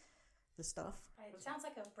the the stuff. It sounds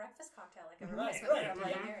like a breakfast cocktail, like a Right, replacement right. for a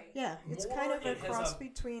Bloody Mary. Yeah, it's More, kind of a it has cross a-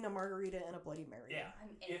 between a margarita and a Bloody Mary. Yeah.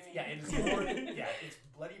 I'm in. It is more. Yeah, it's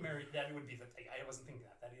Bloody Mary. That would be the thing. I wasn't thinking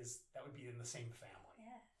that. That would be in the same family.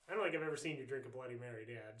 Yeah. I don't think I've ever seen you drink a Bloody Mary,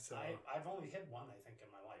 Dad. So I've only had one, I think,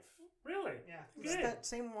 in my life. really, Yeah. Is good. that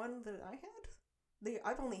same one that I had?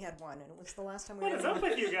 I've only had one, and it was the last time we What were is in up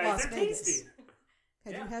with you guys? Las They're Vegas. tasty.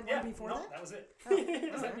 Had Yeah, you had yeah, one before no, that? that was it. Oh,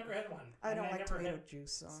 Because I've okay. never had one. I don't And like never tomato had-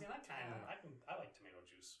 juice, so See, I like tomato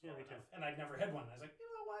juice. Yeah, well me too. enough. And I'd never had one. I was like, you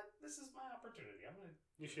know what? This is my opportunity. I'm gonna.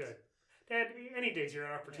 You should, Dad. Any day's your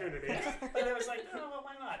opportunity. But I was like, oh, well,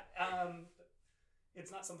 why not? It's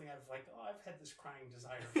not something I've like. Oh, I've had this crying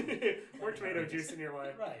desire. More tomato juice in your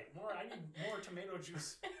life. Right. I need more tomato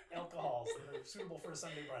juice alcohols that are suitable for a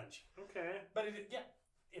Sunday brunch. Okay. But it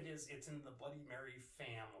is. It's in the Bloody Mary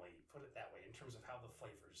family. Put it that way in terms of how the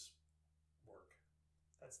flavors work.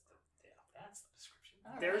 That's the description.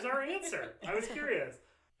 There's our answer. I was curious.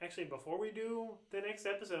 Actually, before we do the next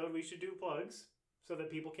episode, we should do plugs so that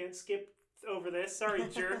people can't skip over this. Sorry,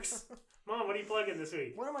 jerks. Mom, what are you plugging this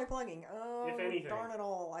week? What am I plugging? Oh, If anything. darn it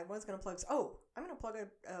all. I was going to plug... Oh, I'm going to plug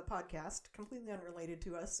a podcast completely unrelated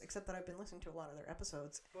to us, except that I've been listening to a lot of their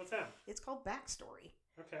episodes. What's that? It's called Backstory.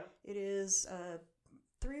 Okay. It is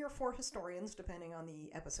 3 or 4 historians, depending on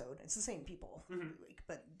the episode. It's the same people, every week,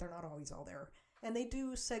 but they're not always all there. And they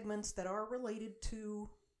do segments that are related to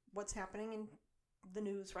what's happening in the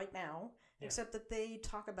news right now, except that they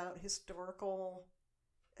talk about historical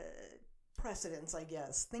precedents, I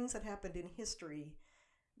guess. Things that happened in history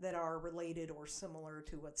that are related or similar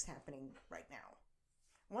to what's happening right now.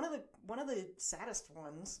 One of the saddest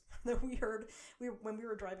ones that we heard, when we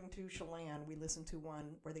were driving to Chelan, we listened to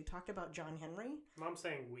one where they talked about John Henry. Mom's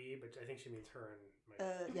saying we, but I think she means her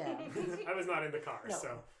and Yeah. I was not in the car, No.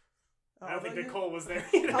 so I don't think Although Nicole was there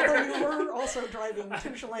either. Although you were also driving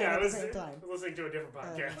to Chelan I at the was same time. listening to a different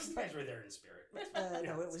podcast. You guys were there in spirit.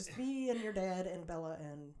 No, it was me and your dad and Bella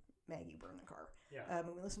and Maggie were in the car. Yeah. And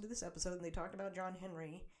we listened to this episode, and they talked about John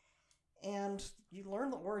Henry, and you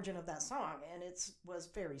learn the origin of that song, and it was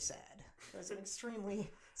very sad. It was an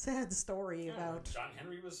extremely sad story about... John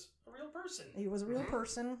Henry was a real person. He was a real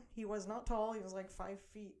person. He was not tall. He was like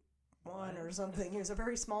 5'1" or something. He was a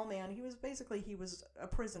very small man. He was a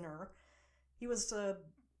prisoner. He was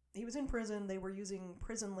in prison. They were using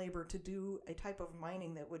prison labor to do a type of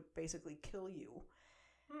mining that would basically kill you.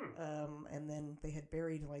 And then they had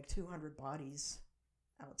buried like 200 bodies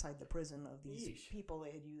outside the prison of these people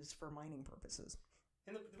they had used for mining purposes.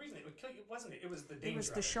 And the reason it would kill you wasn't it? It was the danger. It was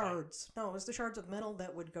the shards. Right? No, it was the shards of metal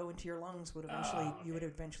that would go into your lungs. You would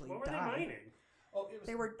eventually what die. What were they mining? Oh, it was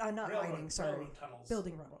they were not mining. Sorry, railroad tunnels.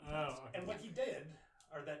 Building railroad tunnels. Okay. And what he did,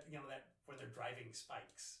 or that where they're driving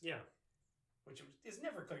spikes. Yeah. Which is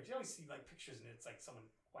never clear. You always see like pictures and it's like someone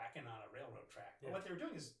whacking on a railroad track. Yeah. But what they were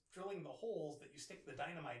doing is drilling the holes that you stick the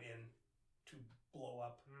dynamite in to blow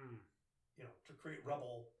up, to create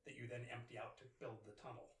rubble that you then empty out to build the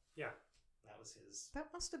tunnel. Yeah. That was his. That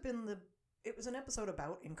must have been it was an episode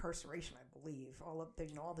about incarceration, I believe. All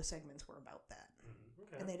the segments were about that. Mm-hmm.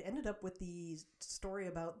 Okay. And they'd ended up with the story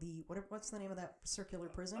about what's the name of that circular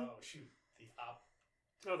prison? Oh, shoot.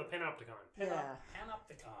 The Panopticon.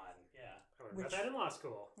 Panopticon, yeah. I learned about that in law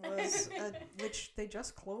school. Was which they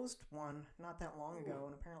just closed one not that long ago,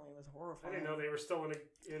 and apparently it was horrifying. I didn't know they were still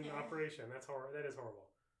in operation. That is horrible.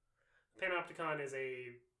 Panopticon is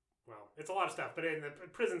it's a lot of stuff, but in the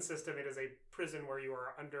prison system, it is a prison where you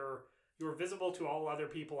are visible to all other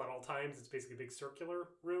people at all times. It's basically a big circular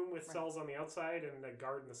room with cells on the outside and a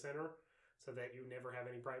guard in the center, so that you never have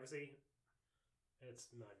any privacy. It's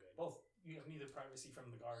not good. Both. You have neither privacy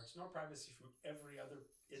from the guards nor privacy from every other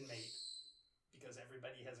inmate because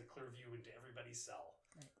everybody has a clear view into everybody's cell.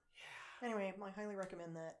 Right. Yeah. Anyway, I highly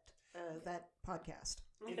recommend that podcast.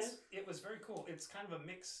 Okay. It was very cool. It's kind of a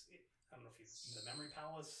mix. I don't know if the Memory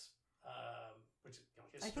Palace, which is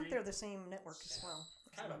history. I think they're the same network as well.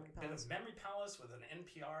 Kind of a bit of Memory Palace with an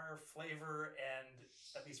NPR flavor, and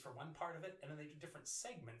at least for one part of it, and then they do different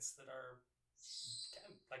segments that are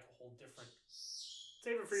kind of like a whole different.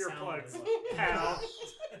 Save it for your plugs, pal.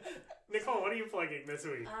 Nicole, what are you plugging this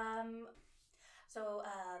week? So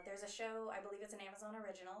there's a show, I believe it's an Amazon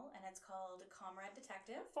original, and it's called Comrade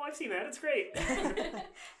Detective. Oh, I've seen that. It's great.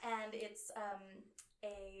 And it's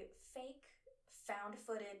a fake found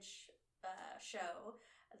footage show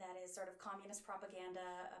that is sort of communist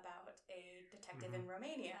propaganda about a detective in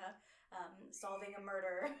Romania solving a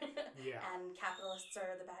murder. And capitalists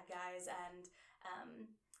are the bad guys, and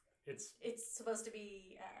it's supposed to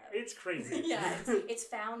be it's crazy. Yeah, it's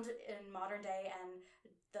found in modern day, and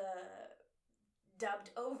the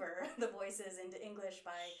dubbed over the voices into English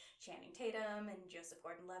by Channing Tatum and Joseph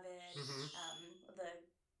Gordon-Levitt. The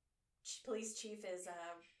police chief is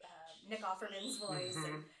Nick Offerman's voice,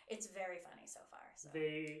 and it's very funny so far. So.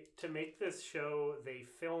 To make this show, they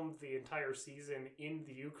filmed the entire season in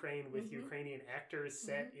the Ukraine with Ukrainian actors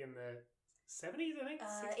set in the 70s, I think?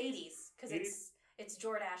 80s, because it's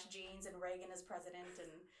Jordache jeans and Reagan as president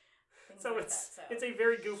and things so like it's that. So it's a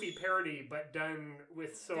very goofy parody, but done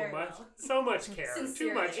with so Very much well. so much care,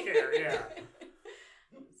 too much care. Yeah.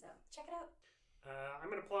 So check it out. I'm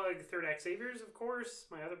going to plug Third Act Saviors, of course,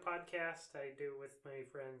 my other podcast I do with my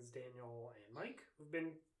friends Daniel and Mike, who've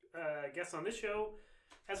been guests on this show.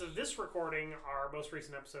 As of this recording, our most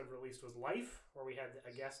recent episode released was Life, where we had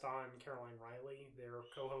a guest on, Caroline Riley, their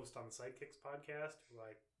co-host on the Sidekicks podcast,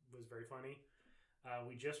 who was very funny.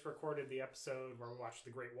 We just recorded the episode where we watched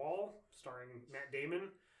The Great Wall, starring Matt Damon,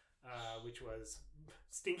 which was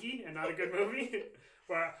stinky and not a good movie.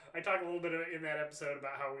 Well, I talked a little bit in that episode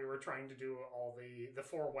about how we were trying to do all the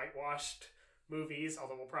 4 whitewashed movies,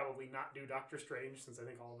 although we'll probably not do Doctor Strange, since I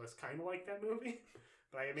think all of us kind of like that movie.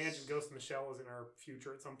 But I imagine Ghost in the Shell is in our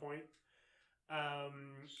future at some point.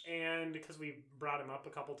 And because we brought him up a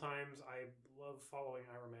couple times, I love following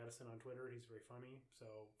Ira Madison on Twitter. He's very funny. So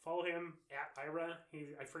follow him at Ira.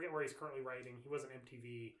 I forget where he's currently writing. He was an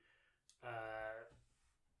MTV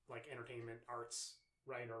entertainment arts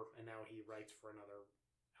writer, and now he writes for another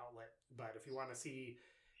outlet. But if you want to see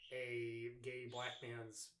a gay black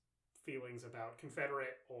man's feelings about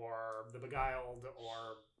Confederate or The Beguiled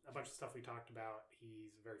or a bunch of stuff we talked about,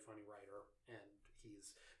 he's a very funny writer, and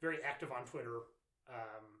he's very active on Twitter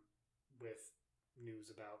with news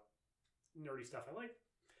about nerdy stuff I like.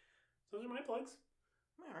 Those are my plugs.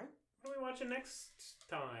 All right. What are we watching next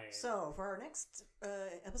time? So, for our next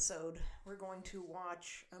episode, we're going to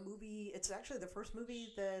watch a movie. It's actually the first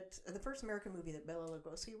American movie that Bela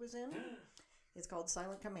Lugosi was in. It's called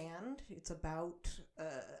Silent Command. It's about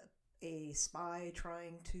a spy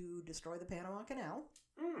trying to destroy the Panama Canal.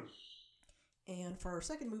 And for our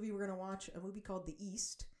second movie, we're going to watch a movie called The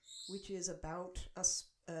East, which is about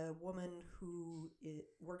a woman who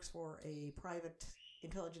works for a private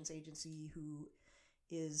intelligence agency who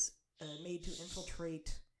is made to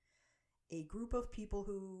infiltrate a group of people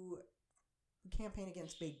who campaign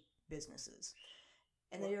against big businesses.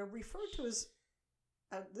 And they are referred to as,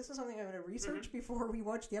 this is something I'm going to research before we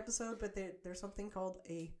watch the episode, but there's something called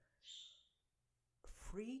a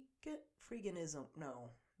freeganism. No,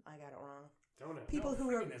 I got it wrong. Don't know. People who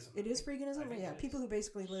freeganism. It is freeganism? Yeah, it people who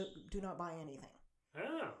basically do not buy anything.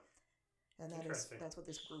 Oh. And that's what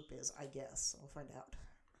this group is, I guess. We'll find out.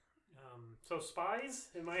 So spies?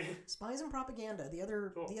 Spies and propaganda. The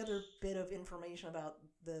other Cool. bit of information about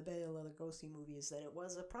the Bela Lugosi movie is that it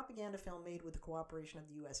was a propaganda film made with the cooperation of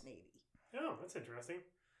the U.S. Navy. Oh, that's interesting.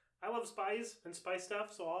 I love spies and spy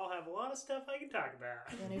stuff, so I'll have a lot of stuff I can talk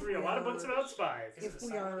about. And if read a we lot of are- books about spies. Is it a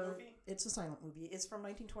silent movie? It's a silent movie. It's from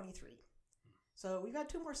 1923. So we've got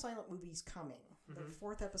 2 more silent movies coming. The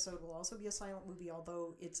 4th episode will also be a silent movie,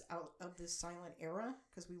 although it's out of the silent era,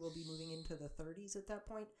 because we will be moving into the 30s at that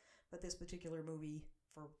point. But this particular movie,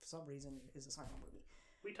 for some reason, is a silent movie.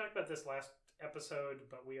 We talked about this last episode,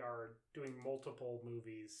 but we are doing multiple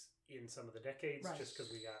movies in some of the decades, Right. just because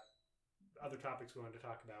we got other topics we wanted to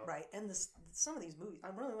talk about. Right, and some of these movies,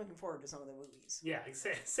 I'm really looking forward to some of the movies. Yeah,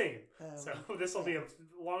 same. So this will be a yeah.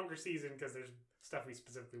 longer season because there's stuff we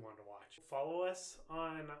specifically wanted to watch. Follow us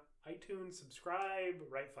on iTunes, subscribe,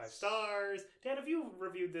 write 5 stars. Dan, have you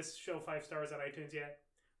reviewed this show 5 stars on iTunes yet?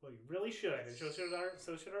 Well, you really should, and so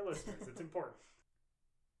should our listeners. It's important.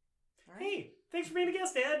 All right. Hey, thanks for being a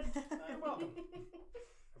guest, Dad. You're welcome.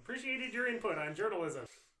 Appreciated your input on journalism.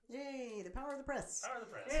 Yay, the power of the press. Power of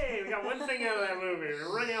the press. Hey, we got one thing out of that movie.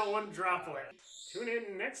 We're running out one droplet. Tune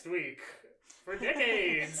in next week for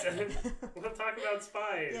decades. We'll talk about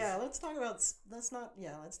spies. Yeah, let's talk about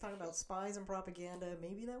spies and propaganda.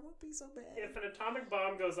 Maybe that won't be so bad. If an atomic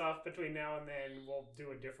bomb goes off between now and then, we'll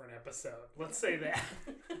do a different episode. Let's say that.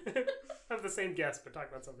 Have the same guest, but talk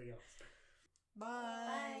about something else.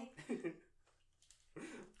 Bye.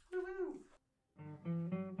 Woo-hoo.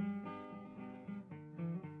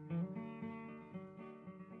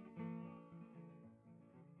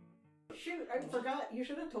 Shoot, I forgot. You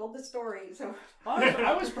should have told the story. So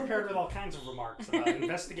I was prepared with all kinds of remarks about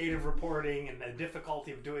investigative reporting and the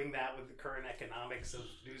difficulty of doing that with the current economics of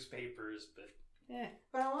newspapers, but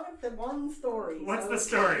But I wanted the one story. What's so- the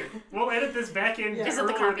story? We'll edit this back in. Yeah. Is it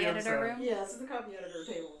the earlier in copy editor episode. room? Yes, the copy editor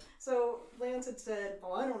table. So Lance had said,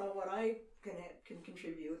 "Oh, I don't know what I can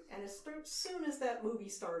contribute." And as soon as that movie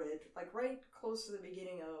started, like right close to the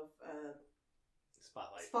beginning of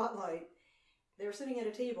Spotlight. Spotlight, they're sitting at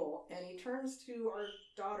a table, and he turns to our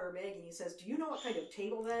daughter, Maggie, and he says, do you know what kind of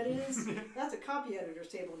table that is? That's a copy editor's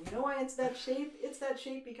table. You know why it's that shape? It's that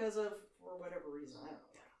shape because of, for whatever reason, I don't know.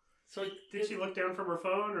 So did she look down from her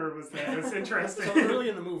phone, or was that was interesting? So early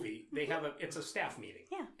in the movie, they have it's a staff meeting.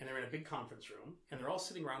 Yeah. And they're in a big conference room, and they're all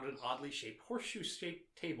sitting around an oddly shaped,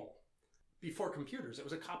 horseshoe-shaped table. Before computers, it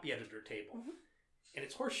was a copy editor table. Mm-hmm. And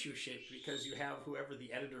it's horseshoe-shaped because you have whoever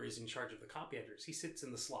the editor is in charge of the copy editors. He sits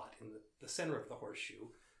in the slot in the center of the horseshoe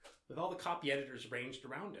with all the copy editors arranged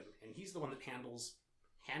around him. And he's the one that handles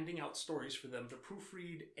handing out stories for them to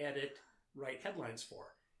proofread, edit, write headlines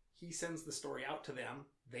for. He sends the story out to them,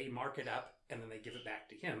 they mark it up, and then they give it back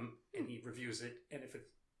to him, and he reviews it, and if it's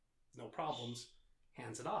no problems,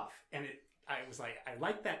 hands it off. And I was like, I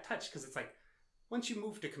like that touch, because it's like, once you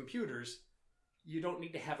move to computers, you don't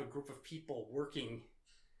need to have a group of people working,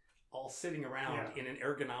 all sitting around in an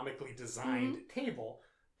ergonomically designed table.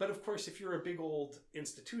 But of course, if you're a big old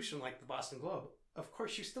institution like the Boston Globe, of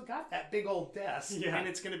course, you still got that big old desk, and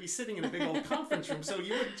it's going to be sitting in a big old conference room, so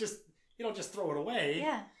you don't just throw it away.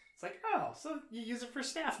 Yeah. It's like, oh, so you use it for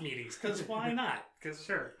staff meetings, because why not? Because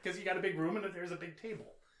you got a big room and there's a big table.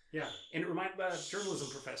 Yeah. And it reminded me of a journalism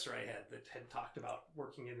professor I had that had talked about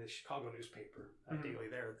working in the Chicago newspaper, daily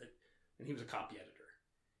there, and he was a copy editor.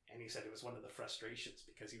 And he said it was one of the frustrations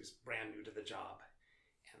because he was brand new to the job.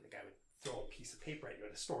 And the guy would throw a piece of paper at you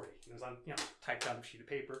at a story. It was on, typed on a sheet of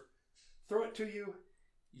paper, throw it to you.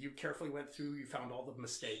 You carefully went through, you found all the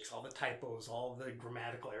mistakes, all the typos, all the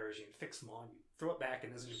grammatical errors, you fix them all, and you throw it back,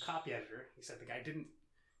 and as a new copy editor, he said the guy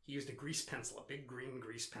he used a grease pencil, a big green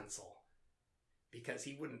grease pencil, because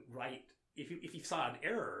he wouldn't write, if he saw an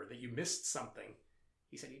error that you missed something,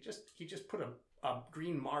 he said he just put a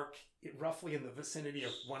green mark roughly in the vicinity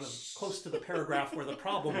of close to the paragraph where the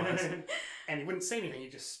problem was, and he wouldn't say anything,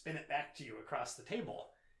 he'd just spin it back to you across the table.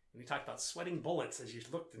 And he talked about sweating bullets as you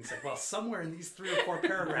looked and said, well, somewhere in these 3 or 4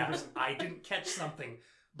 paragraphs, I didn't catch something,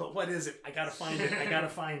 but what is it? I gotta find it.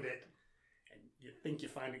 And you think you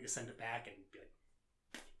find it, you send it back, and be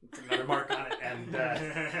like, put another mark on it,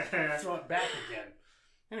 and throw it back again.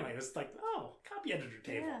 Anyway, it was like, oh, copy editor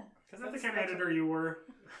table. Yeah. Is that the kind of editor you were?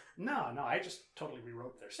 No, I just totally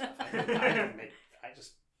rewrote their stuff. I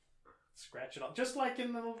just scratch it off. Just like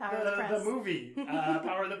in the movie,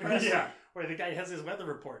 Power of the Press, where the guy has his weather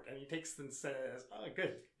report, and he takes and says, oh,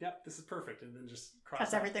 good, yep, this is perfect, and then just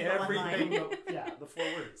cross everything but one line. the 4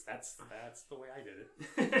 words. That's the way I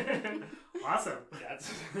did it. Awesome.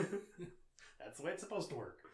 That's the way it's supposed to work.